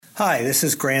Hi, this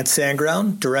is Grant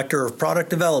Sandground, Director of Product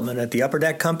Development at the Upper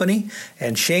Deck Company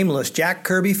and shameless Jack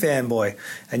Kirby fanboy,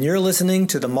 and you're listening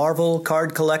to the Marvel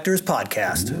Card Collectors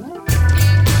Podcast.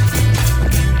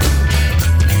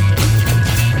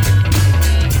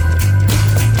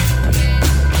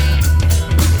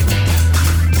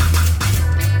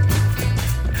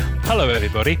 Hello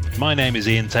everybody, my name is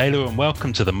Ian Taylor and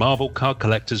welcome to the Marvel Card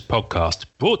Collectors Podcast,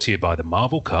 brought to you by the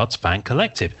Marvel Cards Fan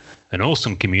Collective, an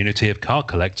awesome community of card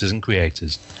collectors and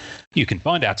creators. You can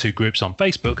find our two groups on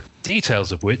Facebook,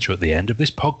 details of which are at the end of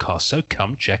this podcast, so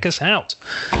come check us out.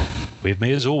 With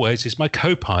me as always is my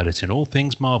co-pilot in all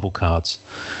things Marvel cards.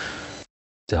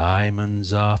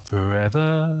 Diamonds are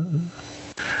forever,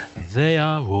 they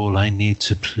are all I need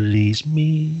to please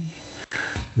me.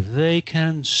 They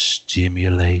can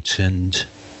stimulate and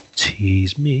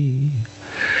tease me.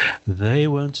 They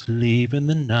won't leave in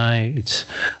the night.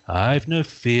 I've no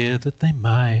fear that they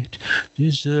might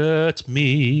desert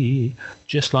me.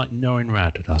 Just like Norrin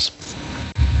Rad does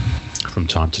from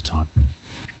time to time.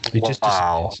 He just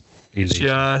disappears. He leaves.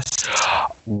 Just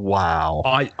wow.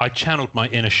 I channeled my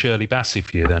inner Shirley Bassey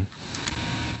for you then.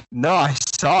 No, I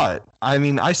saw it. I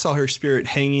mean, I saw her spirit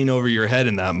hanging over your head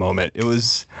in that moment. It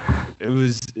was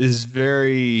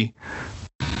very.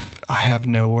 I have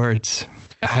no words.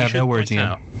 I have no words,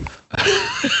 Ian.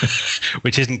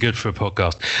 Which isn't good for a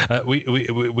podcast.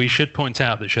 We should point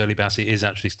out that Shirley Bassey is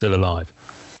actually still alive.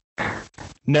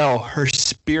 No, her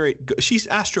spirit. She's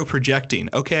astro projecting.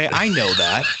 Okay, I know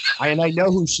that, and I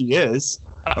know who she is.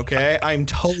 Okay, I'm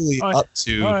totally up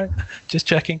to Just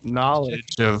checking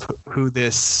knowledge of who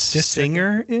this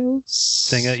singer is.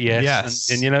 Singer, yes. Yes.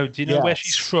 And do you know where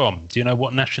she's from? Do you know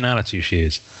what nationality she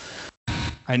is?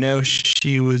 I know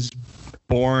she was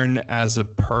born as a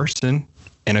person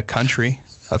in a country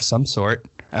of some sort.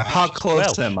 How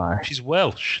close Welsh. am I? She's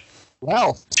Welsh.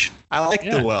 Welsh. I like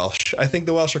the Welsh. I think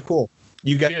the Welsh are cool.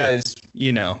 You guys,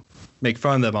 make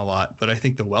fun of them a lot, but I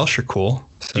think the Welsh are cool.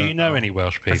 So. Do you know any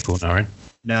Welsh people, Norrin?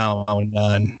 No,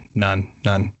 none. No,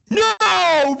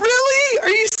 really? Are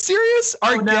you serious?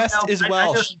 Our guest is Welsh.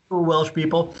 I know some cool Welsh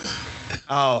people.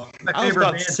 Oh, My I was favorite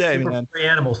about to say, man. Free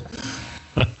animals.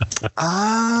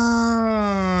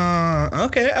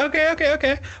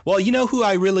 Okay. Well, you know who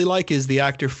I really like is the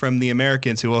actor from The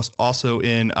Americans who was also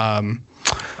in Matthew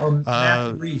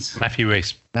Rhys. Matthew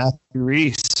Rhys. Matthew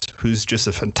Rhys, who's just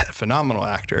a phenomenal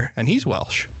actor, and he's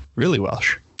Welsh, really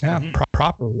Welsh. Yeah,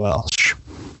 proper Welsh.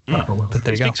 Proper Welsh. But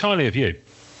there He you go. speaks highly of you.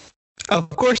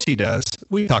 Of course he does.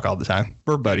 We talk all the time.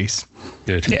 We're buddies.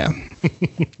 Good. Yeah.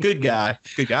 Good guy.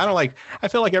 I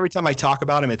feel like every time I talk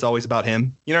about him, it's always about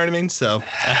him. You know what I mean? So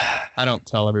I don't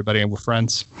tell everybody we're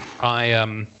friends.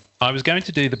 I was going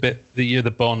to do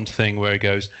the Bond thing where he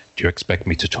goes, "Do you expect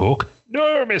me to talk?"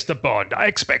 "No, Mr. Bond, I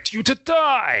expect you to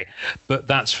die." But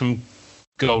that's from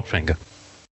Goldfinger,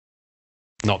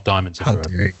 not Diamonds Are How Forever.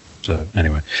 dare you. So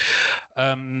anyway,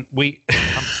 How am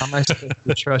I supposed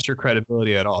to trust your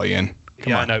credibility at all, Ian?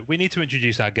 Come on. I know we need to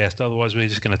introduce our guest. Otherwise, we're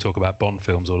just going to talk about Bond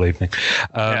films all evening.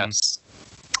 Yes.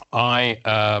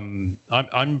 I'm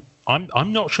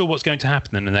not sure what's going to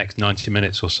happen in the next 90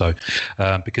 minutes or so,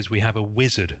 because we have a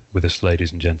wizard with us,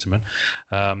 ladies and gentlemen.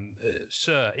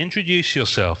 Sir, introduce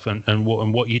yourself and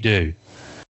what you do.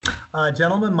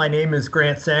 Gentlemen, my name is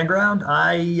Grant Sandground.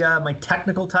 My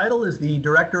technical title is the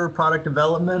Director of Product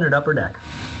Development at Upper Deck.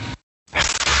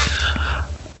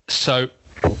 So,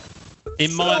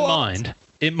 in my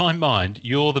mind,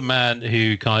 you're the man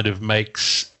who kind of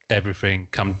makes everything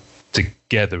come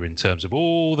together in terms of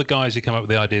all the guys who come up with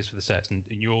the ideas for the sets, and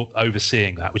you're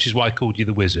overseeing that, which is why I called you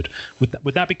the wizard.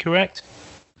 Would that be correct?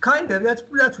 Kind of.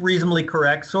 That's reasonably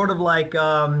correct. Sort of like,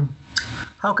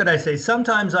 how could I say?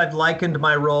 Sometimes I've likened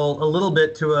my role a little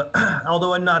bit to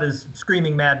although I'm not as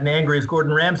screaming mad and angry as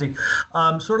Gordon Ramsay,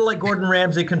 sort of like Gordon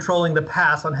Ramsay controlling the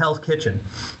pass on Hell's Kitchen,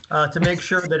 to make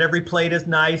sure that every plate is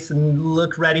nice and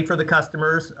looks ready for the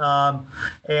customers,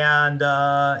 and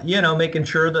making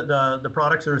sure that the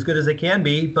products are as good as they can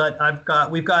be. But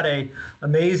we've got a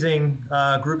amazing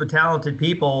group of talented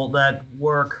people that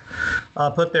work,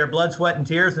 put their blood, sweat, and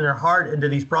tears and their heart into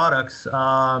these products,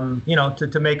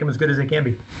 to make them as good as they can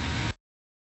be.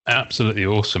 Absolutely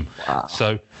awesome. Wow.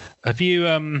 So, have you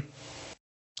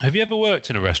ever worked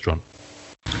in a restaurant?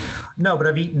 No, but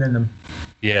I've eaten in them.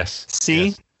 Yes. See?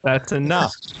 Yes. That's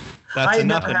enough. That's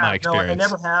enough in my experience. No, I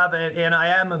never have, and I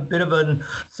am a bit of a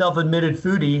self-admitted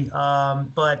foodie,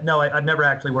 but no, I've never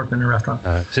actually worked in a restaurant.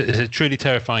 It's a truly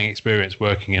terrifying experience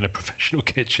working in a professional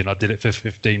kitchen. I did it for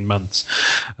 15 months.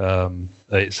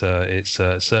 It's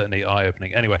certainly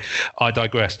eye-opening. Anyway, I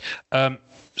digress.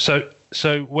 So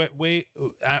we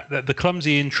at the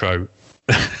clumsy intro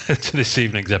to this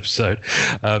evening's episode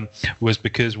was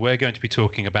because we're going to be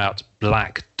talking about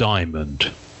Black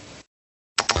Diamond,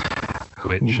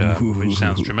 which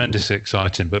sounds tremendously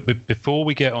exciting. But before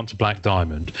we get on to Black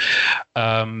Diamond,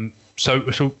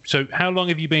 so how long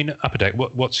have you been Upper Deck?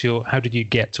 How did you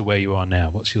get to where you are now?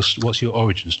 What's your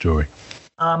origin story?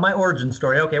 My origin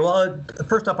story. Okay, well,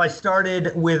 first up, I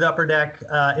started with Upper Deck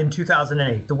in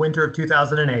 2008, the winter of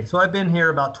 2008. So I've been here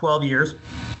about 12 years.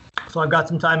 So I've got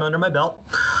some time under my belt,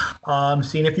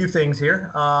 seen a few things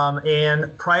here.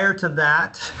 And prior to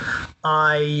that,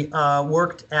 I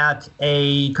worked at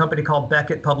a company called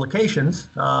Beckett Publications,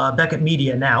 Beckett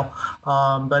Media now.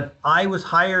 But I was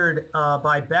hired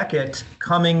by Beckett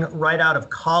coming right out of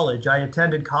college. I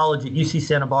attended college at UC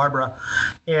Santa Barbara,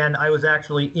 and I was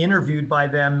actually interviewed by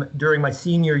them during my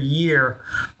senior year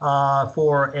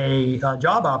for a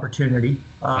job opportunity,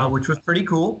 which was pretty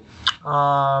cool.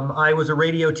 I was a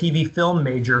radio, TV, film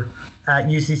major at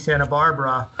UC Santa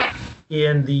Barbara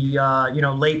in the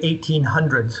late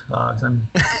 1800s. I'm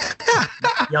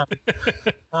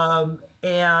young.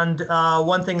 And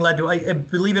one thing led to,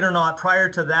 believe it or not, prior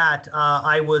to that,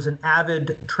 I was an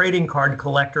avid trading card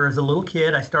collector as a little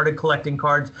kid. I started collecting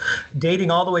cards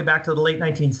dating all the way back to the late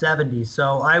 1970s.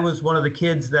 So I was one of the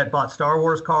kids that bought Star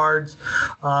Wars cards.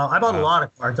 I bought a lot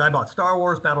of cards. I bought Star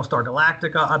Wars, Battlestar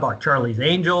Galactica. I bought Charlie's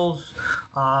Angels.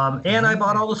 And I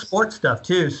bought all the sports stuff,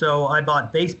 too. So I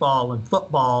bought baseball and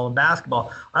football and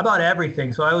basketball. I bought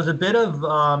everything. So I was a bit of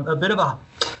a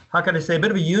how can I say, a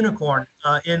bit of a unicorn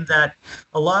in that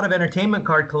a lot of entertainment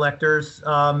card collectors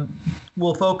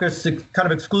will focus kind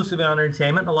of exclusively on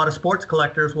entertainment. A lot of sports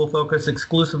collectors will focus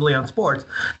exclusively on sports.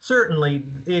 Certainly,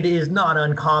 it is not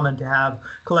uncommon to have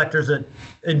collectors that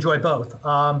enjoy both.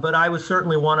 But I was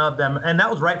certainly one of them. And that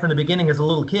was right from the beginning as a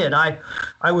little kid. I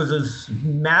was as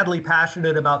madly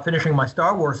passionate about finishing my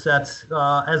Star Wars sets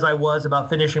as I was about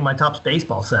finishing my Topps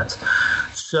baseball sets.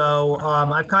 So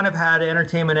I've kind of had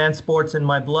entertainment and sports in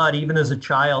my blood, even as a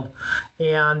child.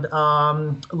 And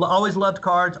always loved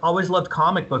cards, always loved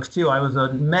comic books, too. I was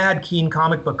a mad, keen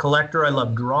comic book collector. I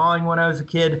loved drawing when I was a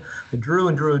kid. I drew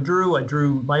and drew and drew. I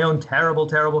drew my own terrible,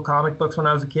 terrible comic books when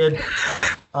I was a kid.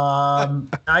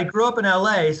 I grew up in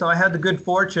LA, so I had the good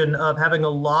fortune of having a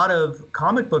lot of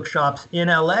comic book shops in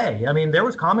LA. I mean, there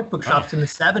was comic book shops in the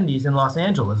 70s in Los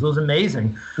Angeles. It was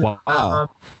amazing. Wow.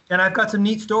 And I've got some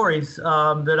neat stories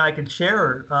that I could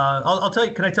share. I'll tell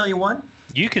you. Can I tell you one?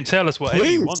 You can tell us whatever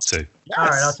you want to. Yes. All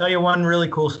right, I'll tell you one really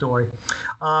cool story.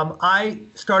 I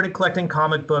started collecting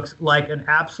comic books like an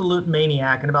absolute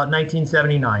maniac in about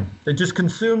 1979. It just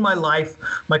consumed my life.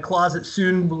 My closet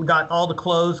soon got, all the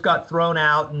clothes got thrown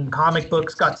out and comic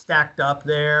books got stacked up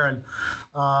there. And,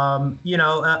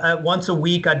 once a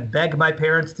week, I'd beg my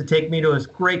parents to take me to this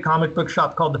great comic book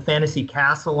shop called the Fantasy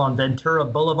Castle on Ventura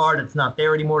Boulevard. It's not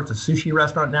there anymore. It's a sushi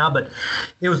restaurant now, but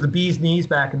it was the bee's knees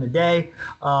back in the day.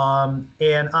 And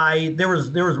there was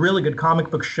really good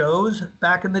comic book shows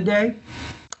back in the day.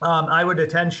 I would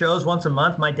attend shows once a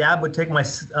month. My dad would take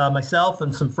myself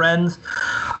and some friends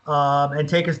and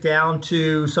take us down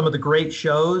to some of the great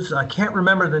shows. I can't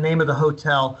remember the name of the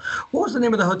hotel. What was the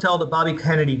name of the hotel that Bobby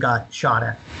Kennedy got shot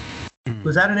at?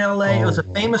 Was that in L.A.? It was a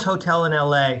famous hotel in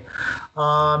L.A.,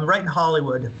 right in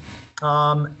Hollywood.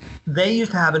 They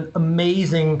used to have an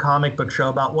amazing comic book show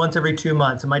about once every 2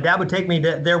 months. And my dad would take me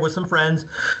there with some friends,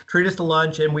 treat us to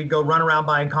lunch, and we'd go run around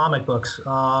buying comic books.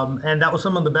 And that was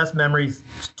some of the best memories,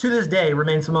 to this day,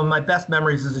 remain some of my best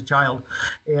memories as a child.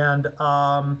 And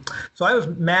so I was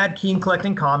mad keen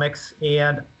collecting comics.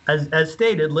 And as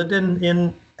stated, lived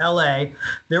in LA.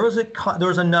 There was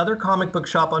another comic book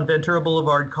shop on Ventura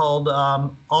Boulevard called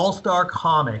All Star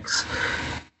Comics.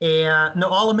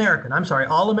 All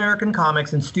American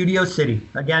Comics in Studio City.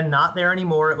 Again, not there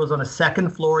anymore. It was on a second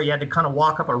floor. You had to kind of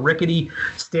walk up a rickety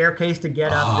staircase to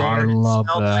get up there. I love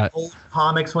that. Like old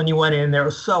comics when you went in there. It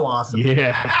was so awesome.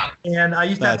 Yeah. And I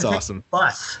used to have to take the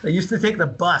bus. I used to take the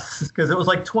bus because it was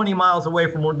like 20 miles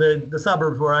away from the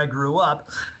suburbs where I grew up.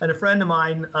 And a friend of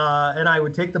mine and I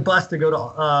would take the bus to go to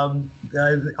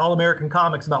All American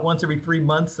Comics about once every 3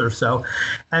 months or so.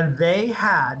 And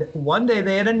one day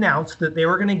they had announced that they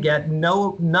were going to get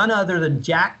none other than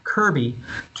Jack Kirby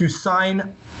to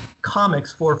sign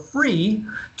comics for free,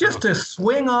 just to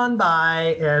swing on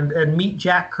by and meet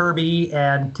Jack Kirby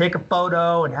and take a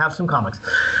photo and have some comics.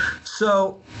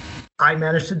 So I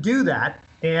managed to do that.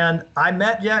 And I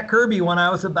met Jack Kirby when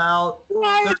I was about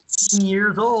 13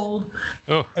 years old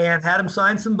and had him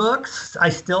sign some books. I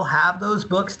still have those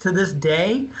books to this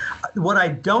day. What I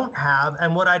don't have,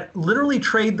 and what I'd literally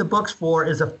trade the books for,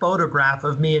 is a photograph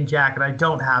of me and Jack, and I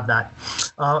don't have that,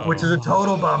 which is a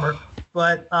total bummer.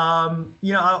 But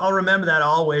I'll remember that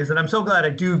always, and I'm so glad I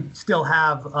do still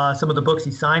have some of the books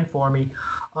he signed for me.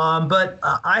 But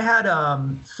I had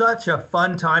such a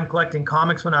fun time collecting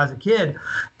comics when I was a kid,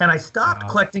 and I stopped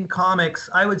collecting comics,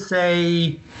 I would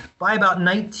say, by about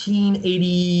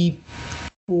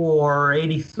 1984,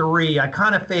 83. I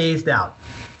kind of phased out.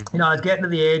 I was getting to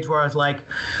the age where I was like,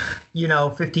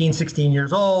 15, 16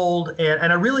 years old.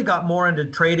 And I really got more into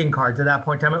trading cards at that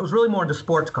point in time. It was really more into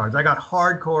sports cards. I got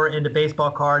hardcore into baseball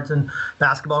cards and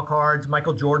basketball cards.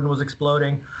 Michael Jordan was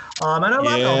exploding. And I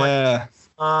loved all my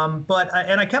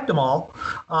I kept them all.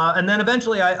 And then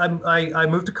eventually I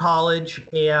moved to college,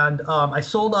 and I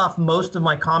sold off most of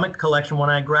my comic collection when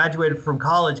I graduated from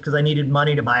college because I needed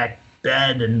money to buy a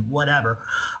bed and whatever.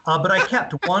 But I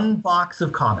kept one box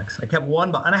of comics. I kept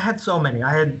one box, and I had so many.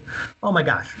 I had, oh my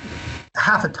gosh,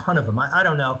 half a ton of them. I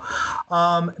don't know.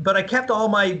 But I kept all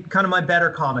my better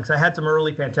comics. I had some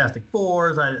early Fantastic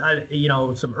Fours,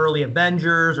 some early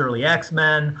Avengers, early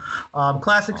X-Men,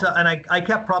 classics. And I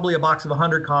kept probably a box of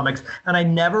 100 comics, and I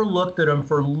never looked at them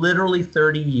for literally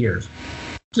 30 years.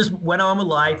 Just went on with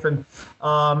life, and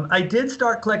I did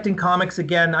start collecting comics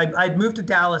again. I'd moved to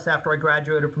Dallas after I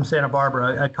graduated from Santa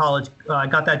Barbara at college. I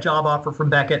got that job offer from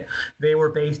Beckett. They were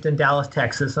based in Dallas,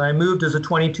 Texas. And I moved as a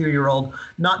 22-year-old,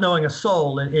 not knowing a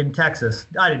soul in Texas.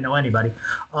 I didn't know anybody,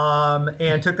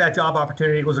 and took that job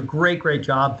opportunity. It was a great, great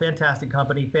job, fantastic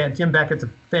company. Jim Beckett's a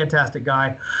fantastic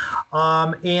guy.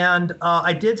 And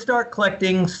I did start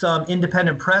collecting some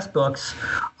independent press books,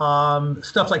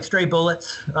 stuff like Stray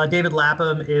Bullets. David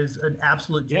Lapham is an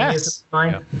absolute genius of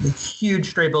mine. Yep. A huge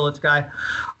Stray Bullets guy.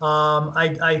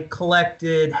 I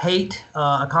collected Hate,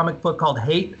 a comic book called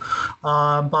Hate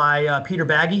by Peter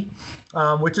Baggy,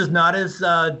 which is not as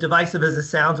divisive as it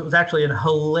sounds. It was actually a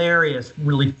hilarious,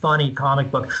 really funny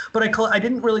comic book. But I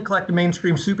didn't really collect the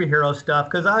mainstream superhero stuff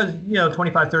because I was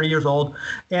 25, 30 years old,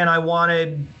 and I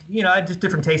wanted, I had just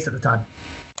different tastes at the time.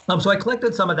 So I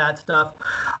collected some of that stuff.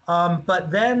 But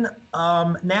then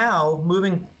now,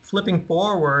 flipping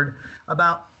forward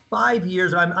about 5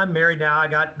 years, I'm married now. I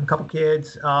got a couple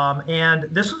kids. And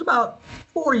this was about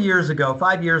 5 years ago.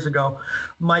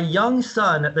 My young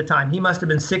son at the time, he must have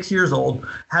been 6 years old,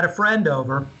 had a friend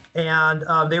over. And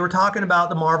they were talking about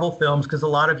the Marvel films because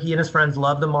he and his friends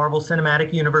love the Marvel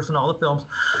Cinematic Universe and all the films.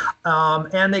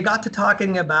 And they got to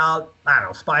talking about, I don't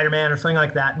know, Spider-Man or something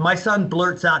like that. And my son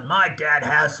blurts out, "My dad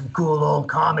has some cool old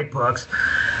comic books."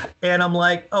 And I'm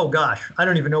like, oh gosh, I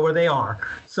don't even know where they are.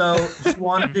 So he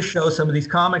wanted to show some of these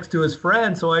comics to his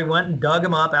friends. So I went and dug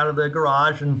them up out of the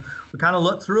garage, and we kind of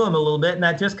looked through them a little bit. And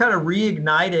that just kind of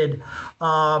reignited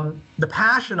the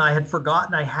passion I had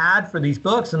forgotten I had for these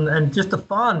books, and just the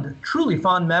truly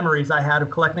fond memories I had of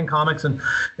collecting comics and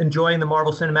enjoying the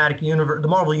Marvel Cinematic Universe, the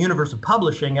Marvel Universe of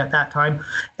publishing at that time.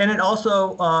 And it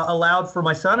also allowed for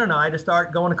my son and I to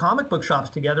start going to comic book shops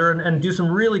together and do some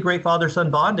really great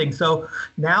father-son bonding. So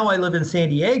now I live in San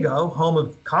Diego, home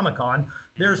of Comic-Con.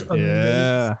 There's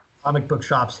amazing comic book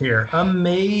shops here.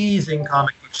 Amazing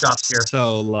comic book shops here.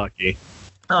 So lucky.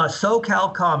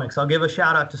 SoCal Comics. I'll give a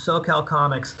shout out to SoCal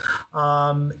Comics,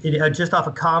 just off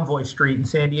of Convoy Street in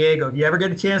San Diego. If you ever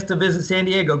get a chance to visit San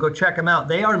Diego, go check them out.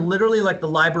 They are literally like the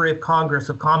Library of Congress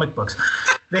of comic books.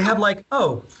 They have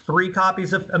 3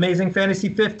 copies of Amazing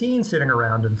Fantasy 15 sitting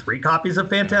around and 3 copies of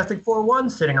Fantastic Four 1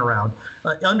 sitting around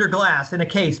under glass in a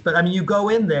case. But I mean, you go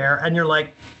in there and you're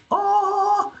like,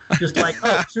 oh, just like,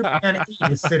 oh, Superman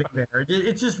 8 is sitting there.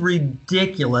 It's just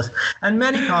ridiculous. And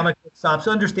many comic book shops,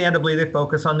 understandably, they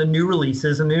focus on the new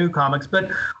releases and the new comics.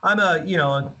 But I'm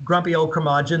a grumpy old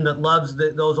curmudgeon that loves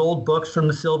those old books from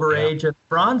the Silver Age and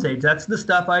Bronze Age. That's the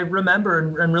stuff I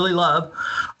remember and really love.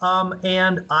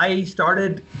 And I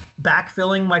started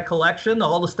backfilling my collection,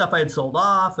 all the stuff I had sold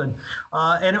off, and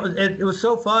it was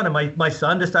so fun. And my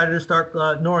son decided to start.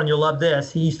 Norrin, you'll love this.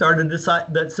 He started to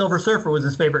decide that Silver Surfer was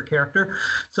his favorite character,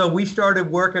 so we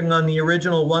started working on the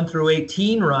original 1 through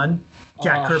 18 run.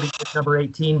 Jack Kirby was number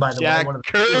 18, by the way. One of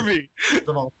the Kirby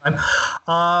of all time.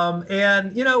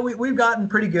 And we've gotten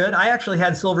pretty good. I actually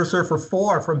had Silver Surfer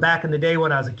 4 from back in the day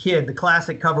when I was a kid, the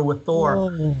classic cover with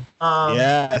Thor.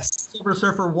 Yes. Silver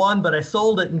Surfer 1, but I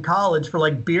sold it in college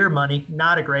for beer money.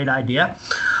 Not a great idea.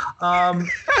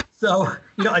 So,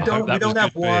 we don't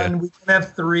have 1, we don't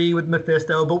have 3 with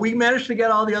Mephisto, but we managed to get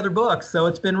all the other books. So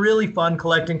it's been really fun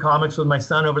collecting comics with my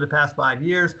son over the past 5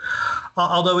 years.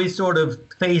 Although he's sort of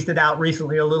phased it out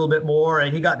recently a little bit more.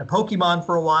 He got into Pokemon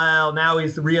for a while. Now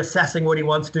he's reassessing what he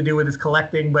wants to do with his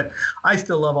collecting, but I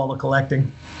still love all the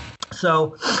collecting.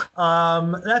 So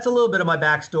that's a little bit of my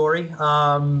backstory,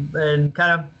 and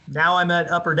kind of now I'm at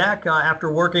Upper Deck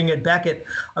after working at Beckett.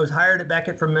 I was hired at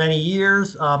Beckett for many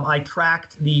years. I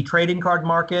tracked the trading card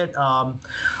market.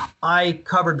 I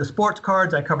covered the sports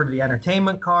cards. I covered the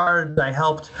entertainment cards. I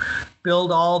helped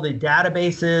build all the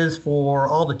databases for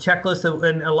all the checklists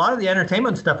and a lot of the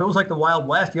entertainment stuff. It was like the Wild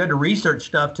West. You had to research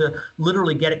stuff to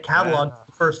literally get it cataloged for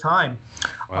the first time.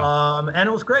 Wow. And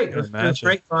it was great. It was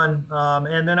great fun.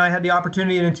 And then I had the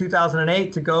opportunity in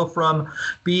 2008 to go from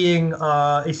being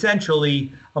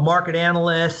essentially a market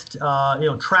analyst,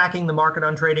 tracking the market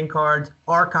on trading cards,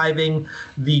 archiving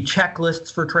the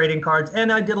checklists for trading cards.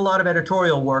 And I did a lot of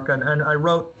editorial work, and I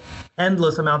wrote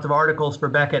endless amounts of articles for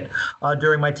Beckett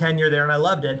during my tenure there, and I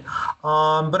loved it.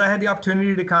 But I had the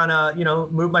opportunity to kind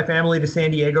of, move my family to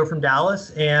San Diego from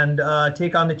Dallas and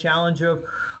take on the challenge of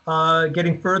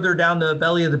getting further down the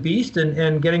belly of the beast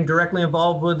and getting directly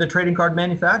involved with the trading card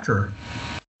manufacturer.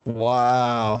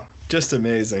 Wow. Just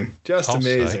amazing.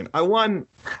 Amazing.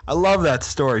 I love that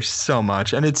story so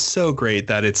much. And it's so great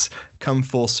that it's come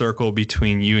full circle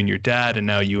between you and your dad and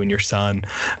now you and your son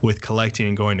with collecting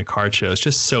and going to card shows.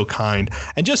 Just so kind.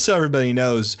 And just so everybody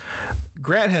knows,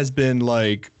 Grant has been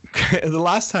like, the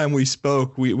last time we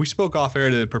spoke, we spoke off air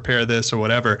to prepare this or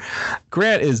whatever.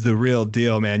 Grant is the real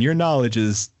deal, man. Your knowledge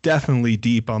is definitely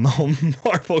deep on the whole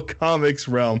Marvel Comics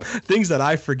realm. Things that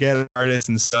I forget, artists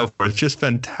and so forth. Just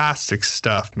fantastic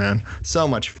stuff, man. So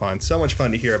much fun. So much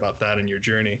fun to hear about that in your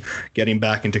journey, getting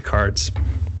back into cards.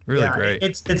 Really great.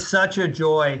 It's such a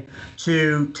joy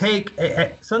to take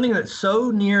something that's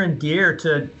so near and dear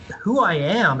to who I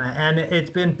am, and it's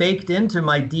been baked into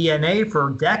my DNA for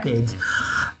decades,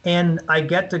 and I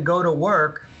get to go to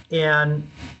work and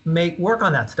work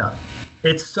on that stuff.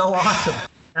 It's so awesome.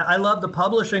 I love the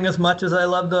publishing as much as I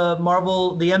love the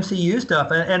Marvel, the MCU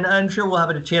stuff. And I'm sure we'll have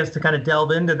a chance to kind of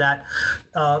delve into that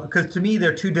because to me,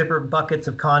 they're two different buckets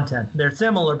of content. They're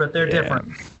similar, but they're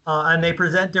different. And they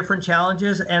present different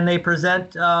challenges and they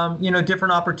present,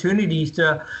 different opportunities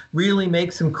to really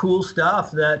make some cool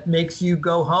stuff that makes you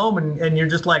go home and you're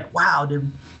just like, wow,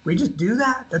 did we just do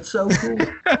that? That's so cool.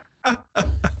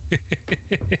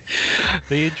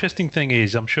 The interesting thing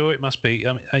is, I'm sure it must be.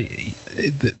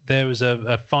 There was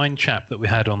a fine chap that we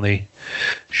had on the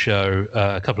show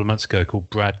a couple of months ago called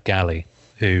Brad Galley,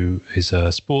 who is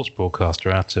a sports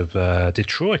broadcaster out of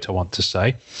Detroit, I want to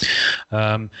say.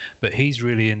 But he's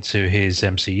really into his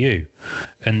MCU.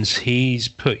 And he's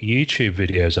put YouTube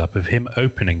videos up of him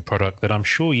opening product that I'm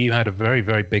sure you had a very,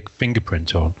 very big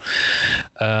fingerprint on,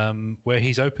 where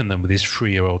he's opened them with his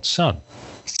 3-year-old son.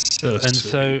 So,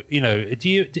 have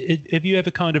you ever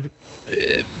kind of,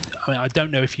 I don't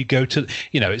know if you go to,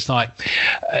 it's like,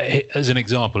 as an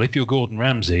example, if you're Gordon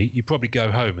Ramsay, you probably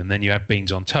go home and then you have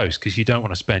beans on toast because you don't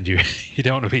want to spend you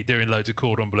don't want to be doing loads of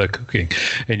cordon bleu cooking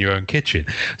in your own kitchen.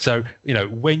 So,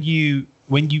 when you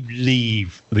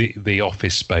leave the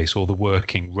office space or the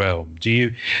working realm, do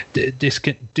you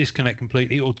disconnect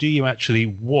completely, or do you actually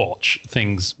watch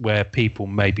things where people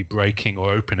may be breaking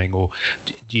or opening, or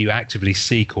do you actively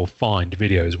seek or find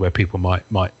videos where people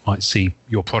might see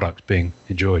your product being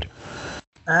enjoyed?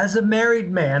 As a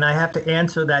married man, I have to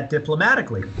answer that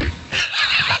diplomatically.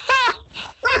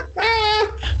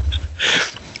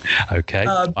 Okay,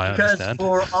 I because understand.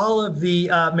 For all of the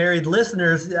married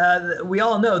listeners, we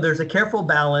all know there's a careful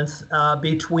balance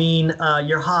between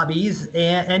your hobbies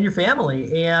and your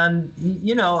family. And,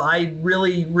 I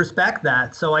really respect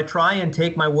that. So I try and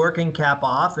take my working cap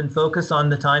off and focus on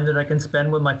the time that I can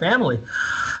spend with my family.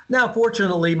 Now,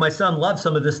 fortunately, my son loves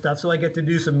some of this stuff, so I get to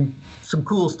do some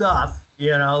cool stuff.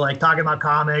 Like talking about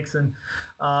comics and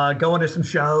going to some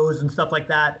shows and stuff like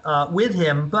that with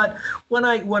him. But when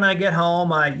I get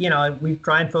home, we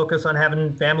try and focus on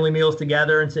having family meals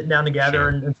together and sitting down together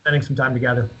and spending some time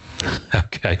together.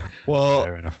 Okay. Well,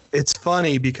 fair enough. It's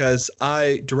funny because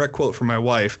direct quote from my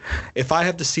wife, if I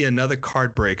have to see another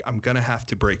card break, I'm going to have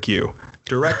to break you.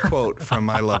 Direct quote from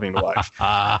my loving wife.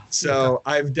 So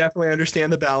I definitely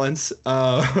understand the balance.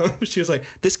 She was like,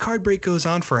 "This card break goes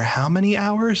on for how many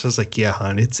hours?" I was like, "Yeah,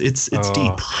 hon, it's deep.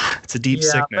 It's a deep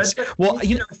sickness." Well,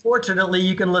 fortunately,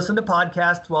 you can listen to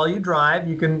podcasts while you drive.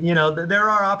 You can, there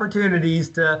are opportunities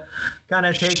to kind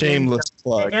of take shameless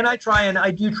plug. And I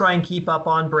do try and keep up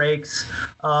on breaks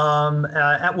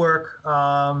at work.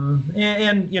 I'm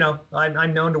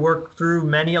known to work through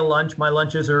many a lunch. My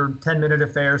lunches are 10-minute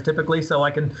affairs typically, so I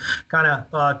can kind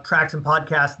of track some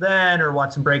podcasts then or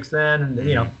watch some breaks then,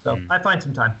 and so I find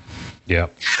some time. Yeah.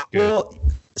 Good. Well,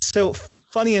 so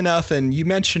funny enough, and you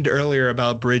mentioned earlier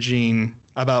about bridging,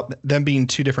 about them being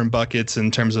two different buckets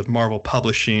in terms of Marvel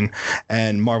Publishing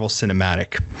and Marvel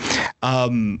Cinematic.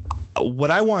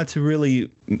 what I want to really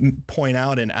point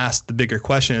out and ask the bigger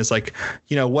question is like,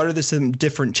 what are some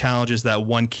different challenges that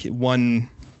one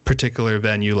particular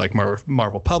venue like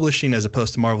Marvel Publishing as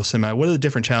opposed to Marvel Cinematic, what are the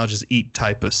different challenges each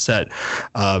type of set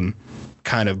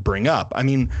kind of bring up? I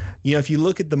mean, if you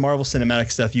look at the Marvel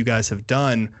Cinematic stuff you guys have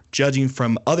done, judging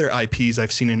from other IPs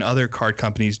I've seen in other card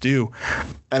companies do,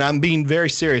 and I'm being very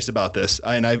serious about this,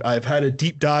 and I've had a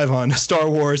deep dive on Star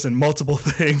Wars and multiple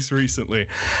things recently.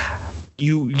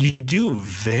 You do a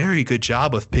very good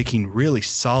job of picking really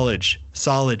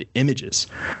solid images,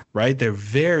 right? They're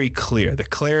very clear. The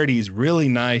clarity is really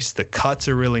nice. The cuts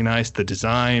are really nice. The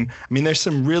design. I mean, there's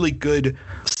some really good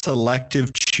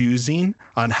selective choosing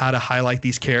on how to highlight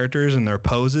these characters and their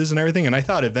poses and everything. And I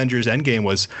thought Avengers Endgame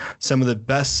was some of the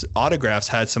best autographs,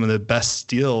 had some of the best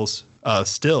stills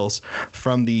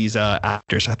from these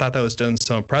actors. I thought that was done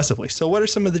so impressively. So what are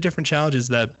some of the different challenges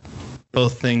that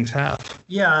both things have?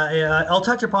 Yeah, I'll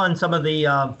touch upon some of the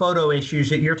photo issues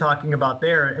that you're talking about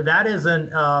there. That is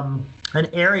an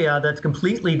area that's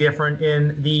completely different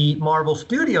in the Marvel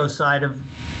Studios side of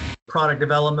product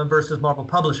development versus Marvel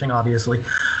Publishing, obviously.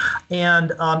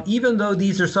 And even though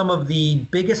these are some of the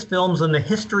biggest films in the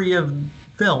history of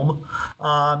film,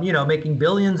 making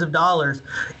billions of dollars,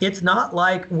 it's not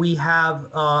like we have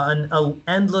an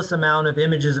endless amount of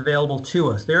images available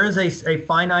to us. There is a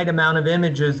finite amount of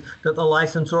images that the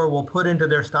licensor will put into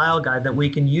their style guide that we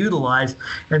can utilize.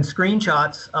 And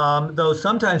screenshots, though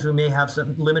sometimes we may have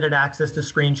some limited access to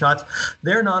screenshots,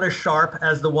 they're not as sharp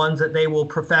as the ones that they will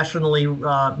professionally,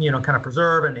 kind of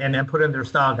preserve and put in their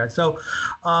style guide. So,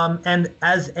 and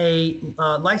as a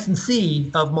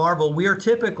licensee of Marvel, we are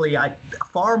typically we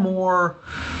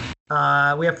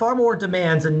have far more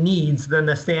demands and needs than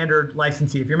the standard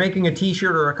licensee. If you're making a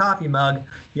T-shirt or a coffee mug,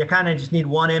 you kind of just need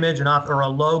one image or a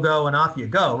logo, and off you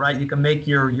go, right? You can make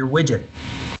your widget.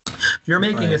 If you're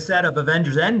making a set of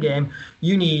Avengers Endgame,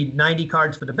 you need 90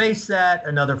 cards for the base set,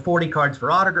 another 40 cards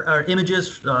for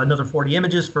images, another 40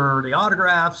 images for the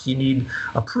autographs. You need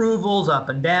approvals up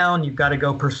and down. You've got to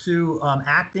go pursue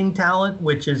acting talent,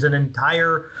 which is an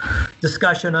entire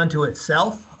discussion unto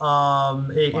itself.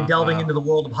 Delving into the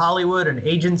world of Hollywood and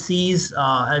agencies,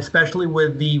 especially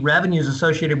with the revenues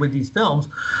associated with these films,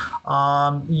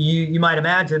 you might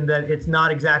imagine that it's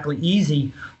not exactly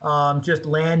easy just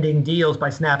landing deals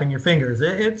by snapping your fingers.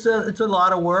 It's a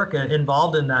lot of work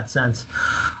involved in that sense.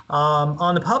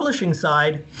 On the publishing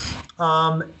side,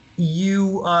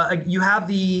 you have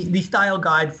the style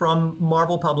guide from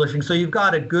Marvel Publishing, so you've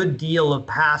got a good deal of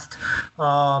past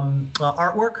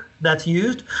artwork that's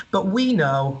used. But we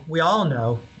all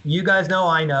know, you guys know,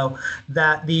 I know,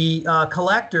 that the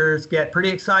collectors get pretty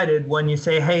excited when you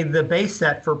say, hey, the base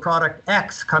set for product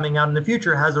X coming out in the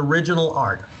future has original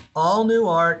art. All new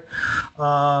art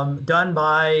done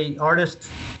by artists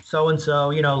so-and-so,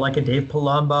 like a Dave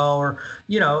Palumbo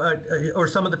or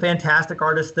some of the fantastic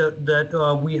artists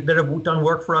that have done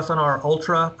work for us on our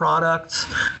Ultra products.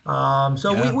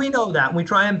 We know that. We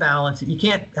try and balance it. You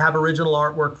can't have original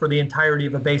artwork for the entirety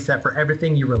of a base set for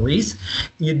everything you release.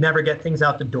 You'd never get things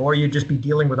out the door. You'd just be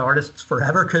dealing with artists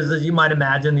forever because, as you might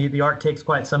imagine, the art takes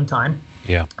quite some time.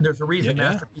 Yeah. There's a reason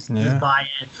masterpieces buy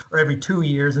in or every 2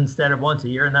 years instead of once a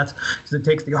year, and that's because it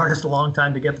takes the artist a long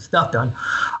time to get the stuff done.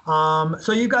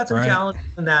 So you've got some challenges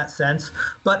in that sense.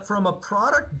 But from a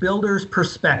product builder's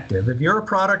perspective, if you're a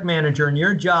product manager and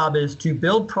your job is to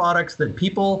build products that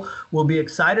people will be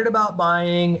excited about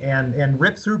buying and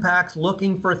rip through packs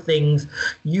looking for things,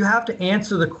 you have to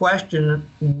answer the question,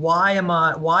 why are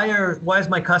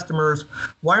my customers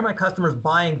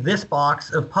buying this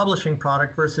box of publishing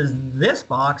product versus this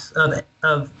box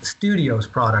of studios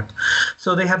product?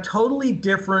 So they have totally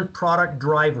different product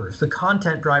drivers. The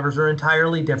content drivers are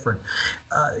entirely different.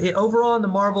 Overall, on the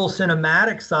Marvel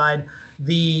Cinematic side,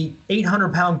 the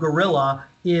 800-pound gorilla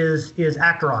is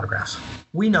actor autographs.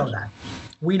 We know that.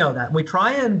 We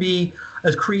try and be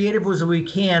as creative as we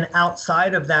can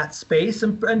outside of that space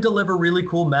and deliver really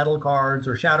cool metal cards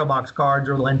or shadow box cards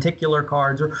or lenticular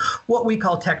cards or what we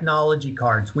call technology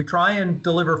cards. We try and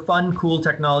deliver fun, cool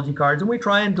technology cards, and we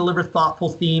try and deliver thoughtful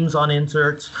themes on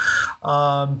inserts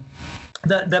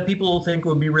that people will think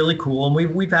would be really cool.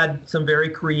 And we've had some very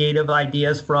creative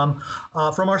ideas from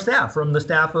our staff, from the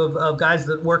staff of guys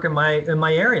that work in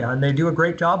my area, and they do a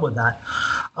great job with that.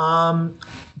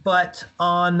 But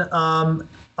on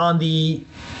the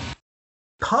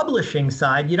publishing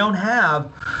side, you don't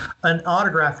have an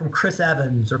autograph from Chris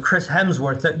Evans or Chris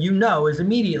Hemsworth that is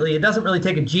immediately. It doesn't really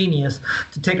take a genius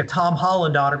to take a Tom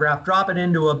Holland autograph, drop it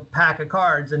into a pack of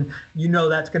cards, and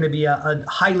that's going to be a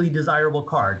highly desirable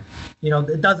card.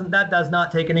 That does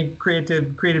not take any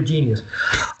creative genius.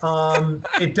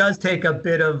 It does take a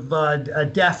bit of a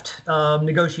deft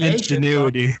negotiation.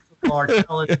 Ingenuity. Our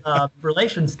talent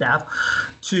relations staff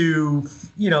to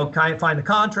kind of find the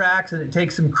contracts, and it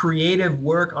takes some creative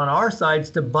work on our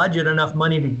sides to budget enough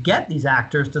money to get these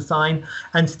actors to sign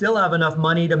and still have enough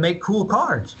money to make cool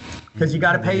cards, because you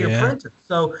got to pay your printer.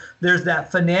 So there's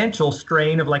that financial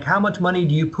strain of like, how much money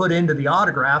do you put into the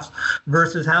autographs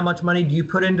versus how much money do you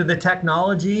put into the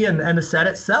technology and the set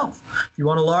itself. If you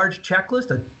want a large checklist,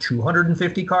 a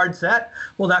 250 card set,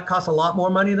 well, that costs a lot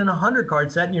more money than a 100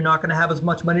 card set, and you're not going to have as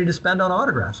much money to spend on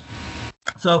autographs.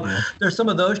 So there's some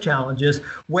of those challenges.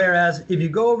 Whereas if you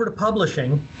go over to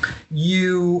publishing,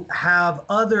 you have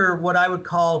other, what I would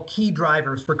call key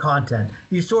drivers for content,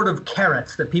 these sort of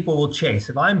carrots that people will chase.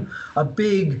 If I'm a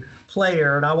big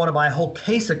player and I want to buy a whole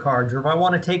case of cards, or if I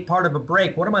want to take part of a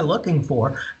break, what am I looking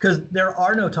for? Because there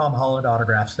are no Tom Holland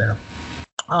autographs there.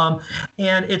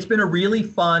 And it's been a really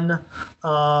fun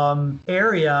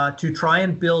area to try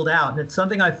and build out. And it's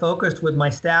something I focused with my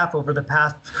staff over the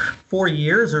past 4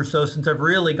 years or so, since I've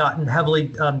really gotten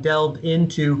heavily delved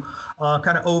into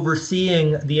kind of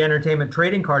overseeing the entertainment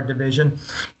trading card division,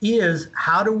 is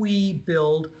how do we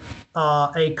build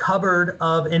a cupboard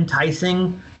of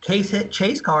enticing case hit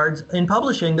chase cards in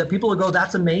publishing that people will go,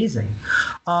 that's amazing.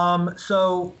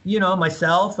 So,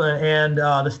 myself and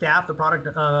the staff, the product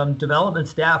development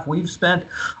staff, we've spent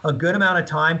a good amount of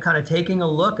time kind of taking a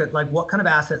look at like, what kind of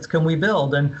assets can we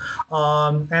build, and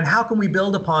how can we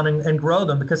build upon and grow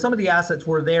them? Because some of the assets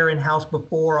were there in-house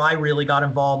before I really got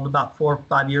involved about 4 or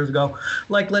 5 years ago.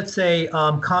 Like, let's say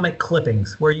comic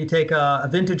clippings, where you take a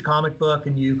vintage comic book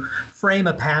and you frame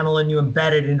a panel and you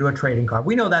embed it into a trading card.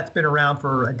 We know that's been around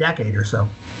for a decade or so.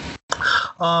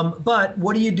 But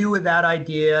what do you do with that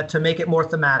idea to make it more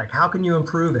thematic? How can you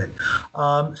improve it?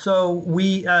 So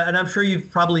we, and I'm sure you've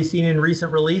probably seen in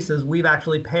recent releases, we've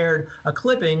actually paired a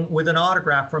clipping with an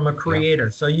autograph from a creator.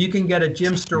 Yeah. So you can get a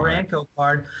Jim Steranko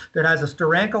card that has a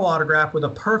Steranko autograph with a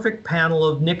perfect panel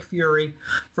of Nick Fury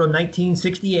from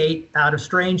 1968 out of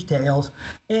Strange Tales,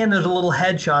 and there's a little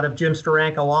headshot of Jim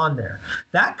Steranko on there.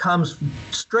 That comes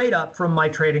straight up from my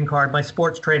trading card, my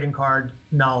sports trading card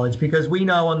knowledge, because we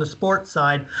know on the sports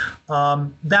side,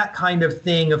 that kind of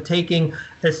thing of taking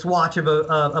a swatch of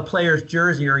a player's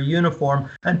jersey or a uniform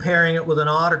and pairing it with an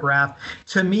autograph,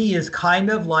 to me is kind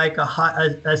of like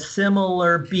a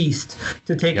similar beast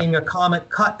to taking a comic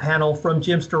cut panel from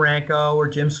Jim Steranko or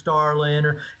Jim Starlin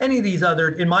or any of these other,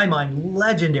 in my mind,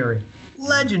 legendary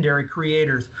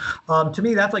creators. To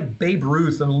me, that's like Babe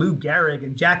Ruth and Lou Gehrig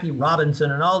and Jackie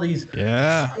Robinson and all these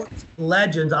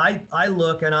legends. I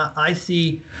look and I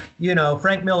see,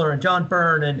 Frank Miller and John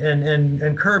Byrne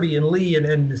and Kirby and Lee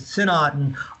and Sinnott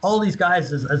and all these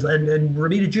guys and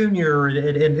Romita Jr.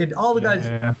 and all the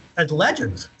guys as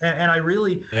legends. And I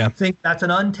really think that's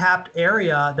an untapped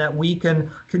area that we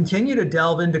can continue to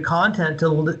delve into content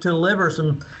to deliver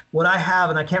some, what I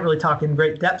have, and I can't really talk in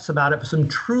great depths about it, but some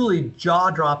truly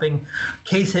jaw-dropping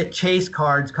case hit chase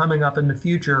cards coming up in the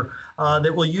future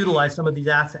that will utilize some of these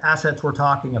assets we're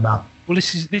talking about. Well,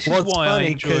 this is why I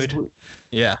enjoyed.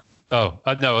 Oh,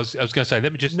 no, I was going to say,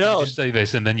 let me just say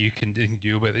this, and then you can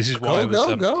deal with it. This is why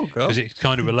go. Because it's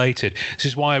kind of related. This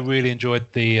is why I really enjoyed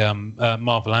the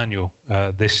Marvel Annual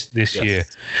this year,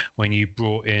 when you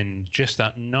brought in just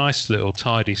that nice little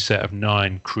tidy set of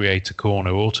 9 Creator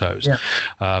Corner autos,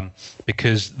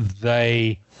 because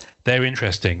they're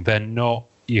interesting. They're not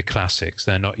your classics.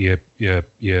 They're not your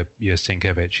Sienkiewicz, your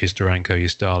Steranko, your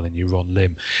Stalin, your Ron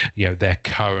Lim. They're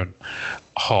current,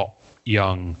 hot,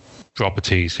 young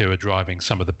properties who are driving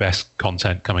some of the best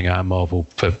content coming out of Marvel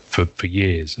for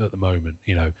years at the moment.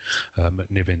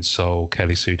 McNiven, Soul,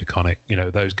 Kelly Sue DeConnick,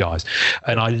 those guys.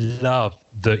 And I love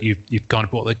that you've kind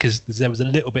of brought that, because there was a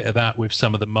little bit of that with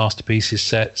some of the Masterpieces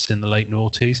sets in the late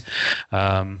noughties.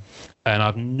 And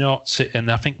I've not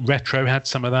and I think Retro had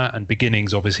some of that, and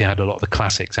Beginnings obviously had a lot of the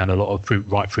classics and a lot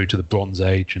of right through to the Bronze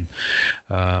Age, and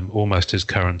almost as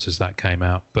current as that came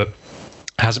out. But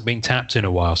hasn't been tapped in a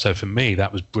while. So for me,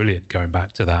 that was brilliant going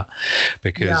back to that,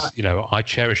 because I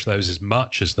cherish those as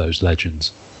much as those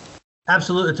legends.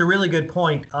 Absolutely. It's a really good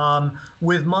point.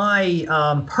 With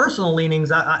my personal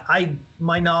leanings, I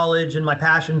my knowledge and my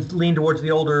passions lean towards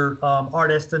the older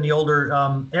artists and the older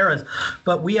eras,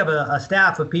 but we have a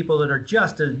staff of people that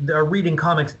are reading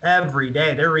comics every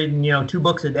day. They're reading 2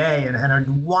 books a day and are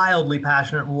wildly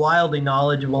passionate, wildly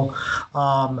knowledgeable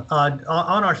on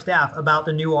our staff about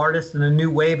the new artists and the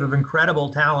new wave of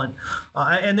incredible talent.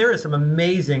 And there is some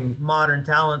amazing modern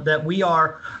talent that we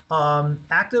are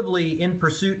actively in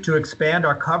pursuit to expand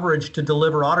our coverage to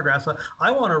deliver autographs.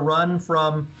 I want to run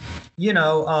from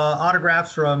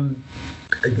autographs from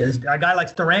a guy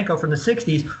like Steranko from the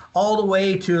 60s all the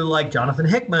way to like Jonathan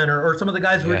Hickman or some of the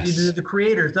guys who are the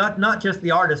creators, not just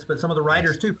the artists, but some of the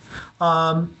writers too.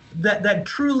 That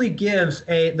truly gives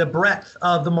the breadth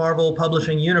of the Marvel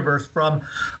publishing universe from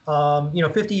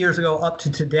 50 years ago up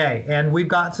to today. And we've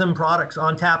got some products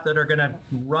on tap that are going to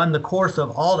run the course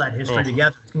of all that history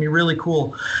together. It's going to be really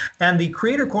cool. And the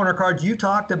Creator Corner cards you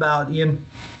talked about, Ian,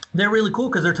 they're really cool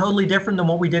because they're totally different than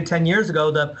what we did 10 years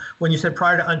ago. When you said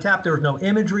prior to Untapped, there was no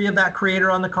imagery of that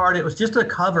creator on the card. It was just a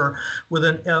cover with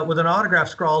an autograph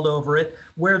scrawled over it,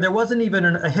 where there wasn't even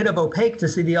a hit of opaque to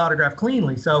see the autograph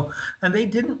cleanly. So, and they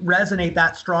didn't resonate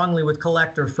that strongly with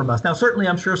collectors from us. Now, certainly,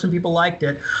 I'm sure some people liked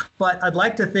it, but I'd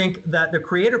like to think that the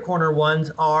Creator Corner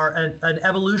ones are an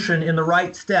evolution in the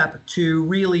right step to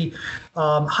really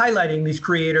highlighting these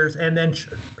creators and then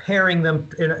pairing them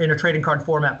in a trading card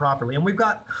format properly. And we've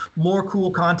got more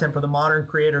cool content for the modern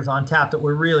creators on tap that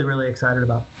we're really, really excited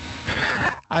about.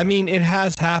 I mean, it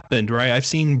has happened, right? I've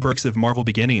seen bricks of Marvel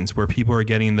Beginnings where people are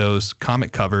getting those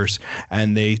comic covers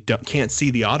and they can't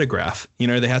see the autograph.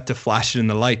 They have to flash it in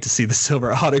the light to see the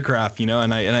silver autograph.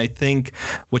 And I think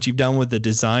what you've done with the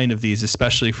design of these,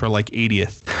 especially for like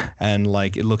 80th and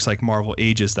like it looks like Marvel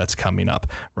Ages that's coming up,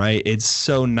 right? It's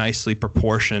so nicely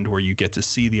proportioned where you get to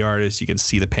see the artist, you get to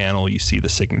see the panel, you see the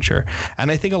signature,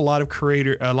 and I think a lot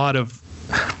of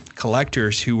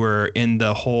collectors who were in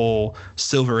the whole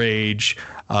Silver Age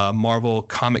Marvel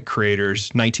comic creators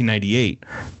 1998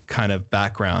 kind of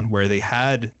background where they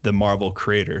had the Marvel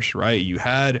creators, right? You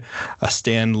had a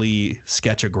Stan Lee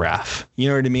sketchograph, you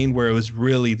know what I mean? Where it was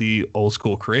really the old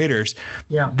school creators.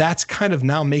 Yeah. That's kind of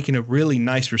now making a really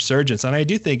nice resurgence. And I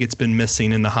do think it's been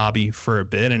missing in the hobby for a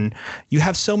bit. And you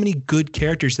have so many good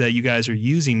characters that you guys are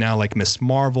using now, like Miss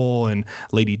Marvel and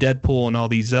Lady Deadpool and all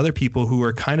these other people who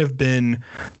are kind of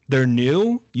they're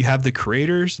new. You have the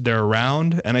creators, they're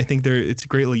around, and I think it's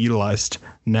greatly utilized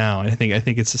now. I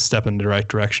think it's a step in the right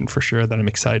direction for sure that I'm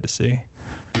excited to see.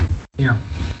 Yeah,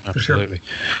 absolutely. For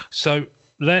sure. So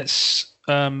let's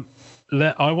I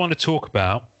want to talk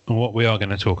about what we are going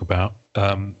to talk about,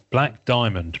 Black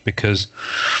Diamond, because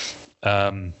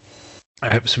I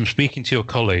have some speaking to your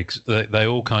colleagues. They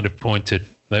all kind of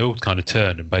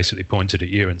turned and basically pointed at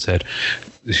you and said,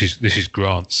 "This is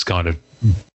Grant's kind of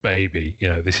baby.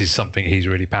 This is something he's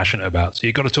really passionate about. So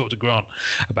you've got to talk to Grant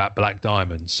about Black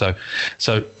Diamond." So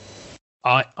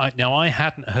I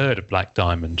hadn't heard of Black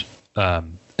Diamond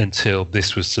until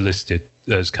this was solicited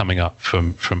as coming up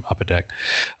from Upper Deck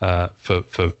for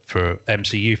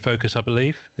MCU Focus, I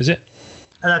believe. Is it?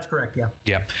 That's correct, yeah.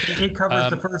 Yeah. It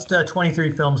covers the first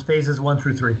 23 films, phases 1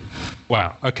 through 3.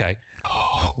 Wow, okay.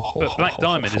 But Black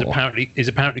Diamond is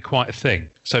apparently quite a thing.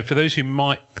 So for those who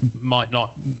might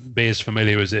not be as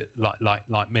familiar as it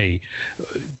like me,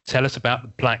 tell us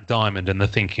about Black Diamond and the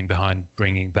thinking behind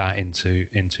bringing that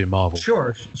into Marvel.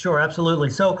 Sure,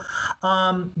 absolutely. So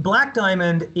Black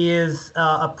Diamond is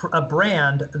a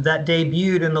brand that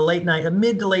debuted in the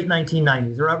mid to late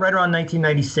 1990s, right around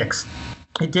 1996.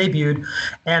 It debuted,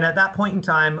 and at that point in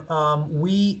time,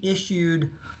 we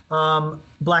issued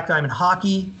Black Diamond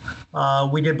Hockey.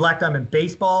 We did Black Diamond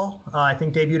Baseball, I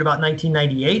think debuted about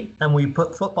 1998, and we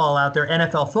put football out there,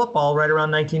 NFL football, right around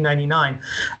 1999.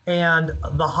 And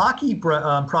the hockey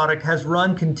product has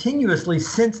run continuously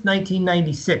since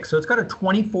 1996. So it's got a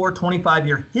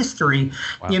 25-year history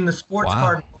in the sports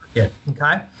card market,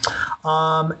 okay?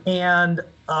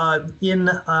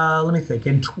 Let me think,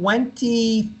 in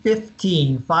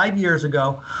 2015, 5 years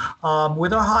ago,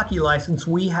 with our hockey license,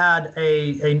 we had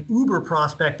an uber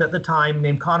prospect at the time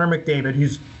named Connor McDavid,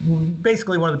 who's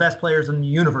basically one of the best players in the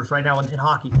universe right now in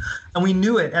hockey. And we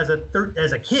knew it as a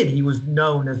kid. He was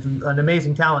known as an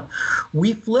amazing talent.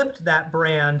 We flipped that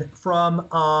brand from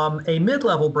a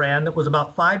mid-level brand that was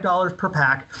about $5 per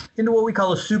pack into what we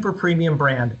call a super premium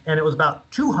brand. And it was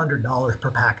about $200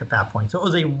 per pack at that point. So it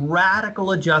was a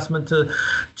radical adjustment to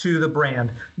the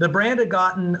brand. The brand had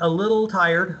gotten a little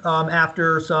tired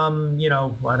after some,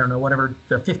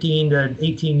 15 to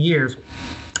 18 years.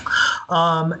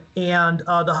 At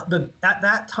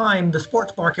that time, the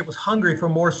sports market was hungry for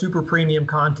more super premium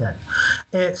content.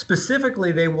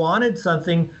 Specifically, they wanted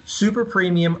something super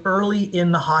premium early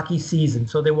in the hockey season.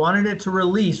 So they wanted it to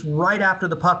release right after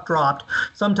the puck dropped,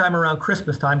 sometime around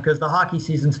Christmas time, because the hockey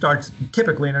season starts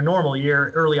typically in a normal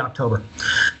year, early October.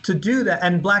 To do that,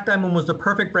 and Black Diamond was the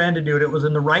perfect brand to do it. It was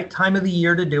in the right time of the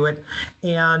year to do it,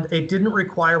 and it didn't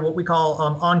require what we call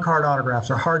on-card autographs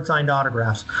or hard-signed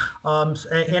autographs. And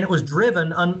it was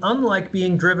driven, unlike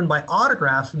being driven by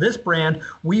autographs, this brand,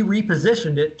 we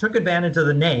repositioned it, took advantage of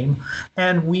the name,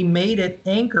 and we made it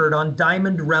anchored on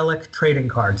Diamond Relic trading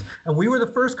cards. And we were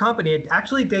the first company. It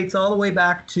actually dates all the way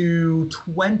back to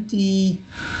around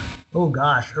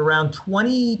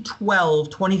 2012,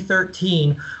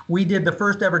 2013, we did the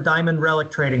first ever Diamond Relic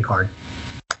trading card.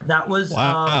 That was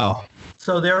wow.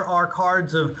 So there are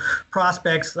cards of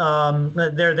prospects.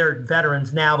 They're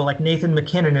veterans now, but like Nathan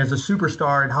McKinnon is a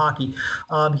superstar in hockey.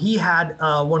 He had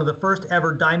one of the first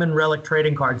ever Diamond Relic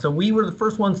trading cards. So we were the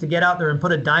first ones to get out there and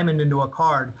put a diamond into a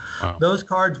card. Wow. Those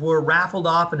cards were raffled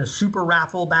off in a super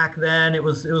raffle back then. It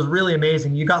was really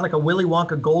amazing. You got like a Willy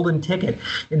Wonka golden ticket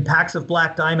in packs of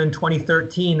Black Diamond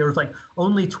 2013. There was like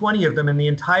only 20 of them in the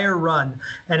entire run,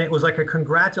 and it was like a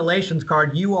congratulations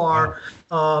card. You are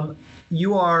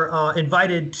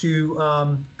invited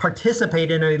to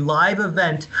participate in a live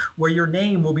event where your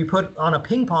name will be put on a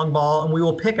ping pong ball, and we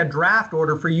will pick a draft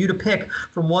order for you to pick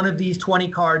from one of these 20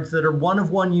 cards that are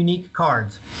one-of-one unique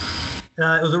cards.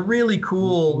 It was a really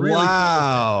cool. Cool. It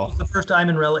was the first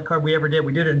Diamond Relic card we ever did.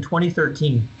 We did it in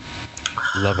 2013.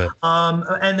 Love it.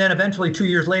 And then eventually 2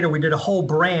 years later, we did a whole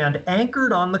brand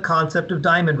anchored on the concept of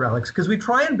Diamond Relics, because we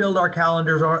try and build our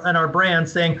calendars and our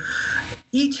brands saying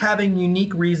each having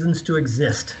unique reasons to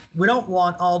exist. We don't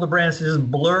want all the brands to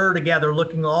just blur together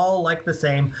looking all like the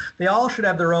same. They all should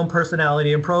have their own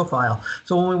personality and profile.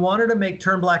 So when we wanted to make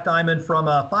Turn Black Diamond from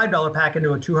a $5 pack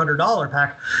into a $200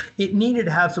 pack, it needed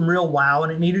to have some real wow,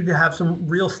 and it needed to have some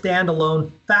real standalone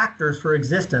factors for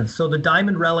existence. So the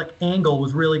Diamond Relic angle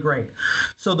was really great.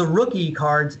 So the rookie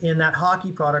cards in that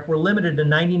hockey product were limited to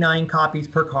 99 copies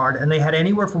per card, and they had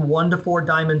anywhere from 1 to 4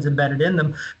 diamonds embedded in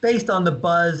them based on the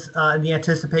buzz and the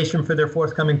anticipation for their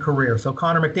forthcoming career. So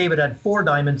Connor McDavid had 4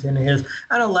 diamonds in his,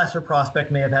 and a lesser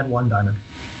prospect may have had 1 diamond.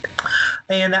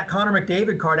 And that Connor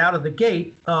McDavid card out of the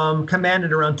gate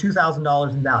commanded around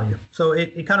 $2,000 in value. So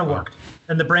it kind of worked.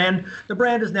 And the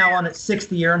brand is now on its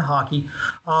 6th year in hockey,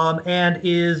 and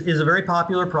is a very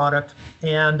popular product.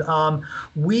 And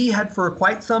we had for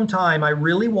quite some time, I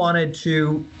really wanted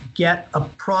to get a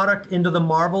product into the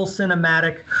Marvel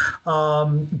Cinematic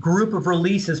group of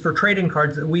releases for trading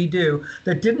cards that we do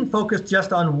that didn't focus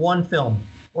just on one film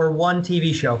or one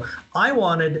TV show. I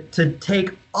wanted to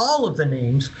take all of the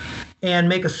names and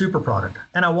make a super product.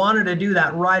 And I wanted to do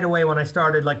that right away when I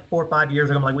started like 4 or 5 years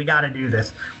ago. I'm like, we got to do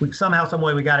this. Somehow, some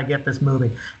way, we got to get this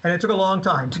moving. And it took a long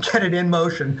time to get it in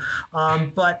motion.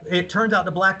 But it turns out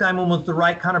the Black Diamond was the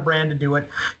right kind of brand to do it.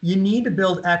 You need to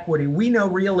build equity. We know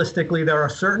realistically there are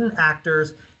certain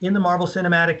actors in the Marvel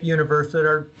Cinematic Universe that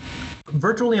are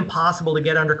virtually impossible to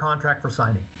get under contract for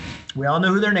signing. We all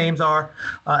know who their names are.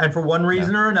 And for one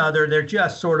reason or another, they're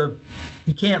just sort of,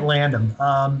 you can't land them.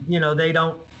 They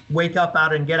don't wake up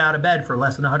out and get out of bed for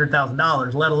less than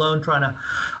 $100,000, let alone trying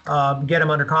to get them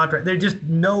under contract. There's just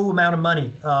no amount of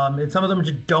money. And some of them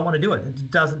just don't want to do it. It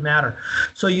doesn't matter.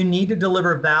 So you need to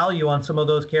deliver value on some of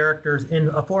those characters in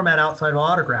a format outside of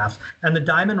autographs. And the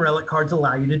Diamond Relic cards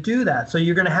allow you to do that. So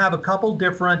you're going to have a couple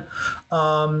different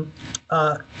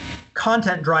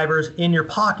content drivers in your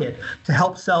pocket to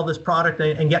help sell this product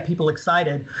and get people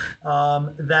excited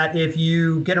that if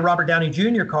you get a Robert Downey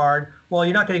Jr. card, well,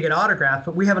 you're not going to get autographed,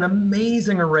 but we have an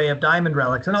amazing array of Diamond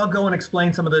Relics. And I'll go and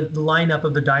explain some of the lineup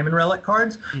of the Diamond Relic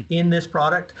cards in this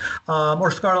product, or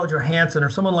Scarlett Johansson or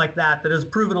someone like that has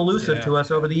proven elusive to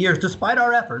us over the years, despite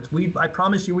our efforts. I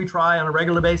promise you we try on a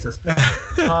regular basis. But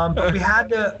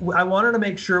I wanted to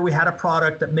make sure we had a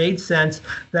product that made sense,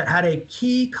 that had a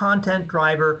key content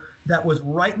driver that was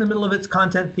right in the middle of its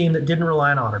content theme that didn't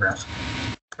rely on autographs.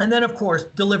 And then, of course,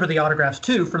 deliver the autographs,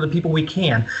 too, for the people we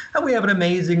can. And we have an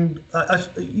amazing,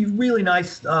 really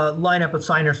nice lineup of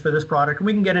signers for this product. And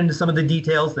we can get into some of the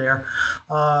details there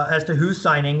as to who's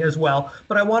signing as well.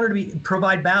 But I wanted to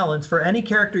provide balance for any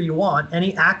character you want,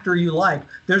 any actor you like.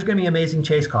 There's going to be amazing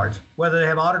chase cards, whether they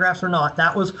have autographs or not.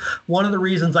 That was one of the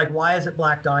reasons, like, why is it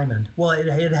Black Diamond? Well,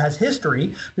 it has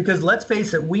history, because let's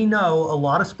face it, we know a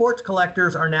lot of sports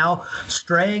collectors are now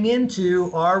straying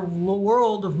into our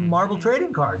world of Marvel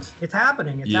trading cards. It's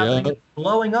happening. It's happening. It's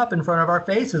blowing up in front of our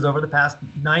faces over the past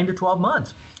 9 to 12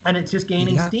 months. And it's just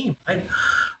gaining steam. Right?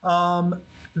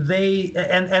 they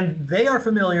are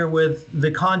familiar with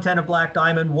the content of Black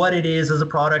Diamond, what it is as a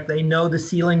product. They know the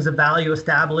ceilings of value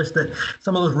established, that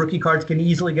some of those rookie cards can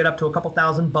easily get up to a couple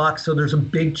 $1,000, so there's a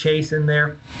big chase in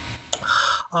there.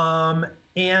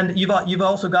 And you've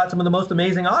also got some of the most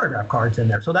amazing autograph cards in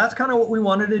there. So that's kind of what we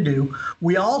wanted to do.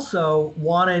 We also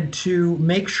wanted to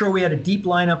make sure we had a deep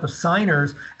lineup of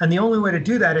signers. And the only way to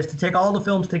do that is to take all the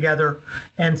films together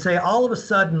and say, all of a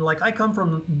sudden, like I come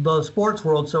from the sports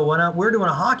world. So when we're doing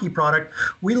a hockey product,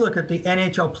 we look at the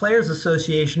NHL Players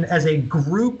Association as a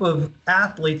group of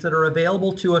athletes that are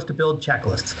available to us to build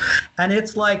checklists. And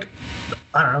it's like,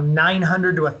 I don't know,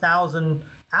 900 to 1,000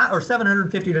 or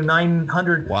 750 to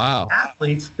 900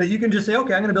 athletes that you can just say,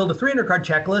 okay, I'm going to build a 300 card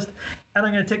checklist, and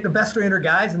I'm going to take the best 300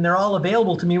 guys, and they're all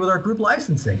available to me with our group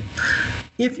licensing.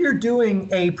 If you're doing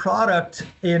a product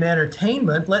in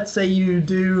entertainment, let's say you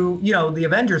do, the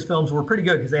Avengers films were pretty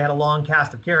good because they had a long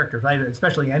cast of characters, right?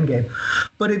 Especially Endgame.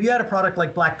 But if you had a product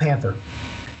like Black Panther,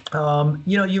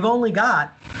 you've only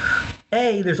got,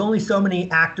 A, there's only so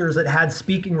many actors that had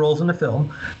speaking roles in the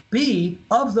film. B,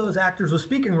 of those actors with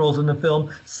speaking roles in the film,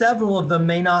 several of them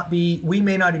we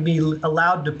may not be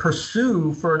allowed to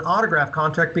pursue for an autograph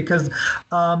contract because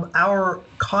our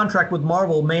contract with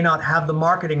Marvel may not have the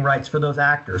marketing rights for those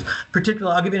actors.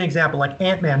 Particularly, I'll give you an example, like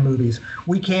Ant-Man movies.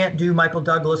 We can't do Michael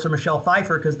Douglas or Michelle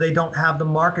Pfeiffer because they don't have the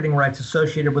marketing rights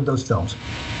associated with those films.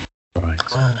 Right.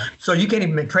 So you can't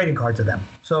even make trading cards of them.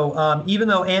 So even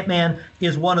though Ant-Man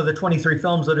is one of the 23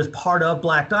 films that is part of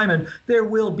Black Diamond, there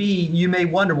will be, you may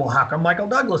wonder, well, how come Michael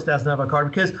Douglas doesn't have a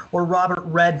card? Or Robert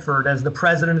Redford as the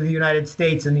President of the United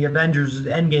States in the Avengers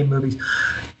Endgame movies.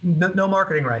 No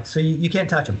marketing rights, so you can't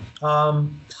touch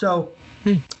them.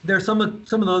 There's some of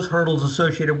those hurdles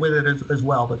associated with it as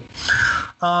well.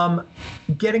 But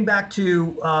getting back to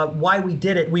why we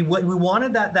did it, we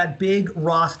wanted that big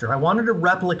roster. I wanted to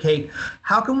replicate,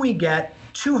 how can we get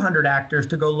 200 actors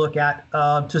to go look at,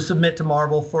 to submit to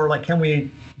Marvel for, like, can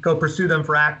we go pursue them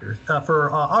for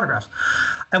autographs?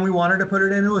 And we wanted to put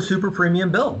it into a super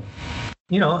premium build.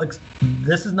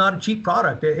 This is not a cheap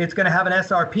product. It's going to have an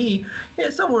SRP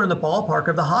somewhere in the ballpark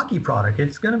of the hockey product.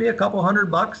 It's going to be a couple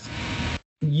 $100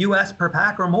 US per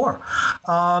pack or more.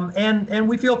 And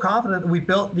we feel confident that we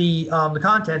built the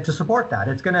content to support that.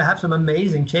 It's going to have some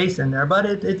amazing chase in there, but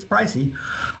it's pricey.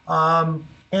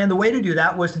 And the way to do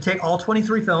that was to take all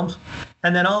 23 films,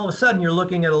 and then all of a sudden you're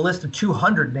looking at a list of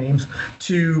 200 names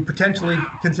to potentially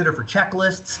consider for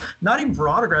checklists, not even for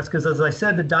autographs, because as I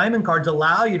said, the diamond cards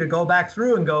allow you to go back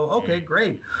through and go, okay,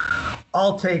 great.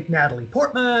 I'll take Natalie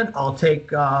Portman, I'll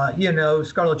take,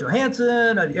 Scarlett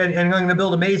Johansson, and I'm going to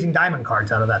build amazing diamond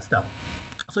cards out of that stuff.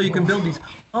 So you can build these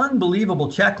unbelievable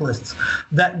checklists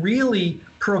that really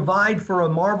provide for a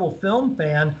Marvel film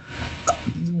fan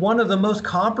one of the most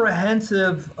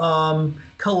comprehensive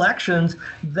collections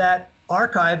that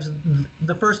archives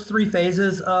the first three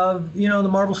phases of, the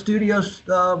Marvel Studios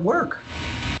work.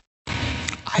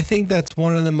 I think that's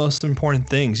one of the most important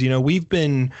things. We've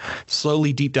been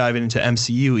slowly deep diving into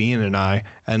MCU, Ian and I,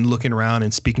 and looking around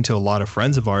and speaking to a lot of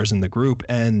friends of ours in the group.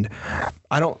 And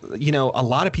a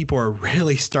lot of people are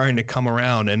really starting to come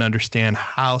around and understand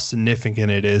how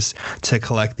significant it is to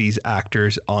collect these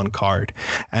actors on card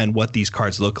and what these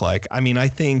cards look like. I mean, I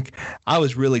think I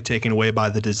was really taken away by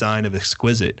the design of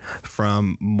Exquisite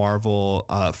from Marvel,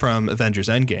 from Avengers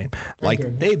Endgame.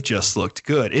 They've just looked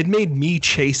good. It made me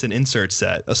chase an insert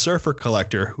set, a Surfer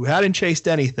collector who hadn't chased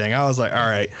anything. I was like, all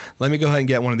right, let me go ahead and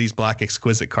get one of these black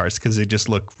Exquisite cards because they just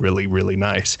look really, really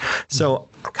nice. So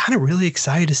I'm kind of really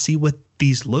excited to see what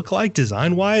these look like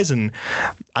design wise, and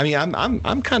I mean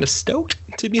I'm kind of stoked,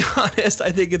 to be honest.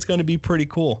 I think it's going to be pretty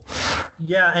cool.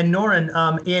 Yeah, and Norin,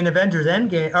 in Avengers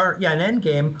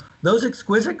Endgame, those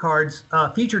Exquisite cards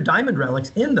feature diamond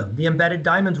relics in them. The embedded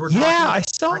diamonds were I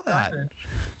saw that. Diamond.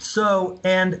 So,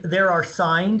 and there are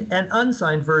signed and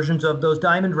unsigned versions of those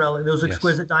diamond relics, those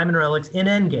Exquisite diamond relics in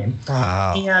Endgame.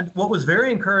 Wow. And what was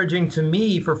very encouraging to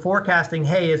me for forecasting,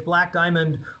 hey, is Black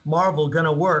Diamond Marvel going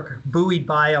to work, buoyed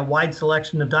by a wide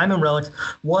selection of diamond relics,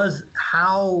 was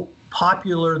how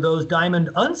popular those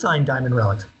unsigned diamond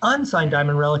relics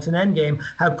in Endgame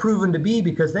have proven to be,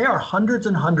 because they are hundreds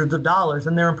and hundreds of dollars,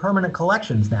 and they're in permanent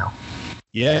collections now.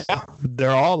 Yeah,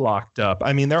 they're all locked up.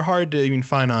 I mean, they're hard to even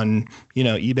find on,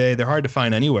 eBay. They're hard to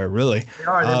find anywhere, really. They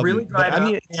are. They're really dried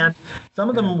up, and some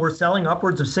of them were selling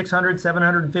upwards of $600,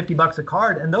 $750 a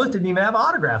card, and those didn't even have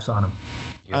autographs on them.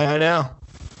 I know.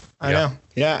 I know.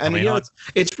 Yeah, and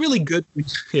it's really good.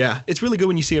 Yeah, it's really good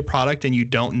when you see a product and you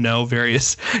don't know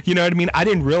various. You know what I mean? I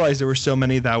didn't realize there were so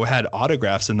many that had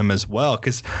autographs in them as well.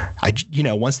 Because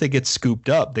once they get scooped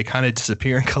up, they kind of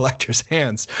disappear in collectors'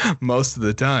 hands most of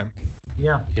the time.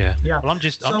 Yeah. Well, I'm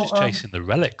just chasing the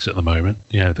relics at the moment.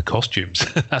 The costumes.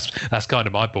 that's kind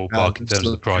of my ballpark in terms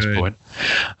of the price point.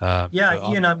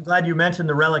 Ian, I'm glad you mentioned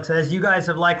the relics. As you guys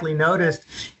have likely noticed,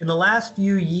 in the last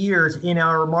few years in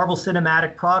our Marvel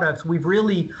Cinematic products, we've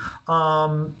really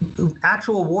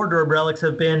actual wardrobe relics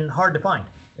have been hard to find.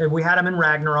 We had them in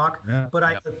Ragnarok, but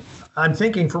I'm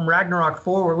thinking from Ragnarok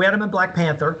forward, we had them in Black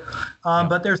Panther,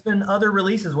 but there's been other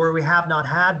releases where we have not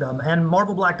had them, and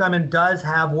Marvel Black Diamond does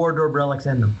have wardrobe relics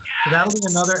in them. So that'll be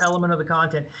another element of the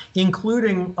content,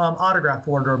 including autographed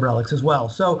wardrobe relics as well.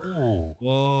 So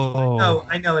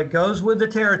I know it goes with the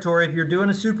territory. If you're doing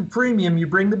a super premium, you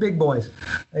bring the big boys,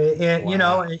 and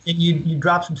you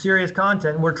drop some serious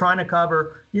content. And we're trying to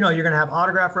cover. You're going to have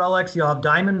autograph relics. You'll have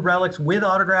diamond relics with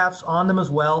autographs on them as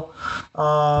well.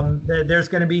 There's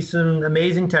going to be some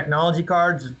amazing technology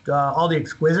cards, all the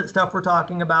exquisite stuff we're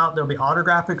talking about. There'll be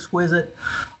autograph exquisite.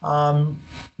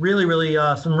 Really,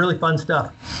 some really fun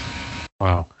stuff.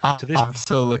 Wow. I'm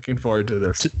so looking forward to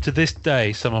this. To this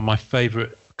day, some of my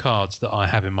favorite cards that I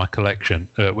have in my collection,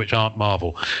 which aren't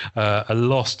Marvel, are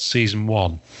Lost Season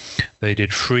 1. They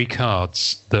did 3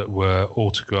 cards that were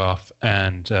autograph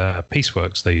and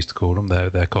pieceworks, they used to call them,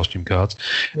 their costume cards.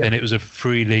 Yeah. And it was of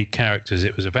 3 lead characters.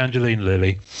 It was Evangeline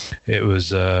Lilly. It was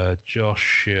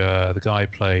Josh, the guy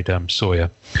who played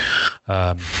Sawyer.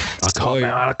 I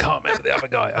can't remember the other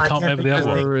guy. I can't remember the other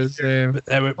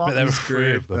one. But there were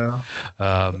 3 of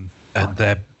them. And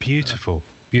they're beautiful.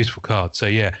 Beautiful cards.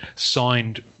 So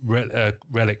signed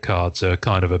relic cards are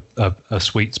kind of a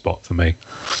sweet spot for me.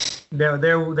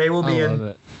 They will be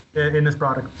in this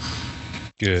product.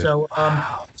 Good. So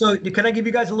can I give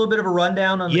you guys a little bit of a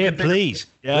rundown on? Please.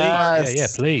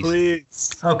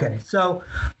 Please. Okay, so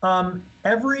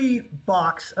every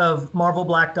box of Marvel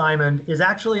Black Diamond is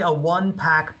actually a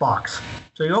 1-pack box.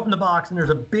 So you open the box and there's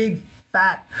a big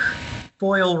fat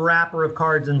foil wrapper of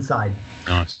cards inside.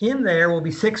 Nice. In there will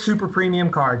be 6 super premium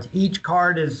cards. Each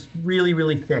card is really,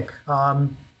 really thick.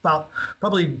 About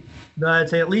probably, I'd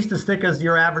say at least as thick as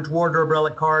your average wardrobe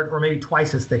relic card, or maybe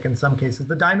twice as thick in some cases.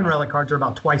 The diamond relic cards are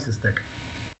about twice as thick.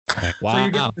 Wow. So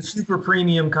you get the super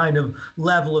premium kind of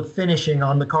level of finishing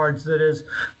on the cards that is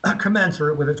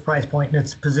commensurate with its price point and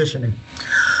its positioning.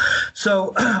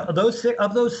 So those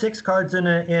 6 cards in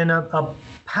a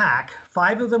pack,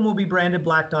 5 of them will be branded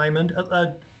Black Diamond.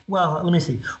 Well, let me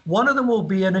see. 1 of them will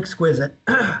be an exquisite,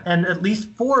 and at least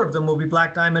 4 of them will be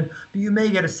Black Diamond. But you may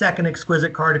get a second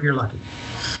exquisite card if you're lucky.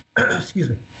 Excuse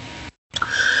me.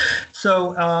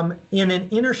 So in an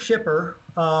inner shipper,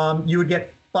 you would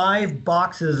get 5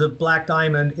 boxes of Black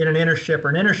Diamond in an inner shipper.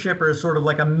 An inner shipper is sort of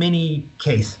like a mini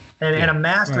case. And a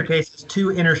master case has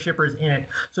 2 inner shippers in it.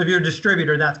 So if you're a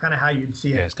distributor, that's kind of how you'd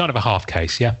see it. Yeah, it's kind of a half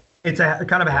case, yeah. It's a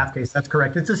kind of a half case. That's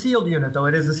correct. It's a sealed unit, though.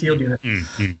 It is a sealed unit.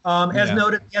 As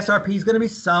noted, the SRP is going to be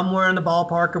somewhere in the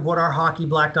ballpark of what our hockey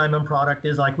Black Diamond product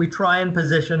is like. We try and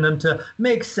position them to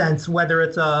make sense, whether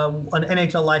it's an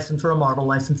NHL license or a Marvel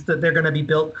license, that they're going to be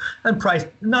built and priced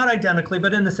not identically,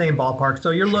 but in the same ballpark.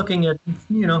 So you're looking at, a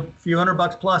few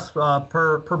 $100 plus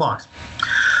per box.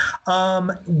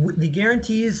 The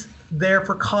guarantees there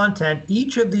for content,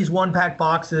 each of these 1-pack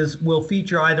boxes will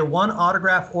feature either 1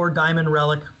 autograph or diamond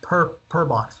relic per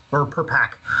box or per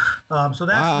pack. So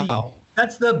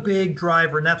that's the big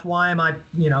driver, and that's why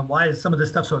why is some of this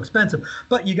stuff so expensive?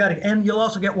 But you'll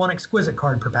also get 1 exquisite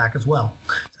card per pack as well.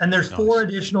 And there's 4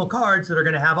 additional cards that are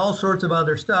going to have all sorts of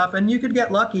other stuff, and you could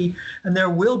get lucky, and there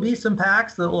will be some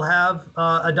packs that will have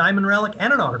a diamond relic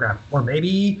and an autograph, or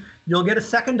maybe you'll get a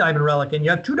second diamond relic and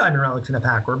you have 2 diamond relics in a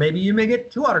pack, or maybe you may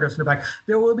get 2 autographs in a pack.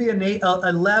 There will be a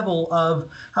level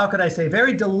of, how could I say,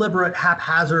 very deliberate,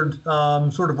 haphazard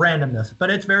sort of randomness, but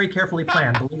it's very carefully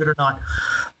planned, believe it or not,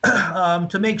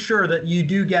 to make sure that you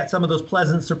do get some of those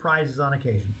pleasant surprises on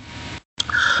occasion.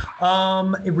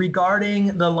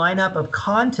 Regarding the lineup of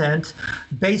content,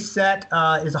 base set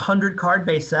is a 100-card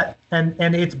base set, and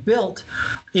it's built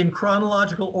in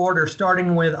chronological order,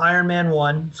 starting with Iron Man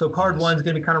 1. So card 1 is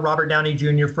going to be kind of Robert Downey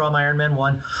Jr. from Iron Man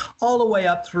 1, all the way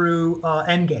up through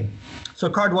Endgame. So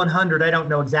card 100, I don't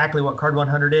know exactly what card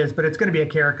 100 is, but it's going to be a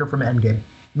character from Endgame.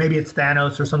 Maybe it's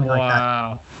Thanos or something like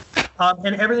that.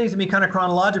 And everything's going to be kind of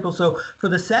chronological. So for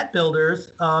the set builders,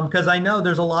 because I know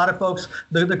there's a lot of folks,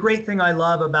 the great thing I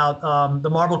love about the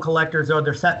Marvel collectors are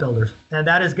their set builders. And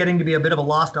that is getting to be a bit of a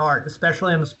lost art,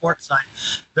 especially on the sports side.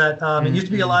 That it used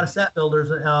to be a lot of set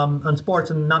builders on sports,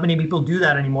 and not many people do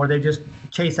that anymore. They just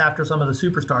chase after some of the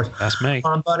superstars. That's me.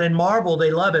 But in Marvel,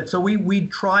 they love it. So we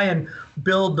try and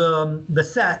build the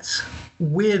sets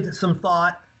with some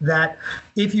thought that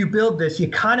if you build this, you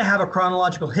kind of have a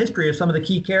chronological history of some of the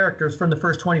key characters from the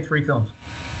first 23 films.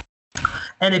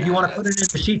 And if you want to put it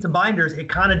into sheets and binders, it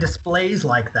kind of displays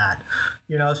like that.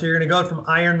 So you're going to go from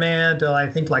Iron Man to, I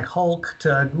think, like Hulk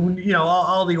to,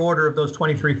 all the order of those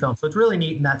 23 films. So it's really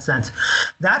neat in that sense.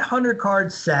 That 100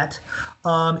 card set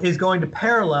is going to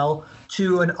parallel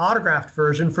to an autographed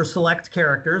version for select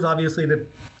characters, obviously the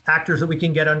actors that we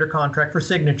can get under contract for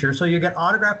signature. So you get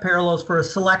autographed parallels for a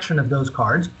selection of those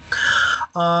cards.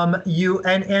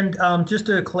 Just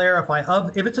to clarify,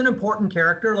 if it's an important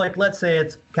character, like let's say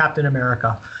it's Captain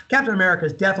America. Captain America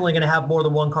is definitely going to have more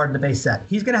than one card in the base set.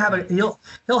 He's going to have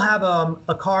he'll have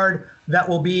a card that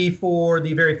will be for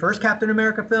the very first Captain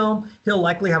America film. He'll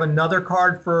likely have another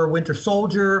card for Winter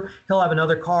Soldier. He'll have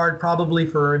another card probably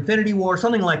for Infinity War,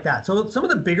 something like that. So some of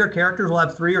the bigger characters will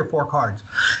have 3 or 4 cards.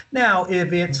 Now,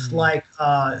 if it's like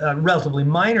a relatively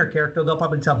minor character, they'll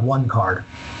probably just have 1 card.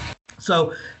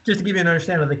 So just to give you an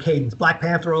understanding of the cadence, Black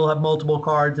Panther will have multiple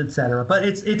cards, etc. But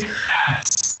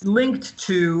it's linked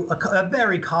to a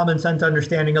very common sense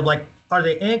understanding of, like, are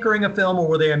they anchoring a film or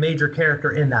were they a major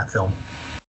character in that film?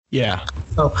 Yeah.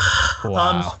 So,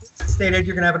 wow. Stated,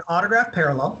 you're going to have an autographed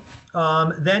parallel.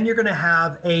 Then you're going to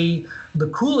have the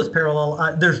coolest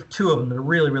parallel. There's 2 of them that are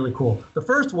really, really cool. The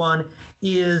first one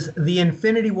is the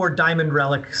Infinity War Diamond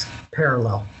Relics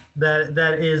parallel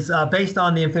that is based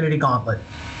on the Infinity Gauntlet.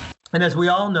 And as we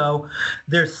all know,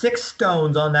 there's 6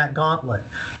 stones on that gauntlet,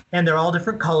 and they're all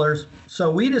different colors. So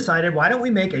we decided, why don't we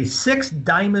make a 6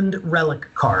 diamond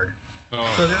relic card?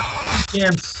 Oh. So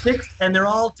they're 6, and they're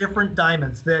all different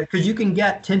diamonds. Because you can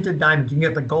get tinted diamonds. You can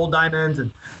get the gold diamonds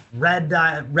and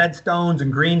red stones and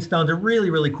green stones. They're really,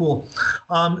 really cool.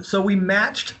 So we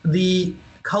matched the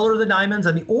color of the diamonds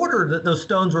and the order that those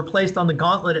stones were placed on the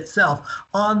gauntlet itself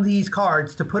on these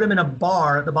cards to put them in a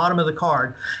bar at the bottom of the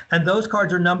card. And those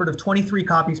cards are numbered of 23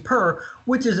 copies per,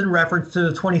 which is in reference to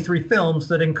the 23 films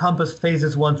that encompass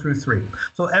phases 1 through 3.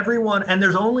 So everyone, and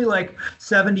there's only like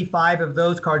 75 of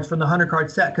those cards from the 100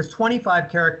 card set, because 25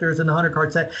 characters in the 100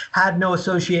 card set had no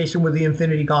association with the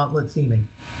Infinity Gauntlet theming.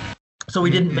 So we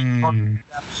didn't make them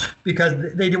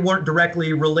because they weren't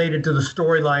directly related to the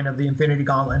storyline of the Infinity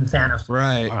Gauntlet and Thanos.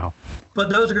 Right. Wow. But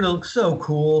those are going to look so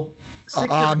cool.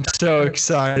 I'm so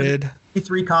excited.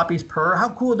 3 copies per. How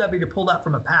cool would that be to pull that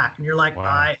from a pack? And you're like, wow.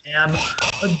 I am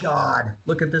a god.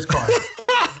 Look at this card.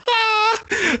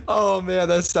 Oh man,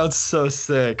 that sounds so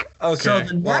sick. Okay, so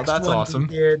the next that's awesome.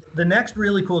 The next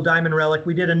really cool diamond relic,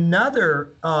 we did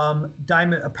another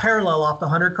a parallel off the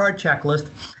 100 card checklist.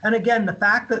 And again, the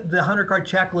fact that the 100 card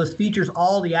checklist features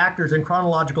all the actors in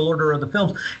chronological order of the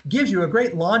films gives you a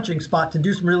great launching spot to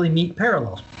do some really neat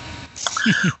parallels.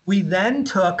 We then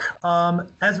took,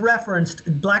 as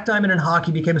referenced, Black Diamond and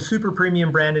Hockey became a super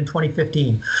premium brand in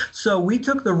 2015. So we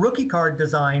took the rookie card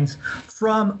designs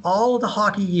from all of the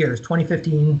hockey years,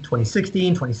 2015,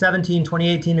 2016, 2017,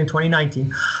 2018, and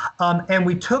 2019. And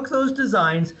we took those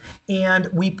designs and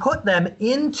we put them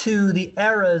into the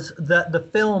eras that the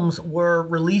films were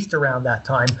released around that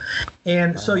time.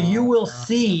 And so you will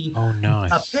see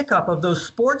a pickup of those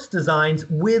sports designs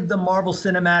with the Marvel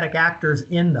Cinematic actors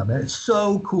in them. And it's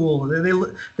so cool.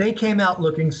 They came out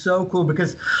looking so cool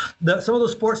because some of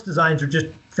those sports designs are just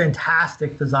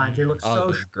fantastic designs. They look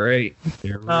so great.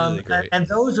 They're really great. And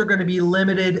those are going to be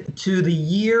limited to the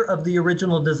year of the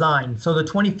original design. So the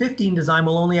 2015 design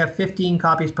will only have 15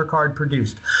 copies per card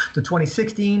produced. The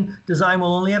 2016 design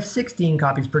will only have 16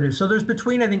 copies produced. So there's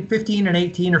between, I think, 15 and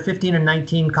 18 or 15 and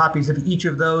 19 copies of each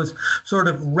of those sort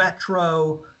of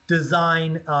retro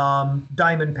design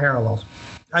diamond parallels.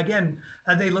 Again,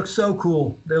 they look so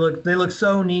cool. They look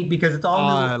so neat because it's all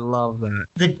new. I love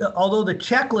that. Although the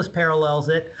checklist parallels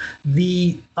it,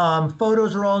 the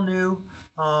photos are all new,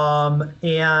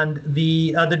 and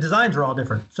the designs are all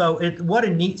different. So what a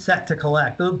neat set to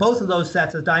collect. Both of those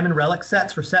sets as Diamond Relic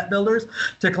sets for set builders.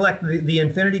 To collect the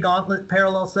Infinity Gauntlet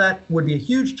parallel set would be a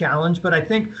huge challenge, but I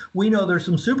think we know there's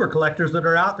some super collectors that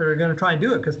are out there that are going to try and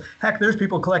do it because, heck, there's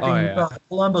people collecting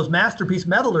Columbo's Masterpiece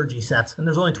Metallurgy sets, and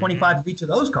there's only 25 of each of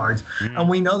those cards, and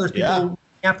we know there's people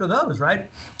after those, right?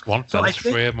 One fella's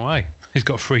 3 of them away. He's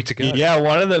got 3 to go. Yeah,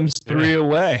 one of them's 3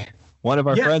 away. One of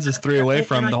our friends is 3 away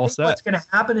from the whole set. What's going to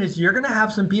happen is you're going to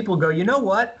have some people go, you know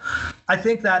what? I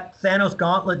think that Thanos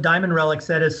Gauntlet Diamond Relic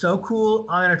set is so cool.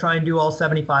 I'm going to try and do all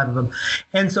 75 of them.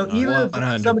 And so even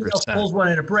if somebody else pulls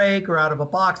one in a break or out of a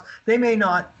box, they may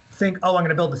not think, I'm going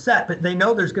to build the set, but they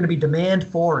know there's going to be demand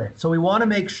for it. So we want to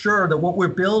make sure that what we're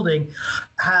building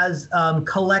has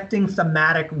collecting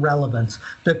thematic relevance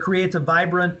that creates a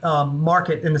vibrant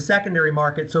market in the secondary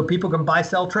market so people can buy,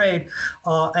 sell, trade,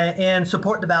 and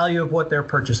support the value of what they're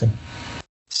purchasing.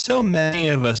 So many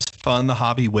of us fund the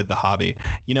hobby with the hobby.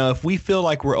 You know, if we feel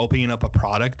like we're opening up a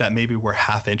product that maybe we're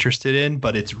half interested in,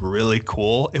 but it's really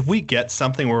cool, if we get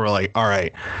something where we're like, all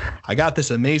right, I got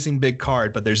this amazing big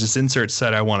card, but there's this insert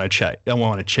set I want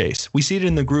to chase. We see it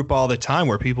in the group all the time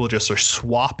where people just are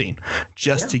swapping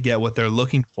just to get what they're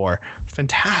looking for.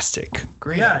 Fantastic.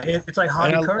 Great. Yeah, it's like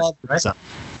hobby cards, right?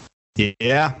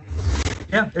 Yeah.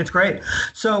 Yeah, it's great.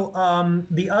 So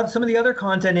some of the other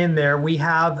content in there, we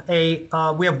have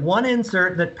one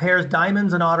insert that pairs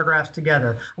diamonds and autographs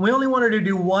together. And we only wanted to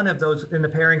do one of those in the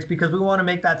pairings because we want to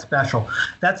make that special.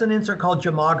 That's an insert called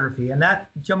Gemography, and that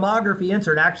Gemography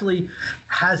insert actually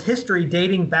has history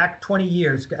dating back 20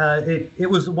 years. It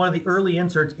was one of the early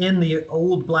inserts in the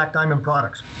old Black Diamond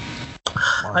products.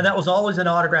 Wow. And that was always an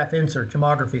autograph insert,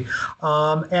 Gemography.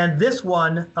 And this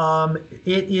one,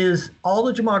 it is all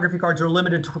the Gemography cards are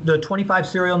limited to 25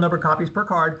 serial number copies per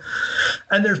card.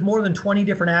 And there's more than 20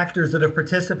 different actors that have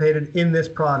participated in this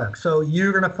product. So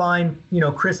you're going to find,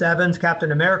 Chris Evans,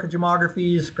 Captain America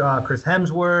Gemographies, Chris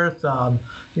Hemsworth,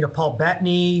 Paul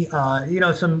Bettany,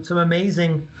 some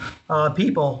amazing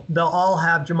people. They'll all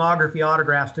have Gemography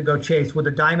autographs to go chase with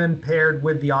a diamond paired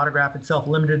with the autograph itself,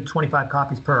 limited to 25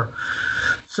 copies per.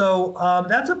 So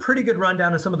that's a pretty good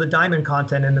rundown of some of the diamond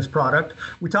content in this product.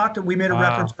 We made a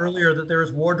reference earlier that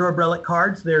there's wardrobe relic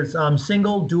cards. There's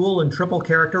single, dual, and triple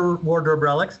character wardrobe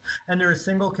relics, and there's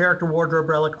single character wardrobe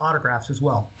relic autographs as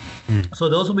well. So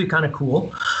those will be kind of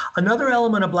cool. Another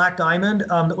element of Black Diamond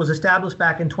that was established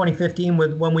back in 2015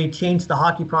 when we changed the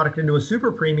hockey product into a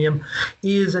super premium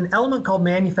is an element called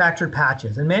manufactured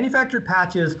patches. And manufactured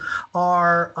patches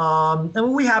are,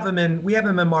 and we have them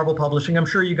in Marvel Publishing. I'm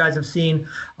sure you guys have seen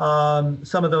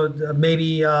some of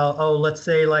the let's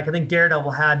say, like, I think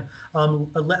Daredevil had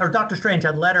or Doctor Strange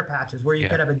had letter patches where you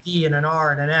could have a D and an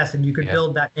R and an S, and you could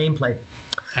build that nameplate.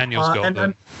 And you'll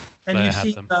and you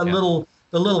see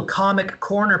the little comic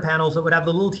corner panels that would have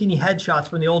the little teeny headshots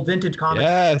from the old vintage comics.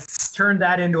 Yes. Turn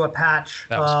that into a patch.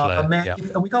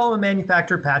 We call them a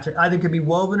manufactured patch. It either could be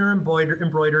woven or embroidered.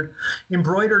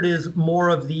 Embroidered is more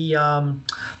of the,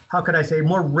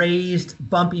 more raised,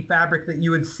 bumpy fabric that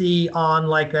you would see on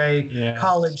like a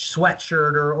college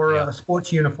sweatshirt or a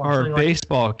sports uniform. Or a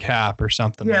baseball cap or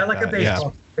something like that. Yeah, like a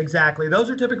baseball cap. Exactly. Those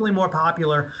are typically more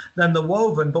popular than the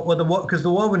woven, but because the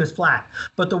woven is flat.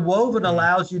 But the woven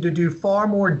allows you to do far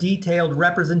more detailed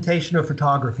representation of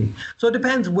photography. So it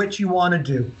depends which you want to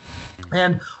do.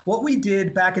 And what we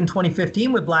did back in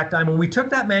 2015 with Black Diamond, we took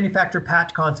that manufactured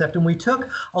patch concept and we took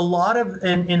a lot of,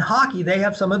 in hockey, they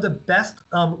have some of the best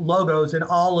logos in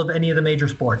all of any of the major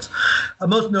sports.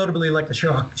 Most notably, like the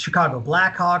Chicago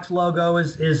Blackhawks logo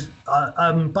is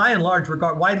by and large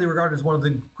widely regarded as one of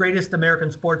the greatest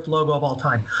American sports logo of all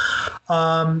time.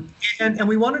 And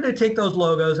we wanted to take those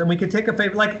logos, and we could take a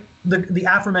favorite, like the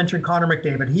aforementioned Connor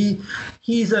McDavid.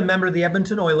 He's a member of the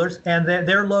Edmonton Oilers, and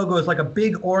their logo is like a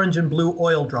big orange and blue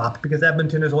oil drop because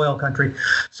Edmonton is oil country.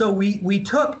 So we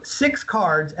took 6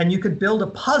 cards, and you could build a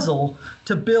puzzle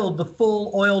to build the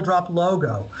full oil drop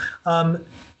logo.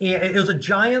 It was a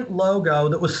giant logo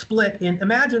that was split in,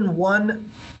 imagine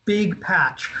one big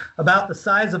patch about the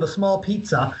size of a small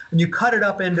pizza, and you cut it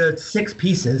up into 6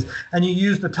 pieces, and you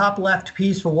use the top left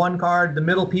piece for one card, the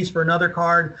middle piece for another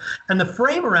card, and the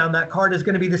frame around that card is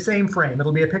going to be the same frame.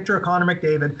 It'll be a picture of Connor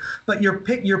McDavid, but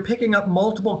you're picking up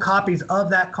multiple copies of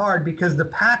that card because the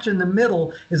patch in the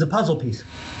middle is a puzzle piece.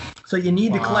 So you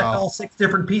need to collect all 6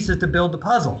 different pieces to build the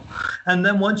puzzle. And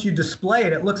then once you display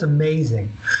it, it looks amazing.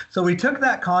 So we took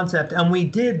that concept and we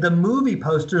did the movie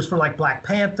posters for like Black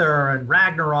Panther and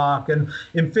Ragnarok and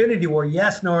Infinity War.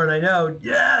 Yes, Nora, I know.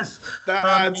 Yes.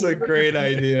 That's a great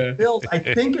idea. I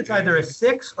think it's either a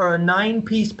 6 or a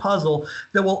 9-piece puzzle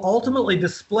that will ultimately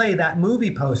display that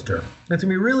movie poster. It's going to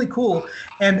be really cool.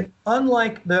 And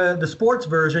unlike the sports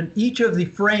version, each of the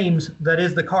frames that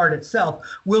is the card itself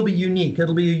will be unique.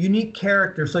 It'll be a unique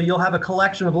character. So you'll have a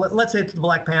collection of, let's say it's the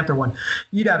Black Panther one.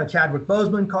 You'd have a Chadwick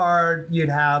Boseman card. You'd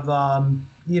have, a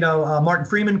Martin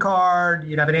Freeman card.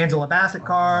 You'd have an Angela Bassett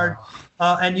card.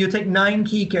 And you take 9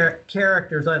 key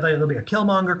characters. There'll be a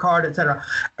Killmonger card, etc.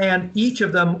 And each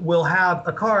of them will have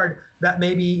a card that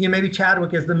maybe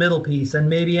Chadwick is the middle piece, and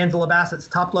maybe Angela Bassett's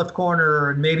top left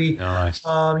corner, and maybe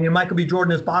Michael B.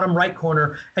 Jordan is bottom right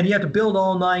corner. And you have to build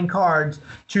all 9 cards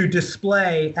to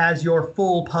display as your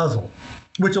full puzzle,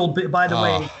 which will be, by the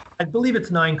way, I believe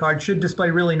it's 9 cards, should display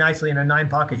really nicely in a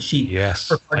 9-pocket sheet. Yes,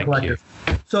 for card collectors.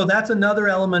 So that's another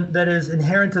element that is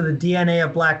inherent to the DNA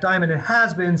of Black Diamond. It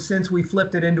has been since we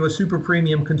flipped it into a super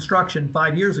premium construction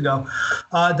 5 years ago,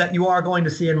 that you are going to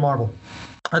see in Marvel.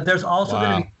 There's also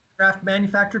going to be autographed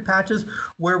manufactured patches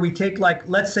where we take, like,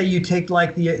 let's say you take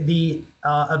like the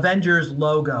Avengers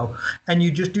logo and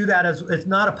you just do that as, it's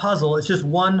not a puzzle, it's just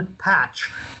one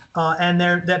patch. And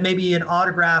that may be an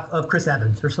autograph of Chris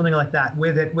Evans or something like that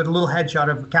with a little headshot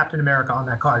of Captain America on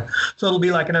that card. So it'll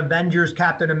be like an Avengers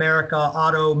Captain America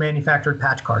auto manufactured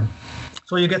patch card.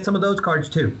 So you get some of those cards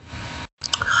too.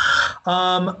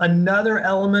 Another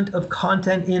element of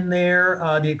content in there,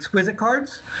 the Exquisite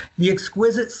cards. The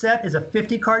Exquisite set is a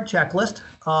 50-card checklist,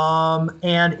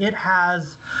 and it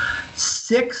has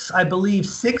six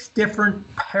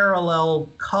different parallel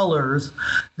colors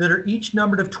that are each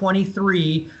numbered of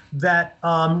 23 that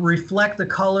reflect the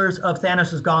colors of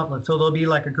Thanos' gauntlet. So there'll be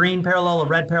like a green parallel, a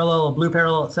red parallel, a blue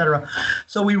parallel, etc.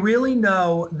 So we really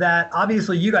know that,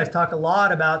 obviously you guys talk a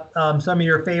lot about some of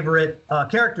your favorite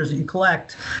characters that you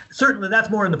collect. Certainly that's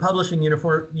more in the publishing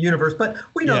universe, but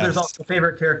we know there's also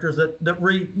favorite characters that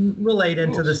relate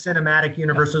into the cinematic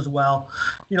universe as well.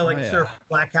 You know, like Sir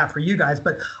Black Cat for you guys.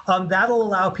 But that'll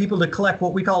allow people to collect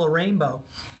what we call a rainbow,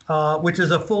 which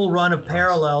is a full run of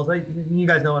parallels. You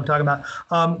guys know what I'm talking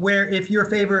about. Where if your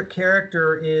favorite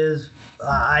character is,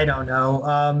 I don't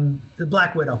know, the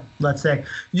Black Widow, let's say,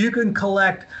 you can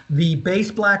collect the base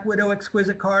Black Widow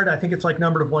Exquisite card. I think it's like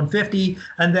numbered of 150,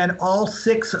 and then all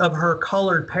six of her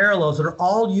colored parallels that are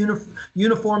all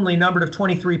uniformly numbered of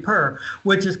 23 per,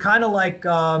 which is kind of like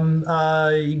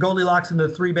Goldilocks and the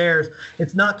Three Bears.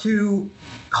 It's not too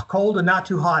cold and not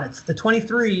too hot. It's the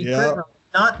 23. Yep.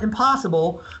 Not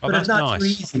impossible, but it's not too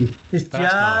easy. It's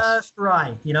just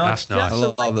right, you know. That's nice. I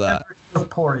love that.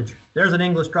 Porridge. There's an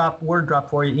English word drop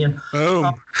for you, Ian.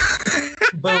 Boom.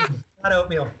 Boom. Not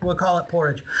oatmeal. We'll call it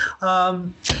porridge.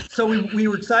 So we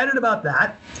were excited about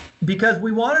that because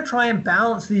we want to try and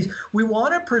balance these. We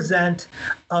want to present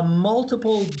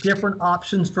multiple different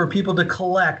options for people to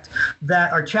collect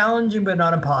that are challenging but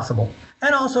not impossible,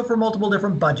 and also for multiple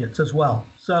different budgets as well.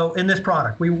 So in this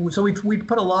product, we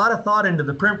put a lot of thought into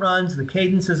the print runs, the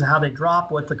cadences, how they drop,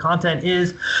 what the content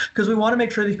is, because we want to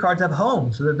make sure these cards have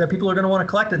homes so that people are going to want to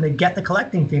collect it and they get the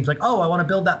collecting themes. Like, oh, I want to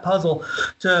build that puzzle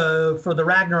for the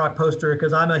Ragnarok poster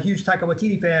because I'm a huge Taika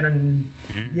Waititi fan and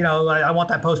you know I want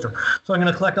that poster. So I'm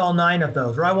going to collect all 9 of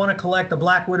those. Or I want to collect the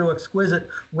Black Widow Exquisite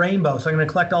Rainbow. So I'm going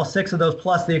to collect all 6 of those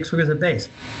plus the Exquisite base.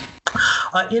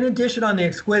 In addition, on the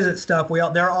Exquisite stuff,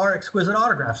 there are Exquisite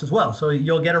autographs as well. So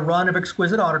you'll get a run of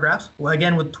Exquisite autographs,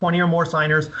 again, with 20 or more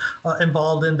signers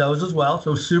involved in those as well.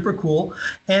 So super cool.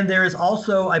 And there is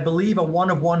also, I believe, a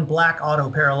 1-of-1 black auto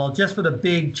parallel just for the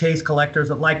big chase collectors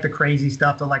that like the crazy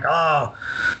stuff. They're like, oh,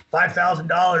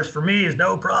 $5,000 for me is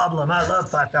no problem. I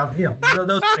love $5,000. You know,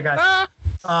 those kind of guys.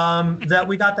 That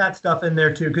we got that stuff in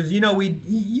there too, because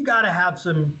you got to have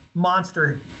some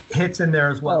monster hits in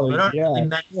there as well. They're not really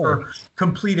meant for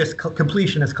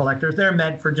completionist collectors. They're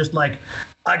meant for just like,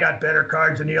 I got better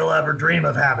cards than you'll ever dream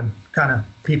of having kind of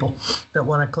people that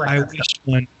want to collect. I wish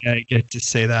one day I get to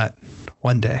say that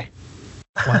one day.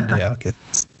 One day I'll get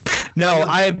this. No,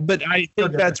 but I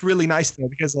think that's really nice though,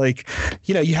 because like,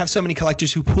 you know, you have so many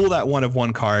collectors who pull that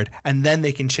 1-of-1 card and then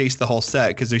they can chase the whole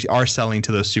set because they are selling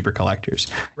to those super collectors.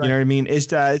 Right. You know what I mean? It's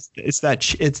that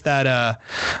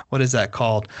what is that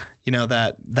called? You know,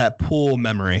 that pool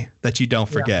memory that you don't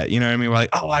forget. You know what I mean? We're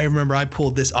like, oh, I remember I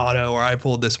pulled this auto or I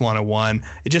pulled this 1-of-1.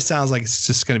 It just sounds like it's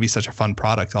just going to be such a fun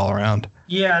product all around.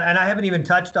 Yeah, and I haven't even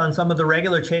touched on some of the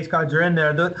regular chase cards that are in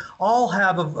there. They all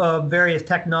have various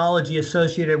technology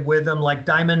associated with them, like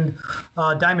Diamond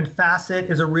Facet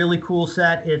is a really cool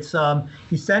set. It's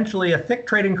essentially a thick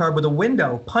trading card with a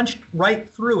window punched right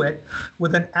through it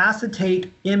with an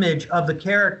acetate image of the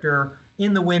character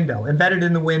in the window, embedded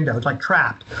in the window. It's like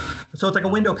trapped. So it's like a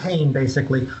window pane,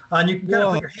 basically. And you can kind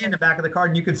of put your hand in the back of the card,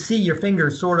 and you can see your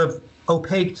fingers sort of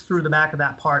opaque through the back of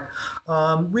that part.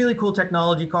 Really cool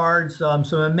technology cards, some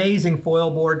amazing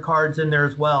foil board cards in there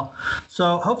as well.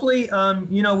 So hopefully,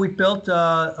 we've built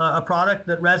a product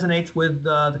that resonates with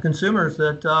the consumers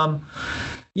that,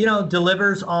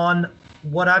 delivers on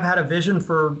what I've had a vision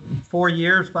for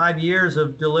 5 years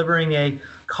of delivering a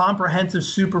comprehensive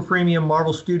super premium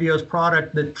Marvel Studios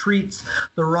product that treats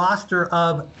the roster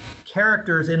of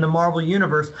characters in the Marvel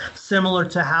Universe similar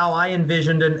to how I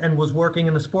envisioned and was working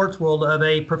in the sports world of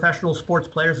a professional sports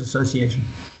players association.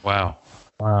 Wow.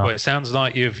 Well, it sounds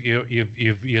like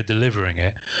you're delivering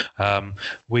it.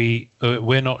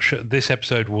 We're not sure. This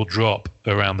episode will drop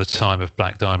around the time of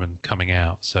Black Diamond coming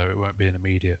out, so it won't be an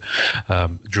immediate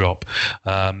drop.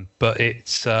 But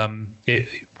it's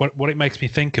what it makes me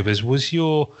think of was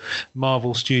your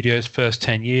Marvel Studios first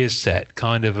 10 years set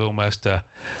kind of almost a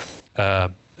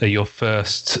your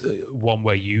first one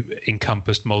where you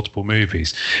encompassed multiple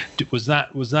movies. Was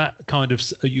that kind of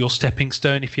your stepping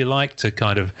stone, if you like, to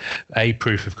kind of A,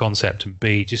 proof of concept, and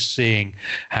B, just seeing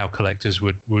how collectors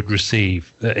would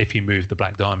receive if you moved the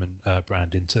Black Diamond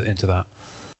brand into that?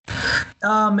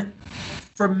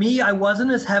 For me, I wasn't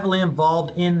as heavily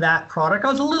involved in that product. I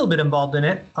was a little bit involved in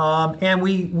it, and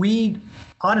we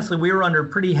honestly, we were under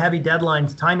pretty heavy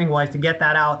deadlines timing-wise to get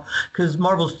that out, because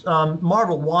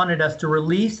Marvel wanted us to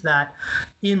release that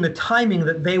in the timing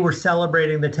that they were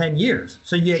celebrating the 10 years.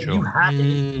 So you had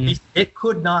to, it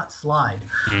could not slide.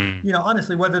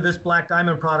 Honestly, whether this Black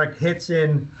Diamond product hits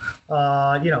in,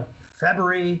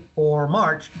 February or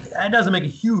March, that doesn't make a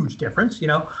huge difference,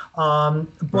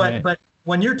 but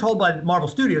when you're told by Marvel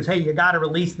Studios, hey, you got to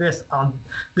release this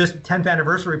 10th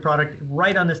anniversary product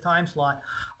right on this time slot,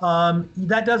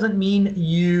 that doesn't mean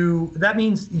that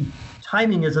means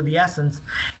timing is of the essence,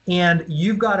 and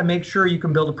you've got to make sure you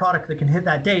can build a product that can hit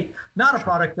that date, not a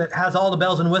product that has all the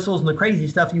bells and whistles and the crazy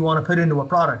stuff you want to put into a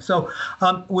product. So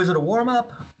was it a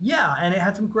warm-up? Yeah, and it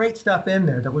had some great stuff in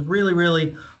there that was really,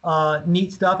 really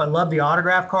neat stuff. I love the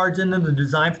autograph cards in them. The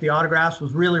design for the autographs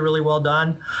was really, really well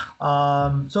done.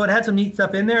 So it had some neat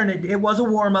stuff in there, and it was a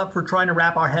warm-up for trying to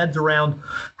wrap our heads around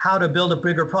how to build a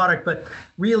bigger product. But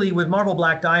really, with Marvel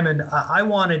Black Diamond, I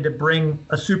wanted to bring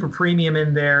a super premium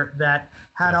in there that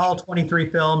had all 23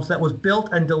 films, that was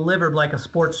built and delivered like a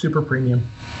sports super premium.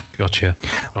 Gotcha.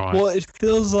 All right. Well, it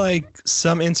feels like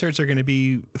some inserts are going to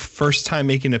be first time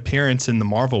making an appearance in the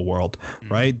Marvel world,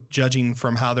 right? Judging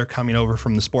from how they're coming over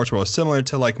from the sports world, similar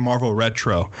to like Marvel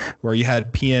Retro, where you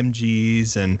had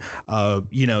PMGs and,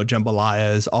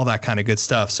 jambalayas, all that kind of good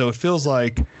stuff. So it feels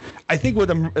like, I think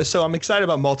so I'm excited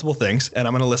about multiple things, and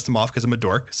I'm going to list them off because I'm a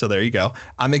dork. So there you go.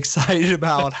 I'm excited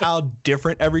about how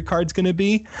different every card's going to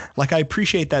be. Like, I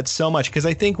appreciate that so much, because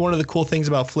I think one of the cool things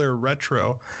about Flair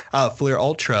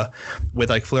Ultra with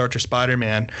like Flair Ultra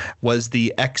Spider-Man was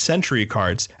the X Century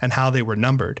cards and how they were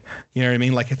numbered. You know what I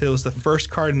mean? Like, if it was the first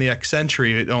card in the X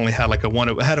Century, it only had like a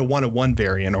 1/1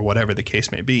 variant or whatever the case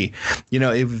may be.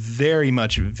 It very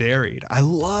much varied. I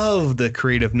love the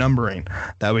creative numbering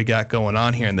that we got going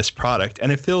on here in this product.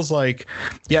 And it feels like,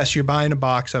 yes, you're buying a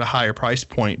box at a higher price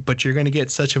point, but you're going to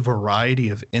get such a variety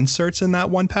of inserts in that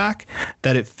one pack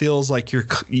that it feels like you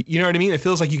know what I mean? It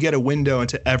feels like you get a window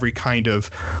into every kind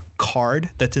of card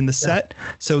that's in the set.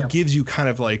 So it gives you kind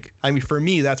of like, for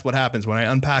me, that's what happens when I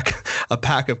unpack a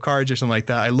pack of cards or something like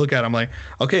that. I look at it, I'm like,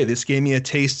 okay, this gave me a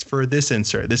taste for this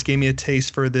insert. This gave me a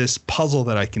taste for this puzzle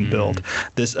that I can build.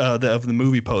 This of the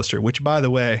movie poster, which, by the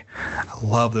way, I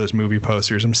love those movie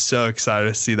posters. I'm so excited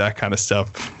to see that kind of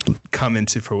stuff come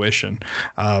into fruition.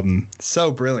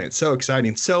 So brilliant, so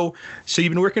exciting. So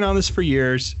you've been working on this for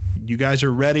years. You guys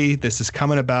are ready. This is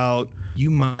coming about. You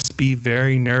must be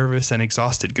very nervous and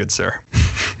exhausted, good sir.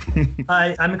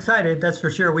 I'm excited, that's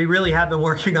for sure. We really have been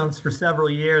working on this for several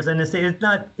years, and it's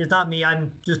not me.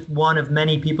 I'm just one of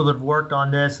many people that have worked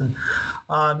on this. And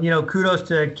kudos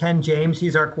to Ken James.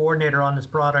 He's our coordinator on this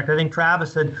product. I think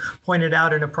Travis had pointed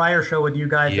out in a prior show with you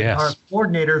guys that our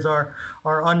coordinators are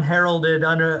unheralded,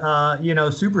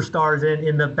 superstars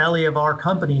in the belly of our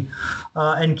company.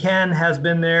 And Ken has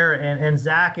been there, and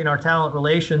Zach in our talent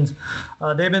relations.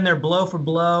 They've been there blow for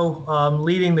blow,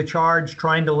 leading the charge,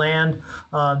 trying to land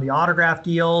the autograph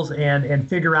deals and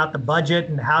figure out the budget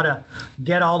and how to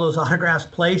get all those autographs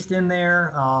placed in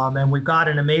there. And we've got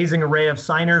an amazing array of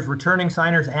signers, returning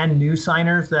signers and new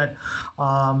signers that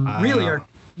really are,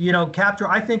 capture,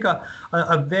 I think,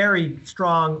 a very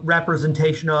strong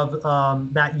representation of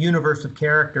that universe of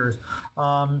characters.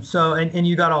 And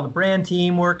you got all the brand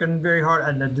team working very hard,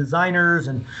 and the designers,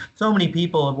 and so many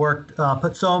people have worked,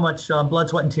 put so much blood,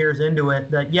 sweat, and tears into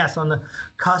it that, yes, on the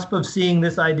cusp of seeing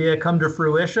this idea come to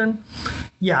fruition,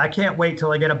 I can't wait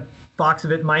till I get a box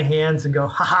of it in my hands and go,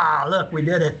 ha, look, we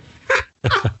did it.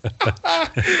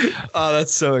 Oh,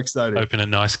 that's so exciting. Open a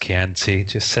nice Chianti,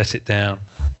 just set it down.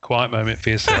 Quiet moment for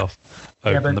yourself.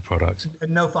 Open the product.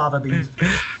 No fava beans.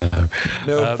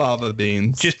 No fava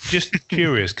beans. Just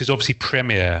curious, because obviously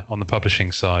Premiere on the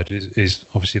publishing side is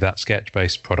obviously that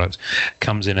sketch-based product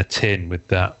comes in a tin with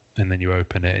that, and then you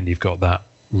open it and you've got that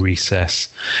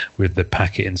recess with the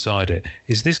packet inside it.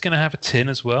 Is this going to have a tin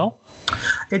as well?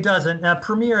 It doesn't.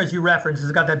 Premiere, as you referenced,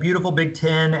 has got that beautiful big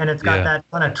tin, and it's got that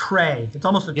on a tray. It's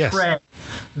almost a tray.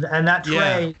 And that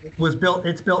tray was built,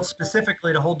 it's built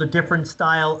specifically to hold the different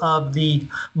style of the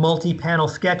multi-panel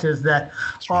sketches that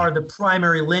are the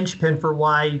primary linchpin for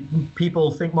why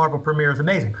people think Marvel Premiere is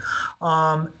amazing.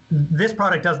 This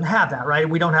product doesn't have that, right?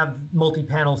 We don't have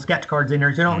multi-panel sketch cards in there.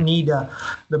 You don't need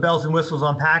the bells and whistles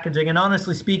on packaging. And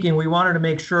honestly speaking, we wanted to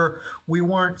make sure we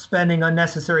weren't spending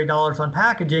unnecessary dollars on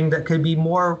packaging that could be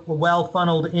more well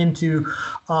funneled into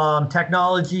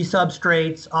technology,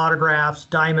 substrates, autographs,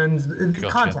 diamonds,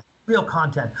 content, real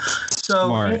content.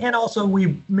 So, and also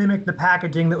we mimicked the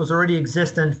packaging that was already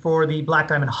existent for the Black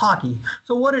Diamond Hockey.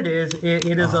 So what it is a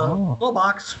little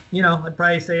box, I'd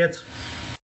probably say it's,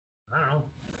 I don't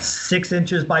know, 6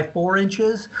 inches by 4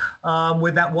 inches,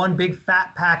 with that one big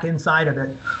fat pack inside of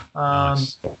it.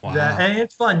 Nice. Wow. And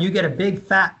it's fun. You get a big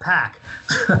fat pack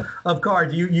of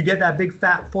cards. You get that big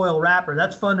fat foil wrapper.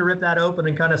 That's fun to rip that open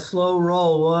and kind of slow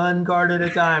roll one card at a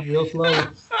time, real slowly.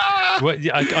 Well,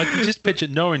 yeah, I can just picture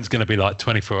Norrin's going to be like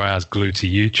 24 hours glued to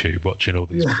YouTube watching all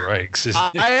these breaks.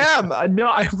 I am. No,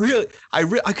 I really,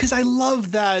 because I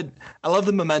love that. I love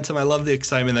the momentum. I love the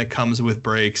excitement that comes with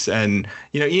breaks. And,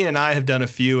 Ian and I have done a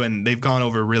few and they've gone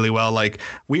over really well. Like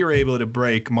we were able to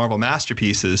break Marvel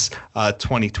Masterpieces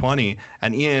 2020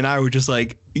 and Ian and I were just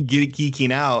like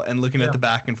geeking out and looking at the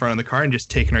back in front of the card and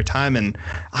just taking our time. And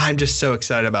I'm just so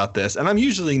excited about this. And I'm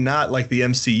usually not like the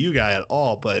MCU guy at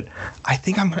all, but I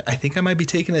think I might be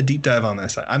taking a deep dive on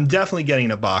this. I'm definitely getting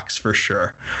a box for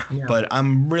sure, but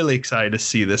I'm really excited to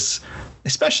see this,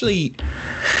 especially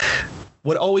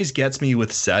what always gets me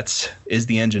with sets is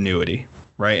the ingenuity,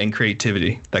 right, and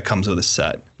creativity that comes with a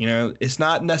set. It's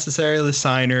not necessarily the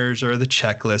signers or the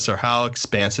checklist or how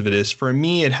expansive it is. For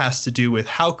me, it has to do with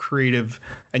how creative,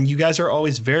 and you guys are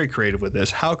always very creative with this,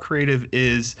 how creative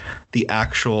is the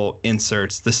actual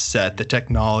inserts, the set, the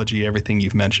technology, everything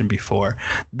you've mentioned before.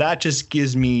 That just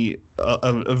gives me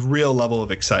a real level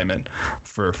of excitement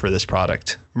for this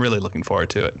product. I'm really looking forward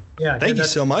to it. Yeah, thank you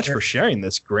so much for sharing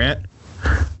this, Grant.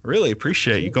 Really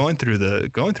appreciate you going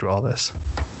through all this.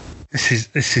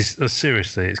 This is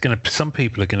seriously. It's going to. Some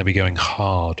people are going to be going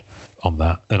hard on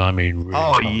that, and I mean really.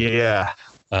 Oh hard. Yeah,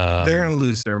 they're going to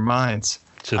lose their minds.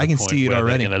 I can see it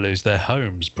already. They're going to lose their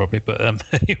homes probably, but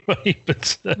anyway.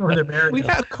 But we've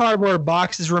had cardboard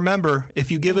boxes. Remember,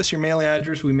 if you give us your mailing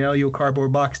address, we mail you a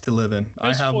cardboard box to live in.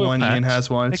 I have one. Packs. Ian has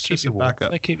one. It's just a backup.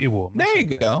 They keep you warm. There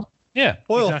you go. Yeah,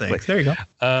 foil things. There you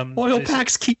go. Foil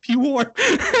packs keep you warm.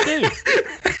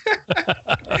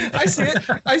 I see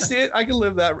it. I can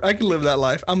live that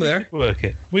life. I'm there.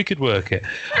 We could work it.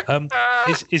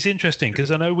 It's interesting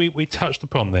because I know we touched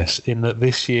upon this in that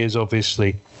this year's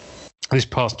obviously. This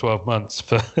past 12 months,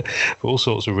 for all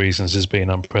sorts of reasons, has been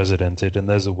unprecedented, and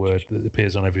there's a word that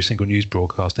appears on every single news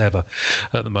broadcast ever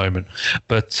at the moment,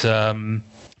 but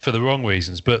for the wrong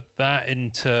reasons. But that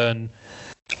in turn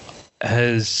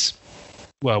has.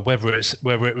 Well, whether it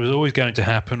was always going to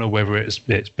happen or whether it's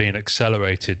been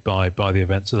accelerated by the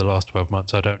events of the last 12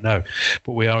 months, I don't know.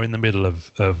 But we are in the middle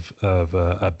of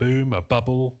a boom, a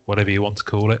bubble, whatever you want to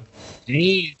call it.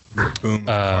 Boom,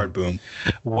 hard boom.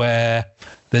 Where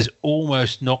there's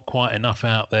almost not quite enough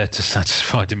out there to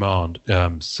satisfy demand.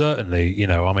 Certainly,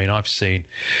 I've seen.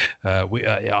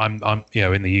 I'm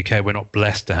in the UK, we're not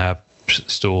blessed to have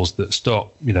stores that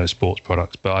stock sports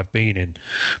products, but I've been in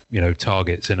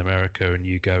Targets in America, and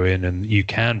you go in and you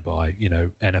can buy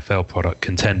NFL product.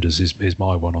 Contenders is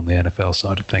my one on the NFL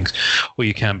side of things, or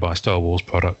you can buy Star Wars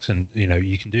products, and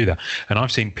you can do that. And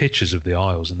I've seen pictures of the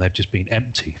aisles and they've just been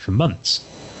empty for months.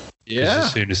 Yeah,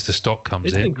 as soon as the stock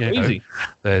comes in,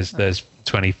 there's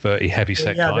 20, 30 heavy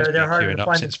set guys been queuing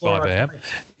up since 5 a.m.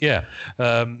 Yeah,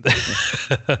 and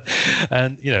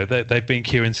they've been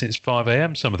queuing since 5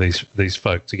 a.m. Some of these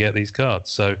folk to get these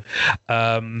cards. So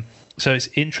it's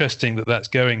interesting that that's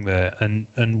going there.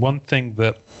 And one thing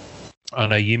that I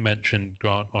know you mentioned,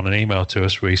 Grant, on an email to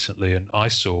us recently, and I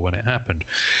saw when it happened,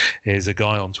 is a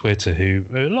guy on Twitter who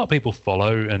a lot of people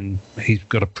follow, and he's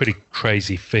got a pretty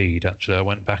crazy feed. Actually, I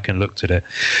went back and looked at it,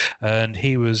 and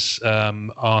he was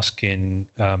asking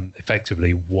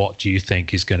effectively, what do you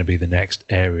think is going to be the next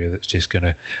area that's just going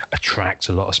to attract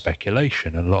a lot of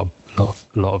speculation and a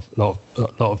lot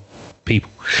of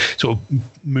people sort of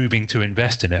moving to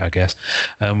invest in it, I guess.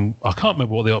 I can't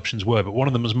remember what the options were, but one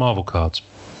of them was Marvel cards.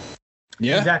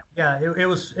 Yeah, exactly. Yeah, it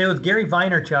was Gary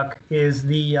Vaynerchuk is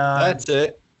the that's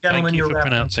it. Gentleman. Thank you for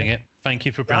pronouncing it. Thank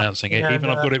you for pronouncing it.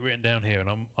 Even I've got it written down here, and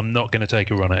I'm not going to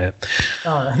take a run at it.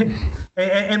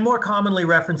 And more commonly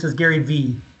references Gary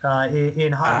V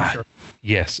in Hobby.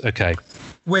 Yes. Okay.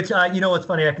 Which, what's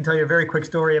funny, I can tell you a very quick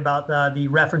story about the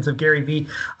reference of Gary V.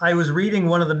 I was reading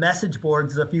one of the message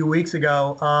boards a few weeks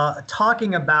ago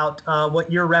talking about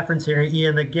what you're referencing,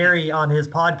 Ian, that Gary on his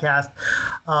podcast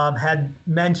had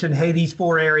mentioned, hey, these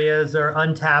 4 areas are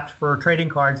untapped for trading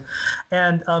cards.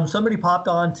 And somebody popped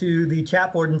onto the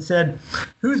chat board and said,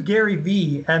 who's Gary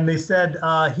V? And they said,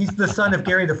 he's the son of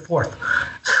Gary the Fourth.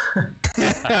 But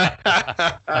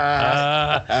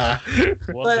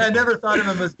I never thought of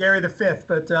him as Gary V,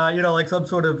 but like some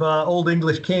sort of old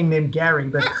English king named Gary.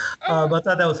 But I thought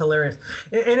that was hilarious.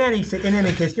 In any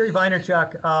case, Gary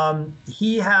Vaynerchuk,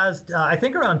 he has I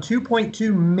think around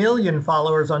 2.2 million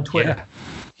followers on Twitter.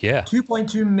 Yeah.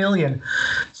 2.2 million.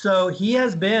 So he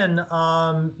has been,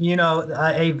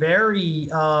 a very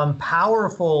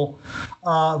powerful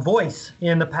voice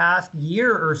in the past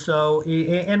year or so.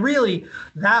 And really,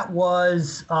 that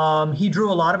was, he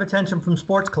drew a lot of attention from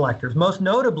sports collectors. Most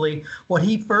notably, what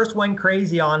he first went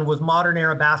crazy on was modern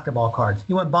era basketball cards.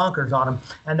 He went bonkers on them.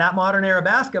 And that modern era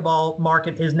basketball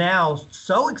market is now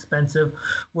so expensive,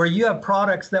 where you have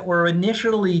products that were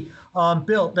initially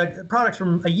built, the products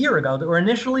from a year ago that were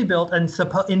initially built and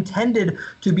intended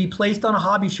to be placed on a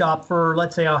hobby shop for,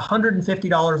 let's say,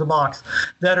 $150 a box,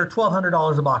 that are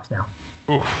 $1,200 a box now.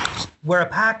 Oof. Where a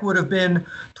pack would have been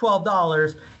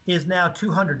 $12 is now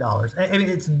 $200. I mean,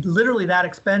 it's literally that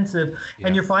expensive. Yeah.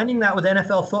 And you're finding that with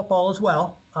NFL football as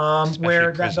well,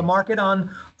 where the market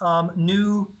on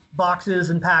new boxes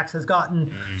and packs has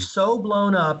gotten so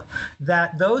blown up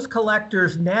that those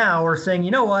collectors now are saying,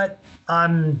 you know what,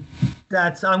 I'm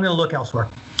going to look elsewhere.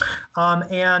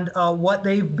 What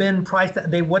they've been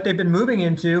what they've been moving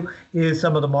into is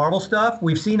some of the Marvel stuff.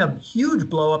 We've seen a huge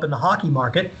blow up in the hockey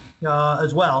market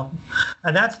as well,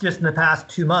 and that's just in the past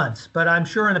 2 months. But I'm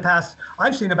sure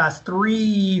I've seen the past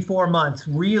 3-4 months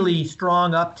really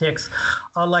strong upticks.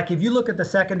 Like if you look at the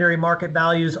secondary market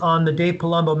values on the Dave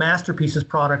Palumbo Masterpieces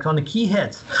products, on the key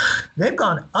hits, they've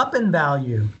gone up in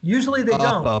value. Usually they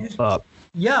don't. Up.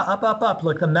 Yeah, up.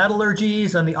 Look, the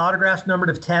metallurgies and the autographs numbered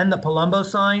of 10 that Palumbo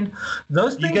signed,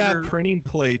 those things you got printing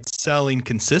plates selling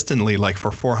consistently, like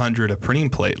for $400 a printing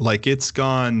plate. Like it's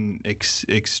gone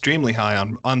extremely high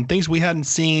on things we hadn't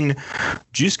seen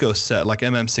Juiceco set, like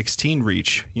MM16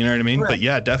 reach. You know what I mean? Correct. But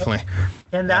yeah, definitely.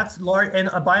 And that's large, and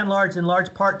by and large, in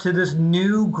large part to this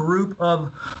new group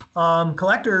of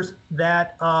collectors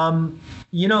that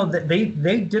that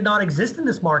they did not exist in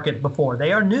this market before.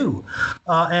 They are new,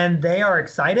 and they are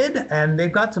excited, and they've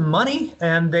got some money,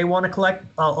 and they want to collect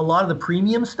a lot of the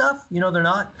premium stuff. They're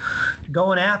not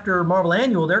going after Marvel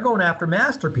Annual; they're going after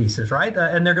masterpieces, right?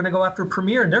 And they're going to go after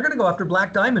Premiere, and they're going to go after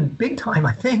Black Diamond big time,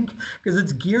 I think, because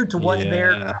it's geared to what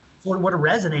what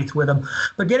resonates with them.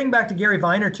 But getting back to Gary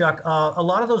Vaynerchuk, a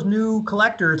lot of those new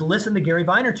collectors listen to Gary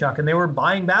Vaynerchuk, and they were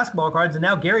buying basketball cards. And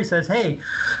now Gary says, hey,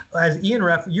 as Ian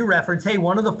you referenced, hey,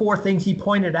 one of the 4 things he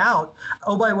pointed out,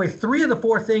 oh, by the way, 3 of the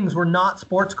 4 things were not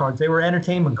sports cards. They were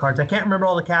entertainment cards. I can't remember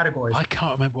all the categories. I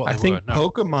can't remember what they were. I think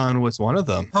Pokemon was one of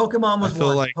them. Pokemon was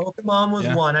one. Pokemon was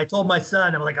one. I told my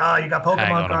son, I'm like, oh, you got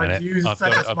Pokemon cards.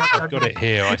 I've got it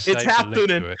here. It's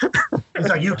happening. He's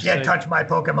like, you can't touch my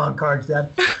Pokemon cards,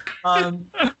 Dad.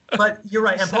 But you're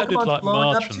right, and Pokemon's like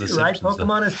blowing up too, right?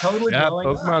 Pokemon is totally blowing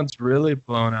up. Pokemon's really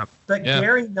blowing up. But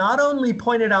Gary not only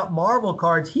pointed out Marvel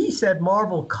cards, he said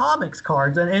Marvel Comics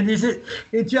cards, and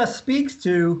it just speaks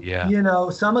to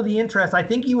some of the interest. I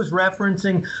think he was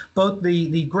referencing both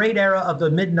the great era of the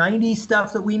mid '90s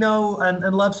stuff that we know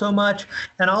and love so much,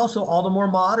 and also all the more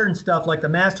modern stuff like the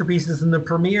masterpieces and the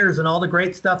premieres and all the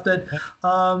great stuff that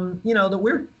that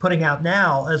we're putting out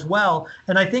now as well.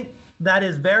 And I think that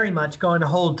is very much going to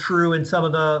hold true in some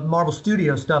of the Marvel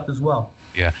Studios stuff as well.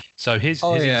 Yeah. So his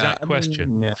exact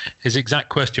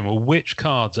question, well, which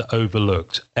cards are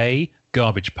overlooked? A,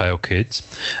 Garbage Pail Kids.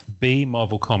 B,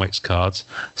 Marvel Comics cards.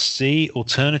 C,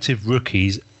 Alternative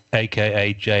Rookies,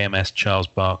 a.k.a. JMS Charles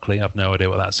Barkley. I've no idea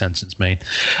what that sentence means.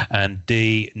 And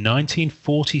D,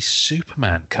 1940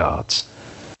 Superman cards.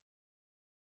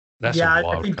 That's a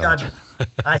wild card.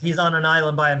 He's on an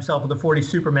island by himself with the 40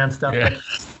 Superman stuff. Yeah.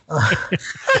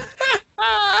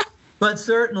 But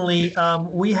certainly,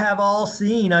 we have all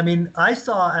seen. I mean, I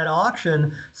saw at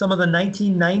auction some of the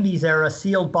 1990s era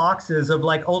sealed boxes of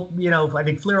like old, I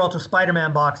think Fleer Ultra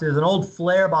Spider-Man boxes and old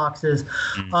Flair boxes.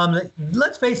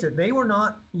 Let's face it, they were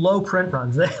not low print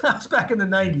runs. That was back in the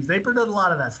 90s. They printed a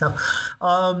lot of that stuff.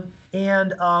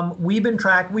 We've been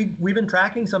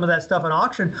tracking some of that stuff at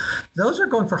auction. Those are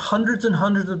going for hundreds and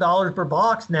hundreds of dollars per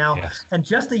box now. Yes. And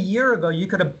just a year ago, you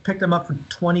could have picked them up for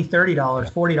 $20, $30,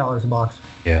 $40 a box.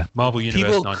 Yeah, Marvel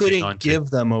Universe. People couldn't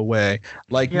give them away.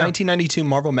 Like 1992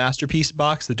 Marvel Masterpiece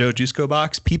box, the Joe Juiceco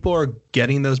box. People are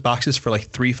getting those boxes for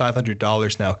like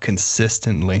 $300-$500 now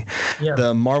consistently. Yeah.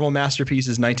 The Marvel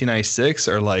Masterpieces 1996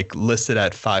 are like listed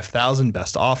at $5,000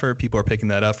 best offer. People are picking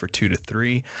that up for $2,000 to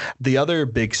 $3,000. The other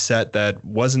big set that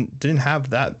didn't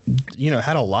have that,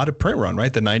 had a lot of print run,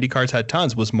 right? The 90 cards had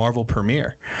tons, was Marvel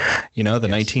Premiere. The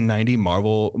 1990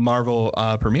 Marvel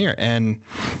Premiere. And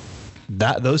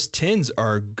those tins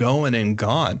are going and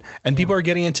gone, and people are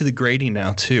getting into the grading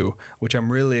now too, which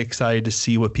I'm really excited to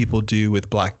see what people do with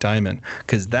Black Diamond,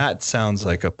 because that sounds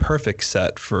like a perfect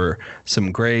set for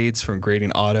some grades from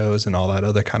grading autos and all that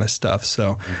other kind of stuff.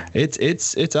 So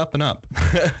it's up and up.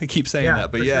 I keep saying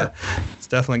that, but yeah, sure. It's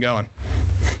definitely going.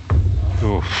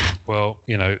 Oof. Well,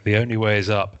 the only way is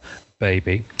up,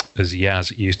 baby, as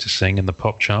Yaz used to sing in the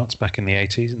pop charts back in the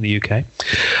 80s in the UK.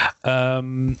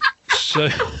 So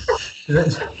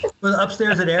was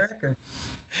upstairs at Eric? Or?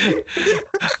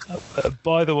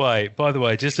 By the way,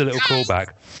 just a little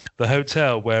callback. The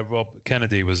hotel where Rob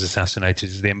Kennedy was assassinated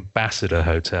is the Ambassador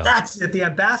Hotel. That's it, the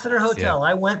Ambassador Hotel. Yeah.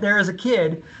 I went there as a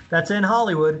kid. That's in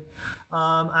Hollywood.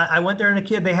 I went there as a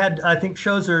kid. They had, I think,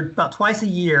 shows are about twice a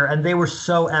year, and they were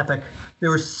so epic. They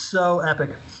were so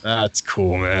epic. That's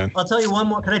cool, man. I'll tell you one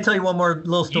more. Can I tell you one more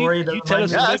little story? You tell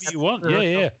us whatever you want.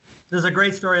 Yeah. There's a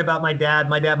great story about my dad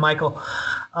Michael.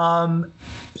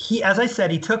 He, as I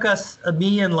said, he took us,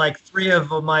 me and like 3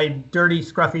 of my dirty,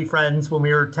 scruffy friends when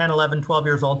we were 10, 11, 12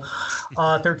 years old,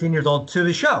 13 years old, to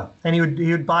the show. And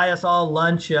he would buy us all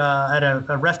lunch at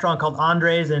a restaurant called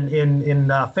Andre's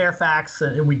in Fairfax,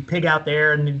 and we'd pig out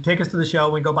there, and he'd take us to the show,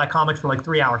 and we'd go buy comics for like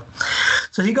 3 hours.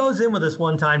 So he goes in with us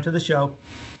one time to the show,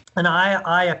 and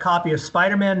I a copy of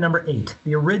Spider-Man number 8,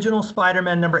 the original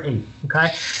Spider-Man number 8,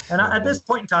 okay? And at this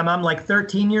point in time, I'm like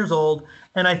 13 years old,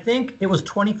 and I think it was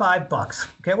 $25.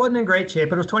 Okay, it wasn't in great shape,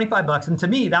 but it was $25, and to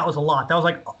me, that was a lot. That was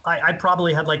like, I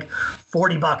probably had like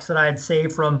 $40 that I had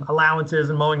saved from allowances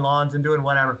and mowing lawns and doing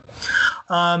whatever.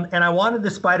 And I wanted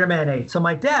the Spider-Man 8. So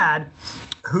my dad,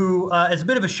 who is a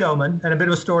bit of a showman and a bit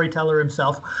of a storyteller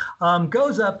himself,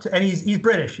 goes up to, and he's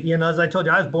British. As I told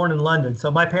you, I was born in London, so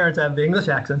my parents have the English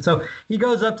accent. So he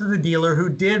goes up to the dealer, who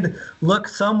did look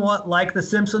somewhat like the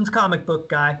Simpsons comic book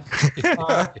guy.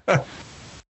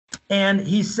 And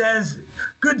he says,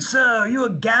 "Good sir, you a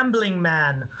gambling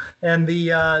man." And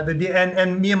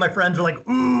and me and my friends were like,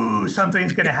 "Ooh,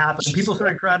 something's going to happen." And people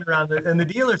started crowding around, and the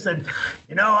dealer said,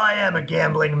 "I am a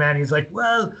gambling man." He's like,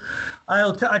 "Well,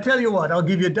 I tell you what, I'll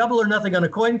give you double or nothing on a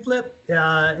coin flip.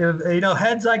 If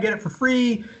heads, I get it for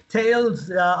free. Tails,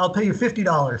 I'll pay you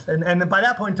 $50. And by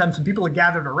that point in time, some people had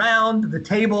gathered around the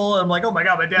table. And I'm like, oh my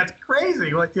God, my dad's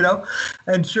crazy.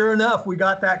 And sure enough, we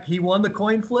got that. He won the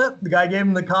coin flip. The guy gave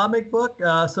him the comic book.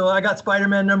 So I got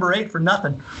Spider-Man number 8 for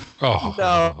nothing. Oh,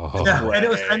 no.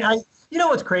 Yeah, and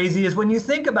what's crazy is when you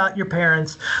think about your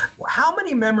parents, how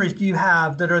many memories do you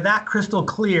have that are that crystal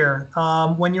clear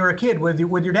when you were a kid with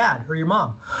your dad or your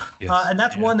mom? Yes, and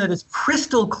that's one that is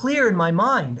crystal clear in my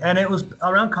mind. And it was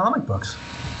around comic books.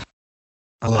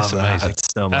 I love that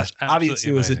so much.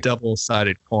 Obviously, it was a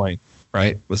double-sided coin,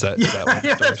 right? Was that?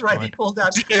 Yeah, that's right. He pulled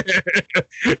out.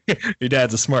 Your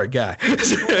dad's a smart guy.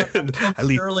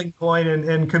 Sterling coin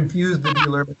and confused the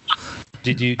dealer.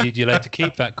 Did you like to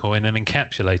keep that coin and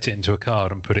encapsulate it into a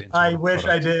card and put it into I wish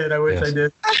I did.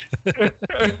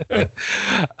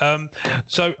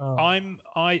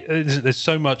 There's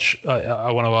so much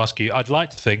I want to ask you. I'd like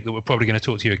to think that we're probably going to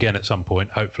talk to you again at some point,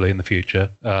 hopefully in the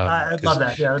future. I'd love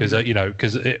that. Yeah.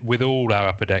 Because with all our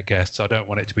Upper Deck guests, I don't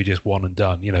want it to be just one and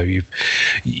done.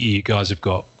 You guys have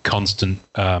got constant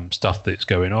stuff that's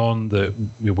going on that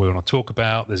we want to talk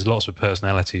about. There's lots of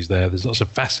personalities there. There's lots of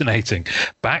fascinating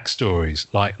backstories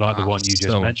like the one you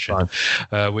just mentioned,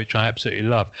 which I absolutely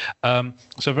love.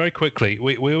 So very quickly,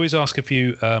 we always ask a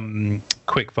few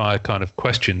quick fire kind of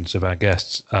questions of our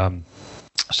guests.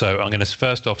 So I'm going to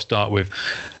first off start with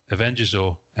Avengers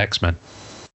or X-Men?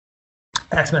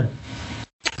 X-Men.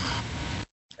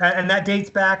 And that dates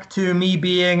back to me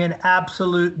being an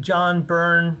absolute John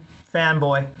Byrne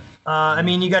fanboy.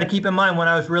 You got to keep in mind, when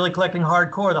I was really collecting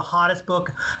hardcore, the hottest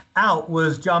book out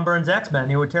was John Byrne's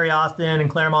X-Men, with Terry Austin and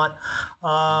Claremont.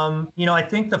 I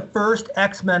think the first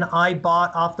X-Men I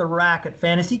bought off the rack at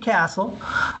Fantasy Castle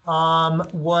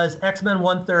was X-Men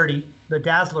 130, the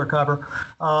Dazzler cover.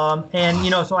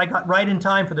 So I got right in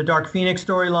time for the Dark Phoenix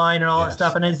storyline and all that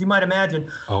stuff. And as you might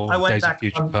imagine, I went Days back of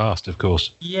Future Past, of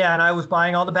course. Yeah, and I was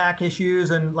buying all the back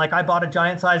issues, and I bought a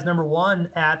giant size number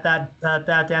 1 at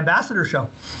that Ambassador show.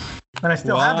 And I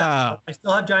still have that. I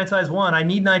still have Giant Size 1. I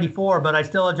need 94, but I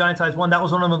still have Giant Size 1. That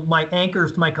was one of my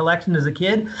anchors to my collection as a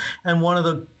kid, and one of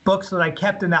the books that I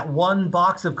kept in that one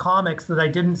box of comics that I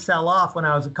didn't sell off when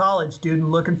I was a college student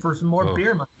looking for some more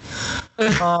beer money.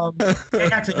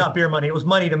 Actually, not beer money. It was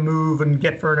money to move and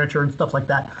get furniture and stuff like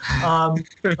that.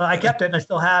 I kept it, and I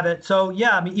still have it. So,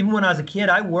 yeah, even when I was a kid,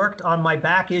 I worked on my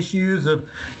back issues of,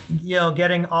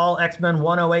 getting all X-Men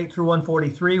 108 through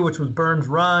 143, which was Byrne's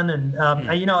run. And,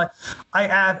 I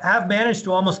have managed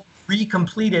to almost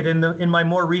recompleted in my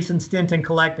more recent stint in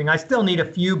collecting. I still need a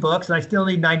few books, and I still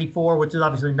need 94, which is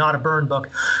obviously not a Byrne book.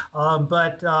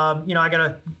 But I got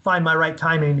to find my right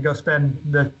timing to go spend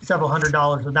the several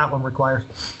 $100s that one requires.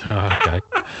 Okay.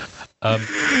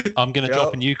 I'm going to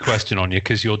drop a new question on you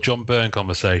because your John Byrne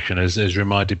conversation has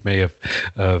reminded me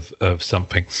of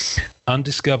something.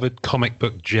 Undiscovered comic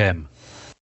book gem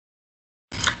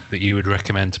that you would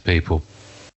recommend to people?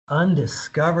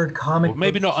 Undiscovered comic book.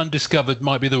 Maybe not undiscovered,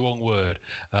 might be the wrong word.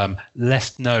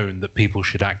 Less known that people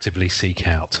should actively seek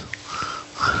out.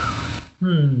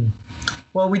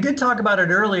 Well, we did talk about it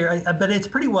earlier, but it's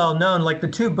pretty well known. Like the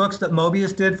 2 books that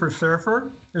Moebius did for Surfer,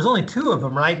 there's only 2 of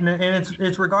them, right? And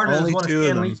it's regarded as one of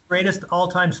Stan Lee's greatest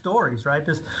all-time stories, right?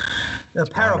 This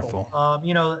Parable.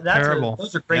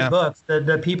 Those are great books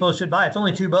that people should buy. It's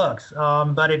only 2 books,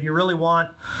 but if you really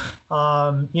want,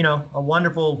 a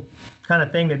wonderful kind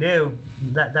of thing to do,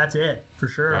 that's it for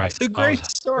sure. Right. It's a great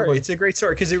story. It's a great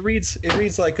story because it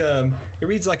reads like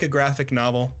a graphic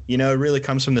novel. It really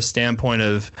comes from the standpoint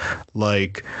of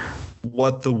like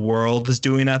what the world is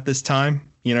doing at this time.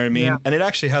 You know what I mean? Yeah. And it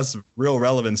actually has real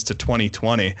relevance to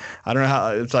 2020. I don't know how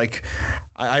it's like.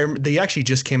 They actually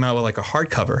just came out with like a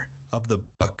hardcover of the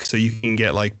book, so you can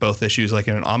get like both issues, like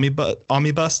in an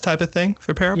omnibus type of thing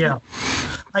for Parable. Yeah,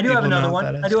 I do have another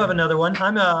one.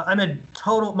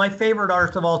 My favorite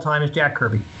artist of all time is Jack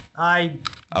Kirby.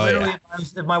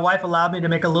 If my wife allowed me to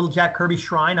make a little Jack Kirby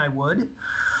shrine, I would.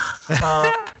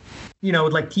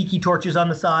 With like tiki torches on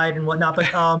the side and whatnot.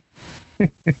 But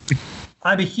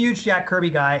I'm a huge Jack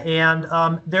Kirby guy, and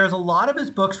there's a lot of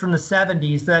his books from the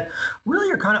 70s that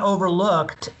really are kind of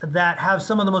overlooked that have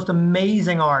some of the most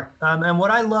amazing art. And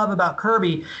what I love about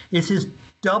Kirby is his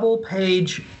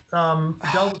two-page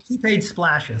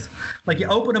splashes. Like you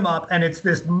open them up and it's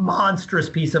this monstrous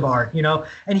piece of art,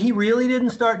 and he really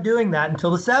didn't start doing that until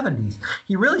the 70s.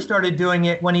 He really started doing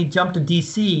it when he jumped to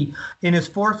DC in his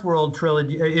Fourth World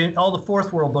trilogy, in all the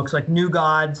Fourth World books like New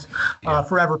Gods,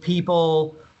 Forever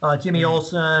People, Jimmy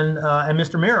Olsen, and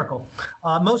Mr. Miracle,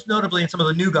 most notably in some of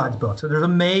the New Gods books. So there's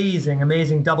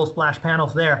amazing double splash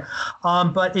panels there.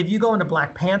 But if you go into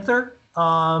Black Panther,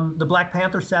 the Black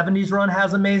Panther 70s run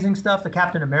has amazing stuff. The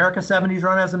Captain America 70s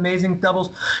run has amazing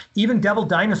doubles. Even Devil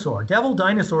Dinosaur. Devil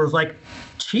Dinosaur is like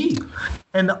cheap.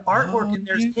 And the artwork in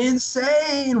there is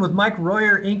insane with Mike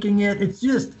Royer inking it. It's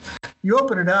just, you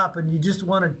open it up and you just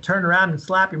want to turn around and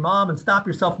slap your mom and stop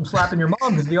yourself from slapping your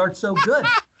mom because the art's so good.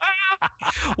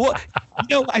 Well,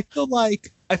 I feel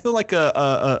like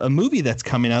a movie that's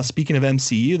coming out, speaking of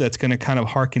MCU, that's going to kind of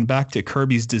harken back to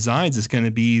Kirby's designs is going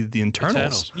to be The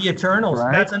Eternals. The Eternals.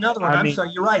 Right? That's another one. I'm sorry,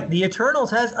 you're right. The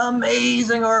Eternals has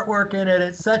amazing artwork in it.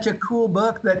 It's such a cool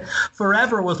book that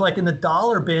forever was like in the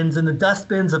dollar bins and the dust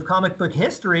bins of comic book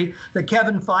history, that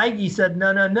Kevin Feige said,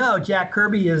 no, Jack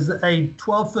Kirby is a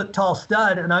 12-foot tall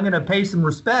stud and I'm going to pay some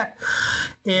respect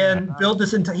and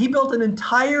he built an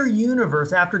entire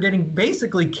universe after getting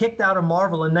basically kicked out of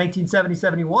Marvel in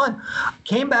 1970-71,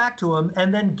 came back to him,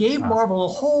 and then gave Marvel a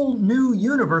whole new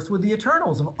universe with the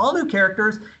Eternals of all new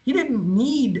characters. He didn't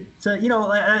need to,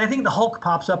 I think the Hulk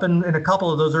pops up in a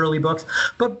couple of those early books,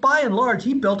 but by and large,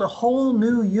 he built a whole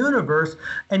new universe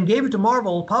and gave it to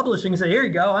Marvel Publishing and said, here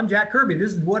you go, I'm Jack Kirby.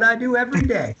 This is what I do every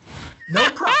day. No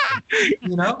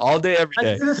problem, All day, every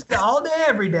day. I do this all day,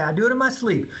 every day. I do it in my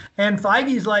sleep. And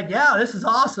Feige's like, yeah, this is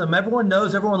awesome. Everyone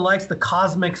likes the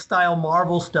cosmic style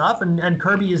Marvel stuff, and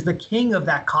Kirby is the king of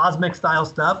that cosmic style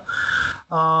stuff.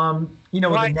 With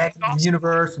the negative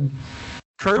universe and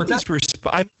Kirby's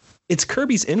it's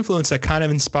Kirby's influence that kind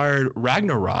of inspired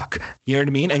Ragnarok, you know what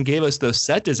I mean? And gave us those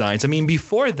set designs. I mean,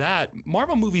 before that,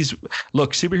 Marvel movies,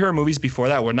 superhero movies before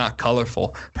that were not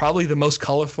colorful. Probably the most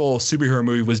colorful superhero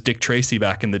movie was Dick Tracy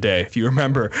back in the day, if you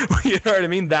remember. You know what I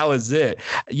mean? That was it.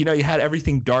 You had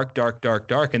everything dark.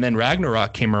 And then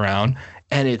Ragnarok came around.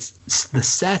 And the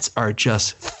sets are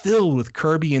just filled with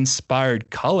Kirby-inspired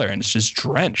color, and it's just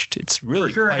drenched. It's really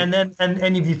for sure. And then,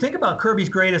 and if you think about Kirby's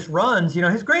greatest runs,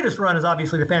 his greatest run is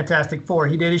obviously the Fantastic Four.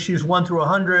 He did issues 1 through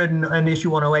 100 and issue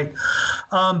 108.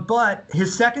 But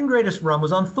his second greatest run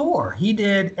was on Thor. He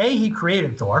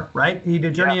created Thor, right? He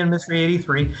did Journey and Mystery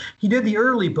 83. He did the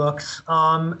early books,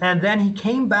 and then he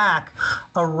came back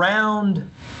around.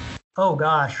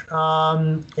 Back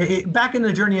in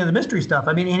the Journey of the Mystery stuff.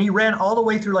 I mean, and he ran all the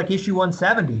way through like issue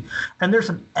 170. And there's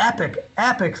some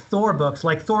epic Thor books,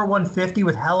 like Thor 150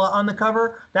 with Hela on the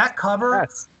cover. That cover,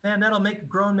 man, that'll make a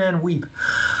grown man weep.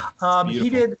 He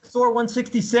did Thor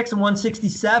 166 and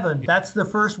 167. That's the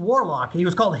first Warlock. He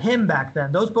was called him back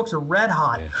then. Those books are red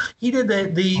hot. Yeah. He did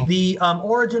the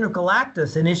Origin of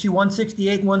Galactus in issue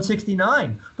 168 and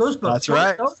 169. Those books. That's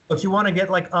right. Those books. You want to get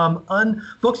like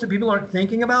books that people aren't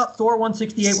thinking about? Thor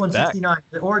 168, 169,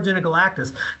 the Origin of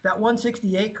Galactus. That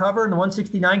 168 cover and the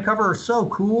 169 cover are so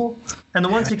cool. And the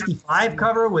 165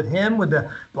 cover with him, with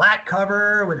the black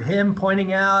cover, with him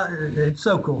pointing out, it's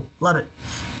so cool. Love it.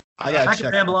 I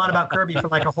could ramble on about Kirby for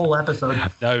like a whole episode.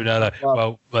 No.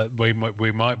 Well, we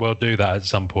might well do that at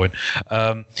some point.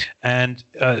 And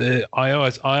I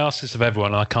ask this of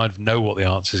everyone. I kind of know what the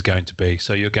answer is going to be.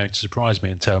 So you're going to surprise me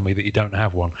and tell me that you don't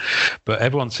have one. But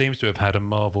everyone seems to have had a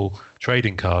Marvel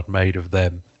trading card made of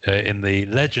them in the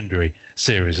Legendary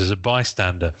series as a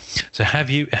bystander. So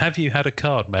have you had a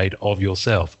card made of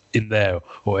yourself in there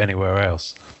or anywhere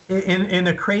else? In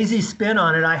a crazy spin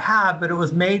on it, I have, but it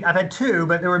was made. I've had two,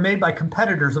 but they were made by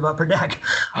competitors of Upper Deck.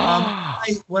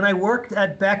 When I worked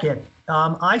at Beckett,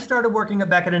 I started working at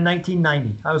Beckett in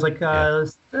 1990. I was like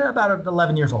about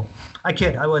 11 years old. I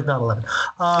kid, I was not 11.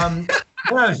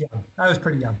 When I was young, I was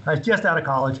pretty young. I was just out of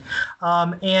college.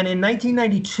 And in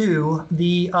 1992,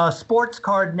 the Sports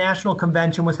Card National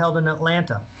Convention was held in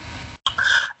Atlanta.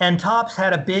 And Topps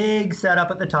had a big setup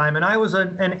at the time, and I was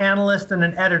an analyst and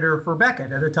an editor for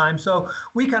Beckett at the time, so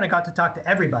we kind of got to talk to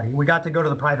everybody. We got to go to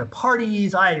the private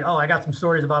parties. I got some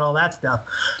stories about all that stuff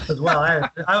as well. I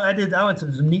went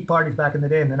to some neat parties back in the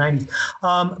day in the 90s.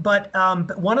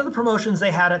 But one of the promotions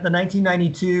they had at the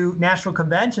 1992 National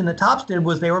Convention that Topps did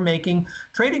was they were making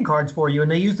trading cards for you, and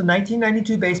they used the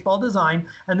 1992 baseball design,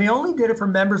 and they only did it for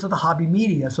members of the hobby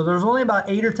media. So there was only about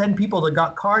 8 or 10 people that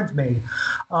got cards made.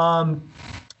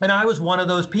 And I was one of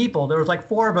those people. There was like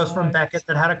 4 of us from Beckett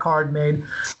that had a card made.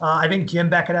 I think Jim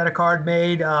Beckett had a card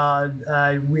made.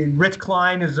 Rich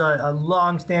Klein is a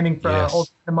long-standing old friend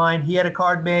of mine. He had a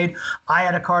card made. I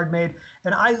had a card made.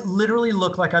 And I literally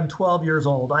look like I'm 12 years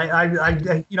old.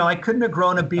 I couldn't have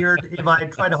grown a beard if I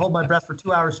tried to hold my breath for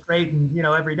 2 hours straight and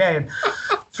every day and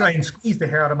try and squeeze the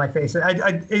hair out of my face.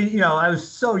 I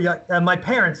was so young. My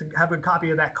parents have a copy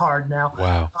of that card now.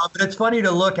 Wow. But it's funny to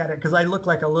look at it because I look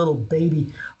like a little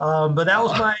baby. But that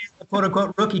was my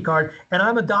quote-unquote rookie card. And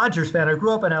I'm a Dodgers fan. I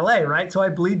grew up in L.A., right? So I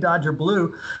bleed Dodger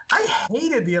blue. I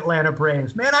hated the Atlanta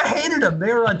Braves. Man, I hated them.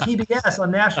 They were on TBS,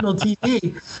 on national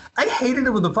TV. I hated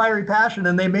them with a fiery passion,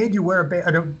 and they made you wear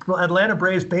an Atlanta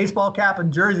Braves baseball cap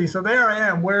and jersey. So there I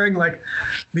am wearing, like,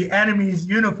 the enemy's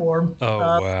uniform. Oh,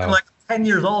 wow. I'm like 10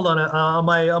 years old on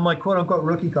my quote-unquote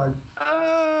rookie card.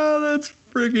 Oh, that's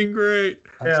freaking great.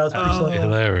 Yeah, that's pretty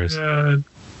hilarious. God.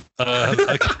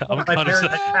 My parents'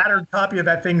 tattered copy of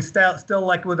that thing still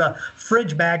like with a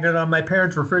fridge magnet on my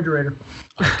parents' refrigerator.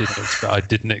 I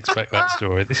didn't expect that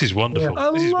story. This is wonderful.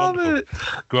 Yeah. This is love wonderful. It.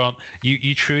 Grant,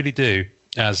 you truly do.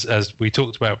 As we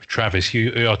talked about with Travis,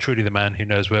 you are truly the man who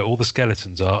knows where all the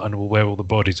skeletons are and where all the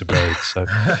bodies are buried. So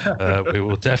we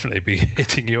will definitely be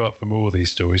hitting you up for more of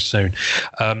these stories soon.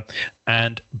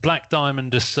 And Black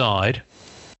Diamond aside,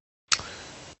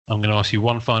 I'm going to ask you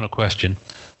one final question.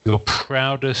 Your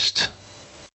proudest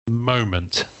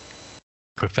moment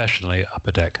professionally at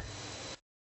Upper Deck?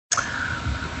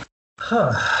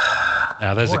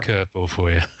 Now, there's a curveball for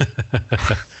you.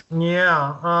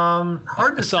 Yeah.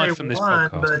 Hard to Aside say from this one,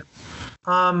 podcast.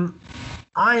 but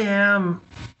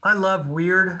I love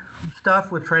weird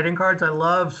stuff with trading cards. I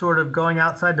love sort of going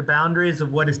outside the boundaries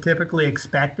of what is typically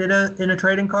expected in a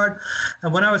trading card.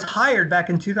 And when I was hired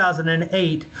back in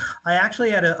 2008, I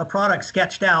actually had a product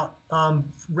sketched out,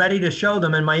 ready to show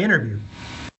them in my interview.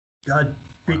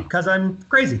 Because I'm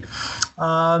crazy.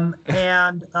 And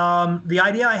the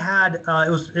idea I had, it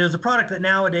was a product that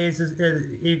nowadays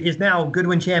is now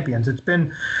Goodwin Champions. It's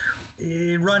been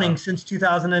running since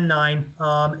 2009.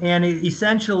 And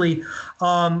essentially,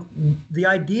 the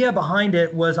idea behind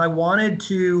it was I wanted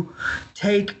to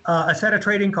take a set of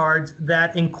trading cards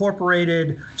that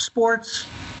incorporated sports,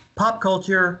 pop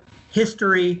culture,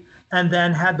 history, and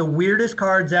then had the weirdest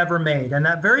cards ever made. And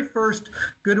that very first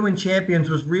Goodwin Champions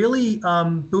was really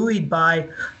buoyed by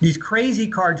these crazy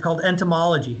cards called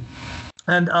Entomology.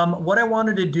 And what I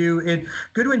wanted to do,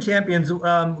 Goodwin Champions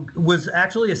was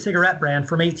actually a cigarette brand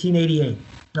from 1888.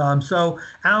 So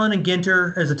Allen and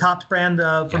Ginter is a Topps brand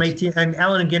from 18, and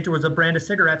Allen and Ginter was a brand of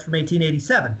cigarettes from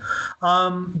 1887.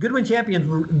 Goodwin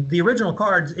Champions, the original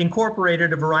cards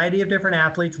incorporated a variety of different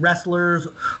athletes, wrestlers,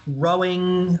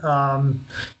 rowing,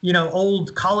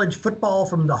 old college football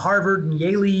from the Harvard and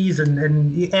Yale's,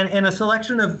 and a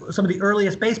selection of some of the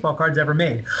earliest baseball cards ever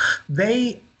made.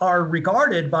 They are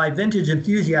regarded by vintage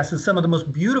enthusiasts as some of the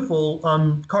most beautiful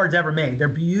cards ever made. They're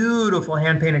beautiful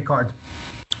hand-painted cards.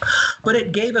 but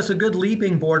it gave us a good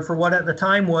leaping board for what at the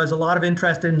time was a lot of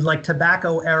interest in like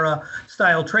tobacco era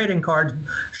style trading cards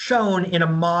shown in a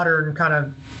modern kind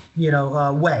of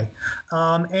way.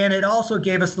 And it also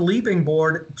gave us the leaping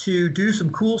board to do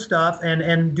some cool stuff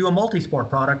and do a multi-sport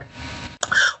product.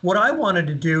 What I wanted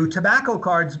to do, tobacco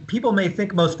cards, people may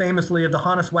think most famously of the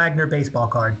Honus Wagner baseball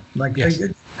card. Like, yes.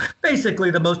 It's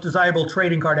basically the most desirable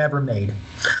trading card ever made.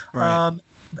 Right.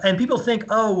 And people think,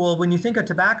 oh, well, when you think of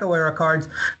tobacco era cards,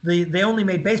 they only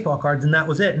made baseball cards and that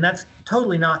was it. And that's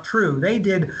totally not true. They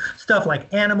did stuff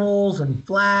like animals and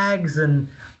flags, and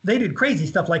they did crazy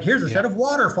stuff like here's a set of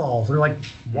waterfalls. They're like,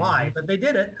 why? But they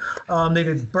did it. They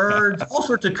did birds, all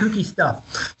sorts of kooky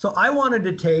stuff. So I wanted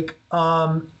to take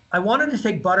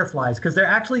butterflies, because they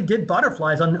actually did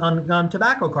butterflies on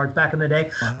tobacco cards back in the day.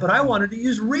 Wow. But I wanted to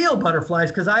use real butterflies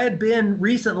because I had been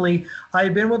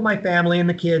with my family and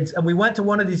the kids, and we went to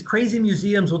one of these crazy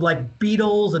museums with like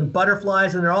beetles and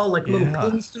butterflies, and they're all like little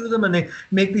pins through them, and they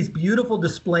make these beautiful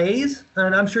displays.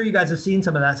 And I'm sure you guys have seen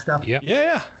some of that stuff. Yep.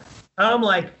 Yeah. I'm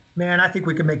like, man, I think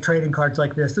we could make trading cards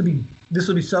like this. This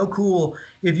would be so cool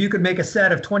if you could make a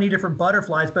set of 20 different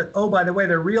butterflies, but oh, by the way,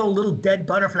 they're real little dead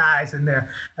butterflies in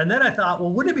there. And then I thought,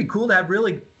 well, wouldn't it be cool to have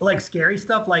really like scary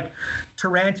stuff like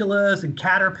tarantulas and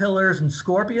caterpillars and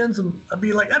scorpions? And I'd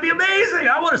be like, that'd be amazing.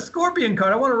 I want a scorpion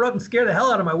card. I want to rub and scare the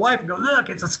hell out of my wife and go, look,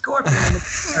 it's a scorpion in the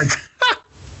card.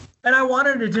 And I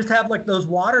wanted to just have like those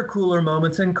water cooler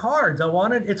moments in cards.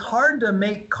 It's hard to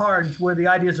make cards where the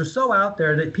ideas are so out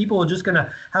there that people are just going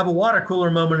to have a water cooler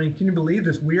moment and can you believe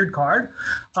this weird card?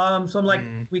 So I'm like,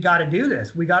 we got to do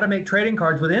this. We got to make trading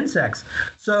cards with insects.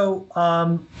 So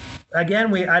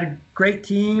again, I had a great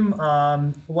team.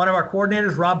 One of our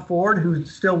coordinators, Rob Ford,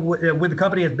 who's still with the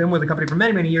company, has been with the company for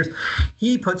many, many years.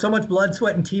 He put so much blood,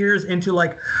 sweat, and tears into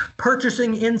like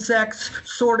purchasing insects,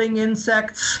 sorting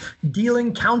insects,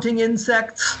 counting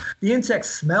insects. The insects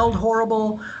smelled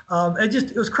horrible.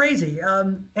 It was crazy.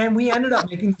 And we ended up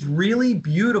making these really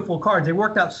beautiful cards. They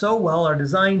worked out so well. Our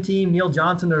design team, Neil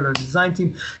Johnson, our design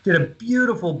team, did a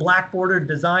beautiful black bordered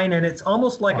design, and it's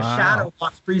almost like a shadow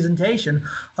box presentation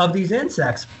of these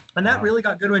insects. And that really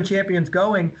got Goodwin Champions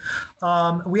going.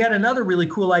 We had another really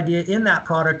cool idea in that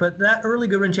product, but that early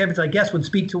Goodwin Champions, I guess, would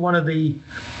speak to one of the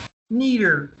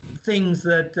neater things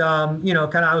that, kind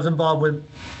of I was involved with.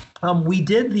 We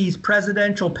did these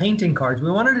presidential painting cards. We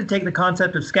wanted to take the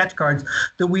concept of sketch cards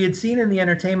that we had seen in the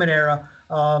entertainment era,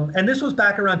 and this was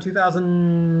back around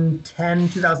 2010,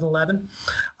 2011,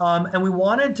 and we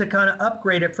wanted to kind of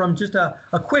upgrade it from just a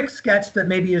quick sketch that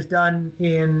maybe is done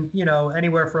in,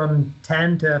 anywhere from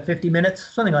 10 to 50 minutes,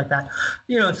 something like that.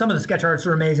 Some of the sketch artists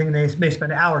are amazing, and they may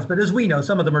spend hours, but as we know,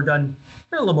 some of them are done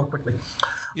a little more quickly.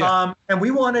 Yeah. And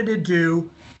we wanted to do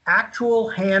actual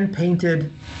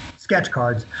hand-painted sketch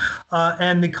cards.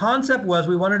 And the concept was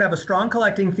we wanted to have a strong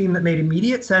collecting theme that made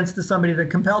immediate sense to somebody that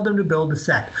compelled them to build a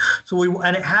set.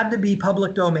 And it had to be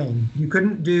public domain. You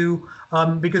couldn't do,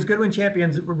 because Goodwin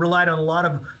Champions relied on a lot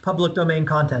of public domain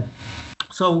content.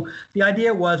 So the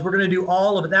idea was we're going to do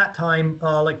all of, at that time,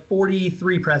 like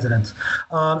 43 presidents.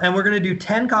 And we're going to do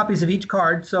 10 copies of each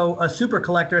card. So a super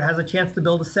collector has a chance to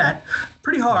build a set.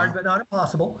 Pretty hard, but not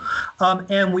impossible.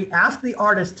 And we asked the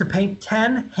artist to paint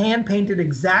 10 hand-painted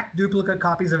exact duplicate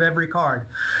copies of every card.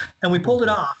 And we pulled it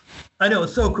off. I know,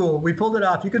 it's so cool. We pulled it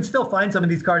off. You can still find some of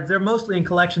these cards. They're mostly in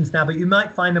collections now, but you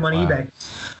might find them on eBay.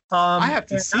 I have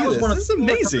to see this. This is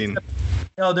amazing.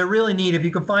 They're really neat. If you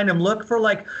can find them, look for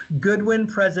like Goodwin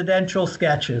presidential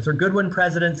sketches or Goodwin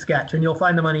president sketch, and you'll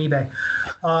find them on eBay.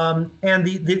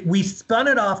 And we spun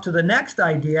it off to the next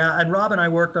idea, and Rob and I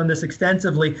worked on this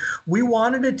extensively. We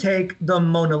wanted to take the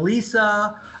Mona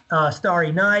Lisa,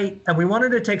 Starry Night, and we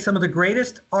wanted to take some of the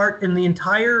greatest art in the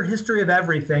entire history of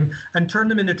everything and turn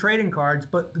them into trading cards.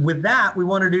 But with that, we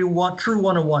wanted to do true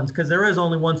one-of-ones, because there is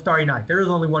only one Starry Night. There is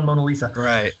only one Mona Lisa.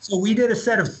 Right. So we did a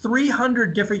set of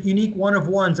 300 different unique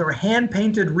one-of-ones that were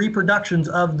hand-painted reproductions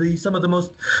of some of the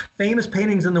most famous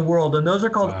paintings in the world. And those are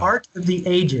called Art of the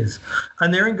Ages.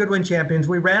 And they're in Goodwin Champions.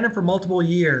 We ran them for multiple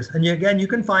years. And you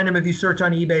can find them if you search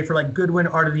on eBay for like Goodwin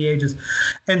Art of the Ages.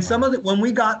 And when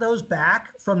we got those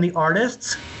back from the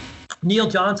artists, Neil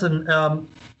Johnson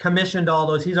commissioned all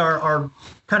those. He's our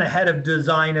kind of head of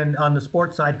design and on the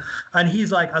sports side. And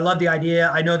he's like, I love the idea.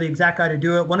 I know the exact guy to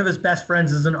do it. One of his best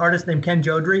friends is an artist named Ken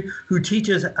Jodry, who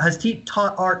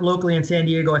taught art locally in San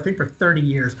Diego, I think for 30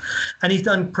 years. And he's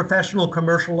done professional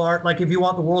commercial art. Like if you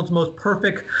want the world's most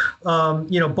perfect,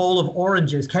 bowl of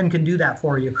oranges, Ken can do that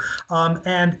for you.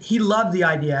 And he loved the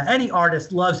idea. Any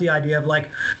artist loves the idea of like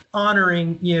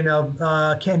honoring,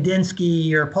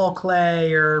 Kandinsky or Paul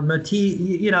Klee or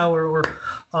Matisse, or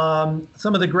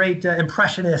some of the great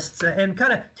impressionists impressionists and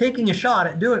kind of taking a shot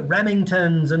at doing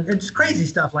Remingtons and just crazy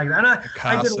stuff like that. And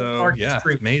I did a lot of art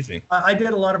history. Amazing. I did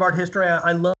a lot of art history.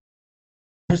 I love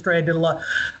history. I did a lot,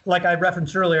 like I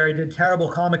referenced earlier, I did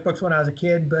terrible comic books when I was a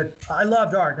kid, but I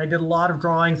loved art. I did a lot of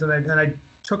drawings, and I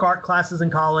took art classes in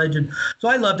college, and so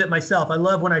I loved it myself. I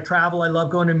love when I travel. I love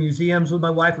going to museums with my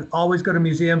wife. We always go to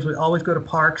museums. We always go to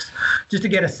parks just to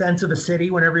get a sense of a city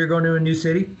whenever you're going to a new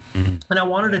city. Mm-hmm. And I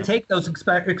wanted to take those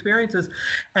experiences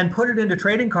and put it into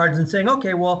trading cards and saying,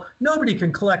 okay, well, nobody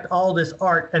can collect all this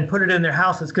art and put it in their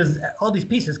houses because all these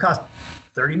pieces cost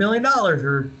 $30 million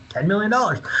or $10 million.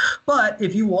 But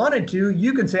if you wanted to,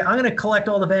 you can say, I'm going to collect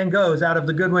all the Van Goghs out of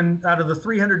the Goodwin, out of the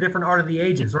 300 different Art of the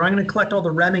Ages, or I'm going to collect all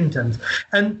the Remingtons.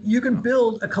 And you can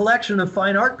build a collection of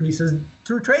fine art pieces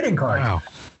through trading cards. Wow.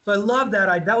 So I love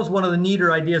that. That was one of the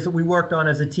neater ideas that we worked on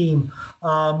as a team,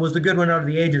 was the Goodwin Art of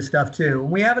the Ages stuff too.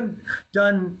 We haven't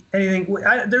done anything.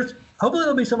 Hopefully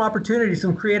there'll be some opportunity,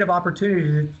 some creative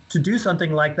opportunity to do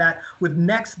something like that with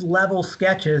next level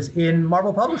sketches in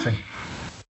Marvel Publishing.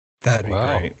 That'd be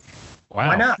great. Wow.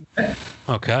 Why not?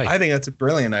 Okay. I think that's a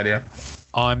brilliant idea.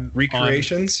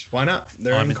 Recreations. Why not?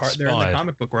 They're in the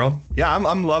comic book world. Yeah,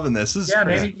 I'm loving this.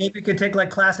 Maybe you could take like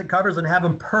classic covers and have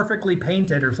them perfectly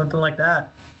painted or something like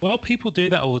that. Well, people do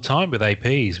that all the time with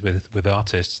APs with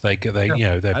artists. They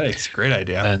that's a great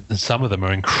idea. And some of them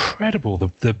are incredible.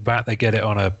 The fact they get it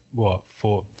on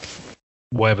for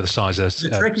whatever the size is. The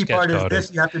tricky part is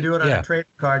this: you have to do it on a trading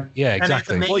card. Yeah,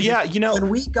 exactly. Well, when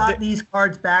we got these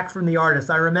cards back from the artist,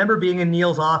 I remember being in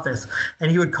Neil's office, and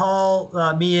he would call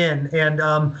me in, and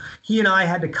he and I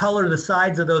had to color the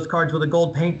sides of those cards with a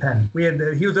gold paint pen.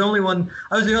 He was the only one.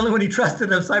 I was the only one he trusted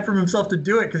aside from himself to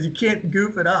do it because you can't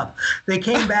goof it up. They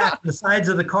came back. The sides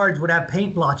of the cards would have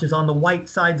paint blotches on the white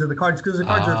sides of the cards because the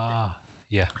cards are.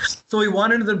 Yeah. So we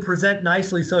wanted them to present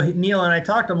nicely. So Neil and I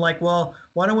talked to him like, well,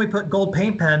 why don't we put gold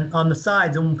paint pen on the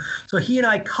sides? And so he and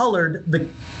I colored the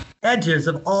edges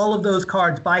of all of those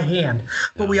cards by hand.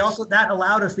 But that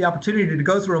allowed us the opportunity to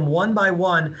go through them one by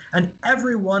one, and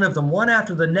every one of them, one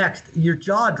after the next, your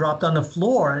jaw dropped on the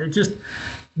floor. It just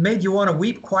made you want to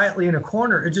weep quietly in a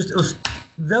corner.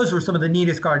 Those were some of the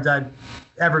neatest cards I've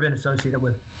ever been associated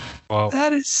with. Wow.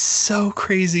 That is so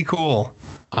crazy cool.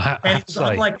 And it's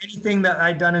unlike anything that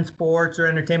I've done in sports or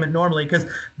entertainment normally, because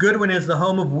Goodwin is the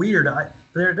home of weird.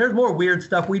 There's more weird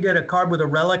stuff. We did a card with a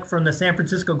relic from the San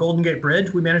Francisco Golden Gate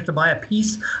Bridge. We managed to buy a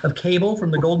piece of cable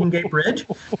from the Golden Gate Bridge.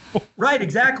 Right,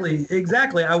 exactly.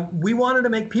 We wanted to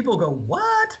make people go,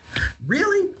 what?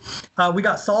 Really? We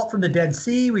got salt from the Dead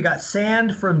Sea. We got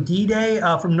sand from D-Day,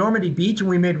 from Normandy Beach, and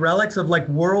we made relics of like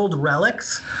world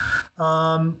relics.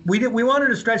 We wanted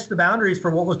to stretch the boundaries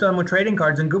for what was done with trading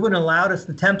cards, and Goodwin allowed us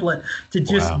the template to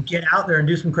just get out there and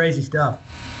do some crazy stuff.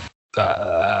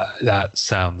 That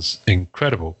sounds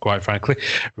incredible, quite frankly.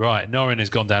 Right, Norrin has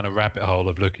gone down a rabbit hole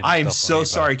of looking. I am so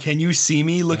sorry. Can you see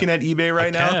me looking at eBay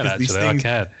right now? Because these things,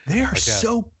 they are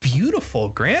so beautiful,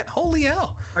 Grant. Holy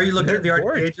hell! Are you looking at the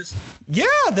art pages? Yeah,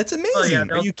 that's amazing. Oh, yeah,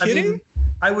 are you kidding?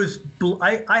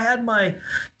 I had my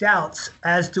doubts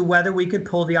as to whether we could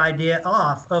pull the idea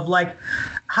off of like,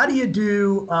 how do you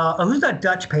do? Who's that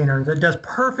Dutch painter that does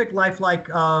perfect lifelike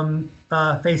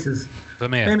faces?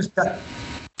 Vermeer. Famous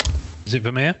Is it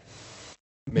Vermeer?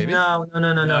 Maybe. No.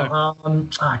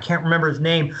 I can't remember his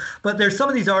name. But there's some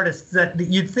of these artists that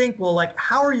you'd think, well, like,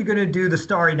 how are you going to do the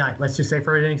Starry Night? Let's just say,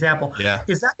 for an example. Yeah.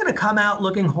 Is that going to come out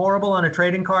looking horrible on a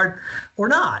trading card or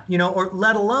not? Or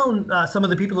let alone some of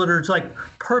the people that are just like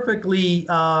perfectly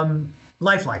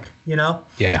lifelike,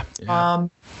 Yeah.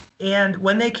 And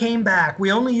when they came back,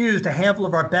 we only used a handful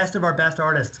of our best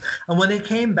artists. And when they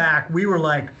came back, we were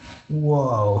like,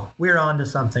 whoa, we're on to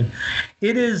something.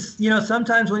 It is,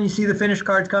 sometimes when you see the finished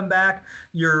cards come back,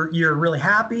 you're really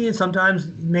happy. And sometimes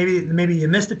maybe you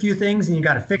missed a few things and you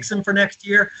got to fix them for next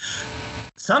year.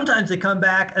 Sometimes they come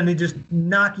back and they just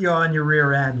knock you on your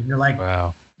rear end. And you're like,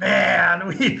 wow.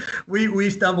 Man, we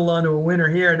stumbled onto a winner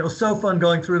here. And it was so fun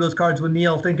going through those cards with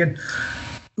Neil thinking,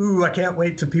 ooh, I can't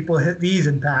wait till people hit these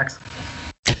in packs.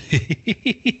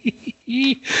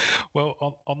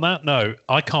 Well, on that note,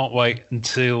 I can't wait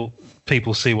until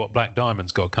people see what Black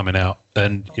Diamond's got coming out.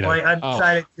 And I'm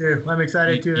excited too. I'm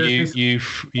excited too. You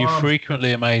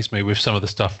frequently amaze me with some of the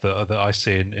stuff that I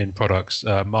see in products.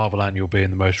 Marvel Annual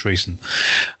being the most recent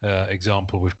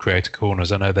example with Creator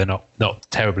Corners. I know they're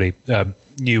not terribly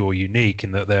new or unique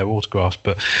in that they're autographs,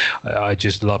 but I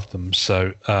just love them.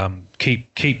 So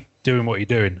keep doing what you're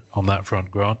doing on that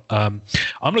front, Grant. I'm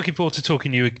looking forward to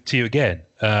talking to you again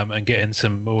and getting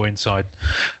some more inside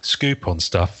scoop on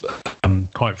stuff.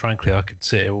 Quite frankly, I could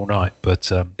sit here all night, but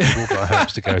we've all got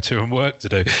homes to go to and work to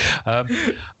do.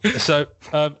 So,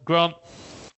 Grant,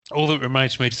 All that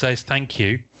remains for me to say is thank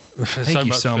you. Thank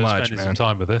you so much, spending man. some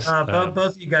time with us.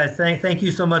 Both of you guys, thank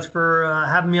you so much for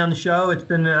having me on the show. It's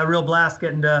been a real blast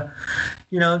getting to,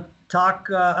 talk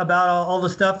about all the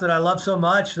stuff that I love so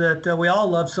much, that we all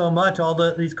love so much, all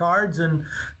these cards and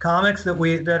comics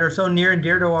that are so near and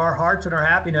dear to our hearts and our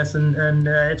happiness, and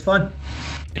it's fun.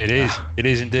 It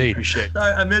is indeed. Appreciate it.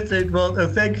 I missed it. Well,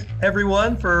 thanks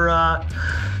everyone for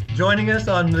joining us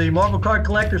on the Marvel Card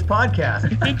Collectors podcast.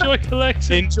 Enjoy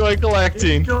collecting. Enjoy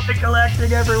collecting. Enjoy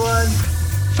collecting, everyone.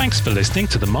 Thanks for listening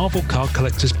to the Marvel Card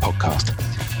Collectors podcast.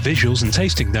 Visuals and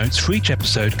tasting notes for each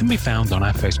episode can be found on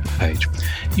our Facebook page.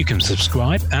 You can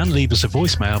subscribe and leave us a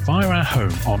voicemail via our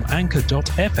home on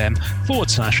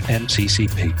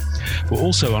anchor.fm/MCCP. We're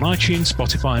also on iTunes,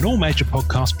 Spotify, and all major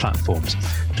podcast platforms.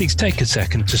 Please take a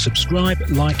second to subscribe,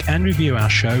 like, and review our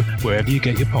show wherever you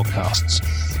get your podcasts.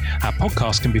 Our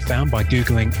podcast can be found by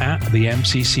Googling at the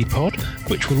MCC Pod,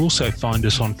 which will also find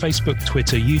us on Facebook,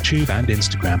 Twitter, YouTube, and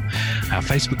Instagram. Our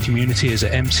Facebook community is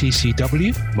at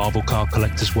MCCW, Marvel Card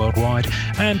Collectors Worldwide,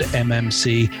 and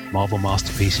MMC, Marvel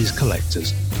Masterpieces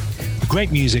Collectors. The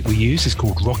great music we use is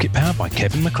called Rocket Power by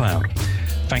Kevin MacLeod.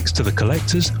 Thanks to the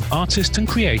collectors, artists, and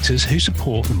creators who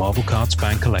support the Marvel Cards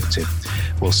Fan Collective.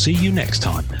 We'll see you next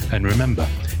time, and remember,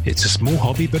 it's a small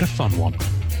hobby but a fun one.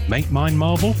 Make mine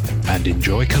Marvel and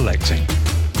enjoy collecting.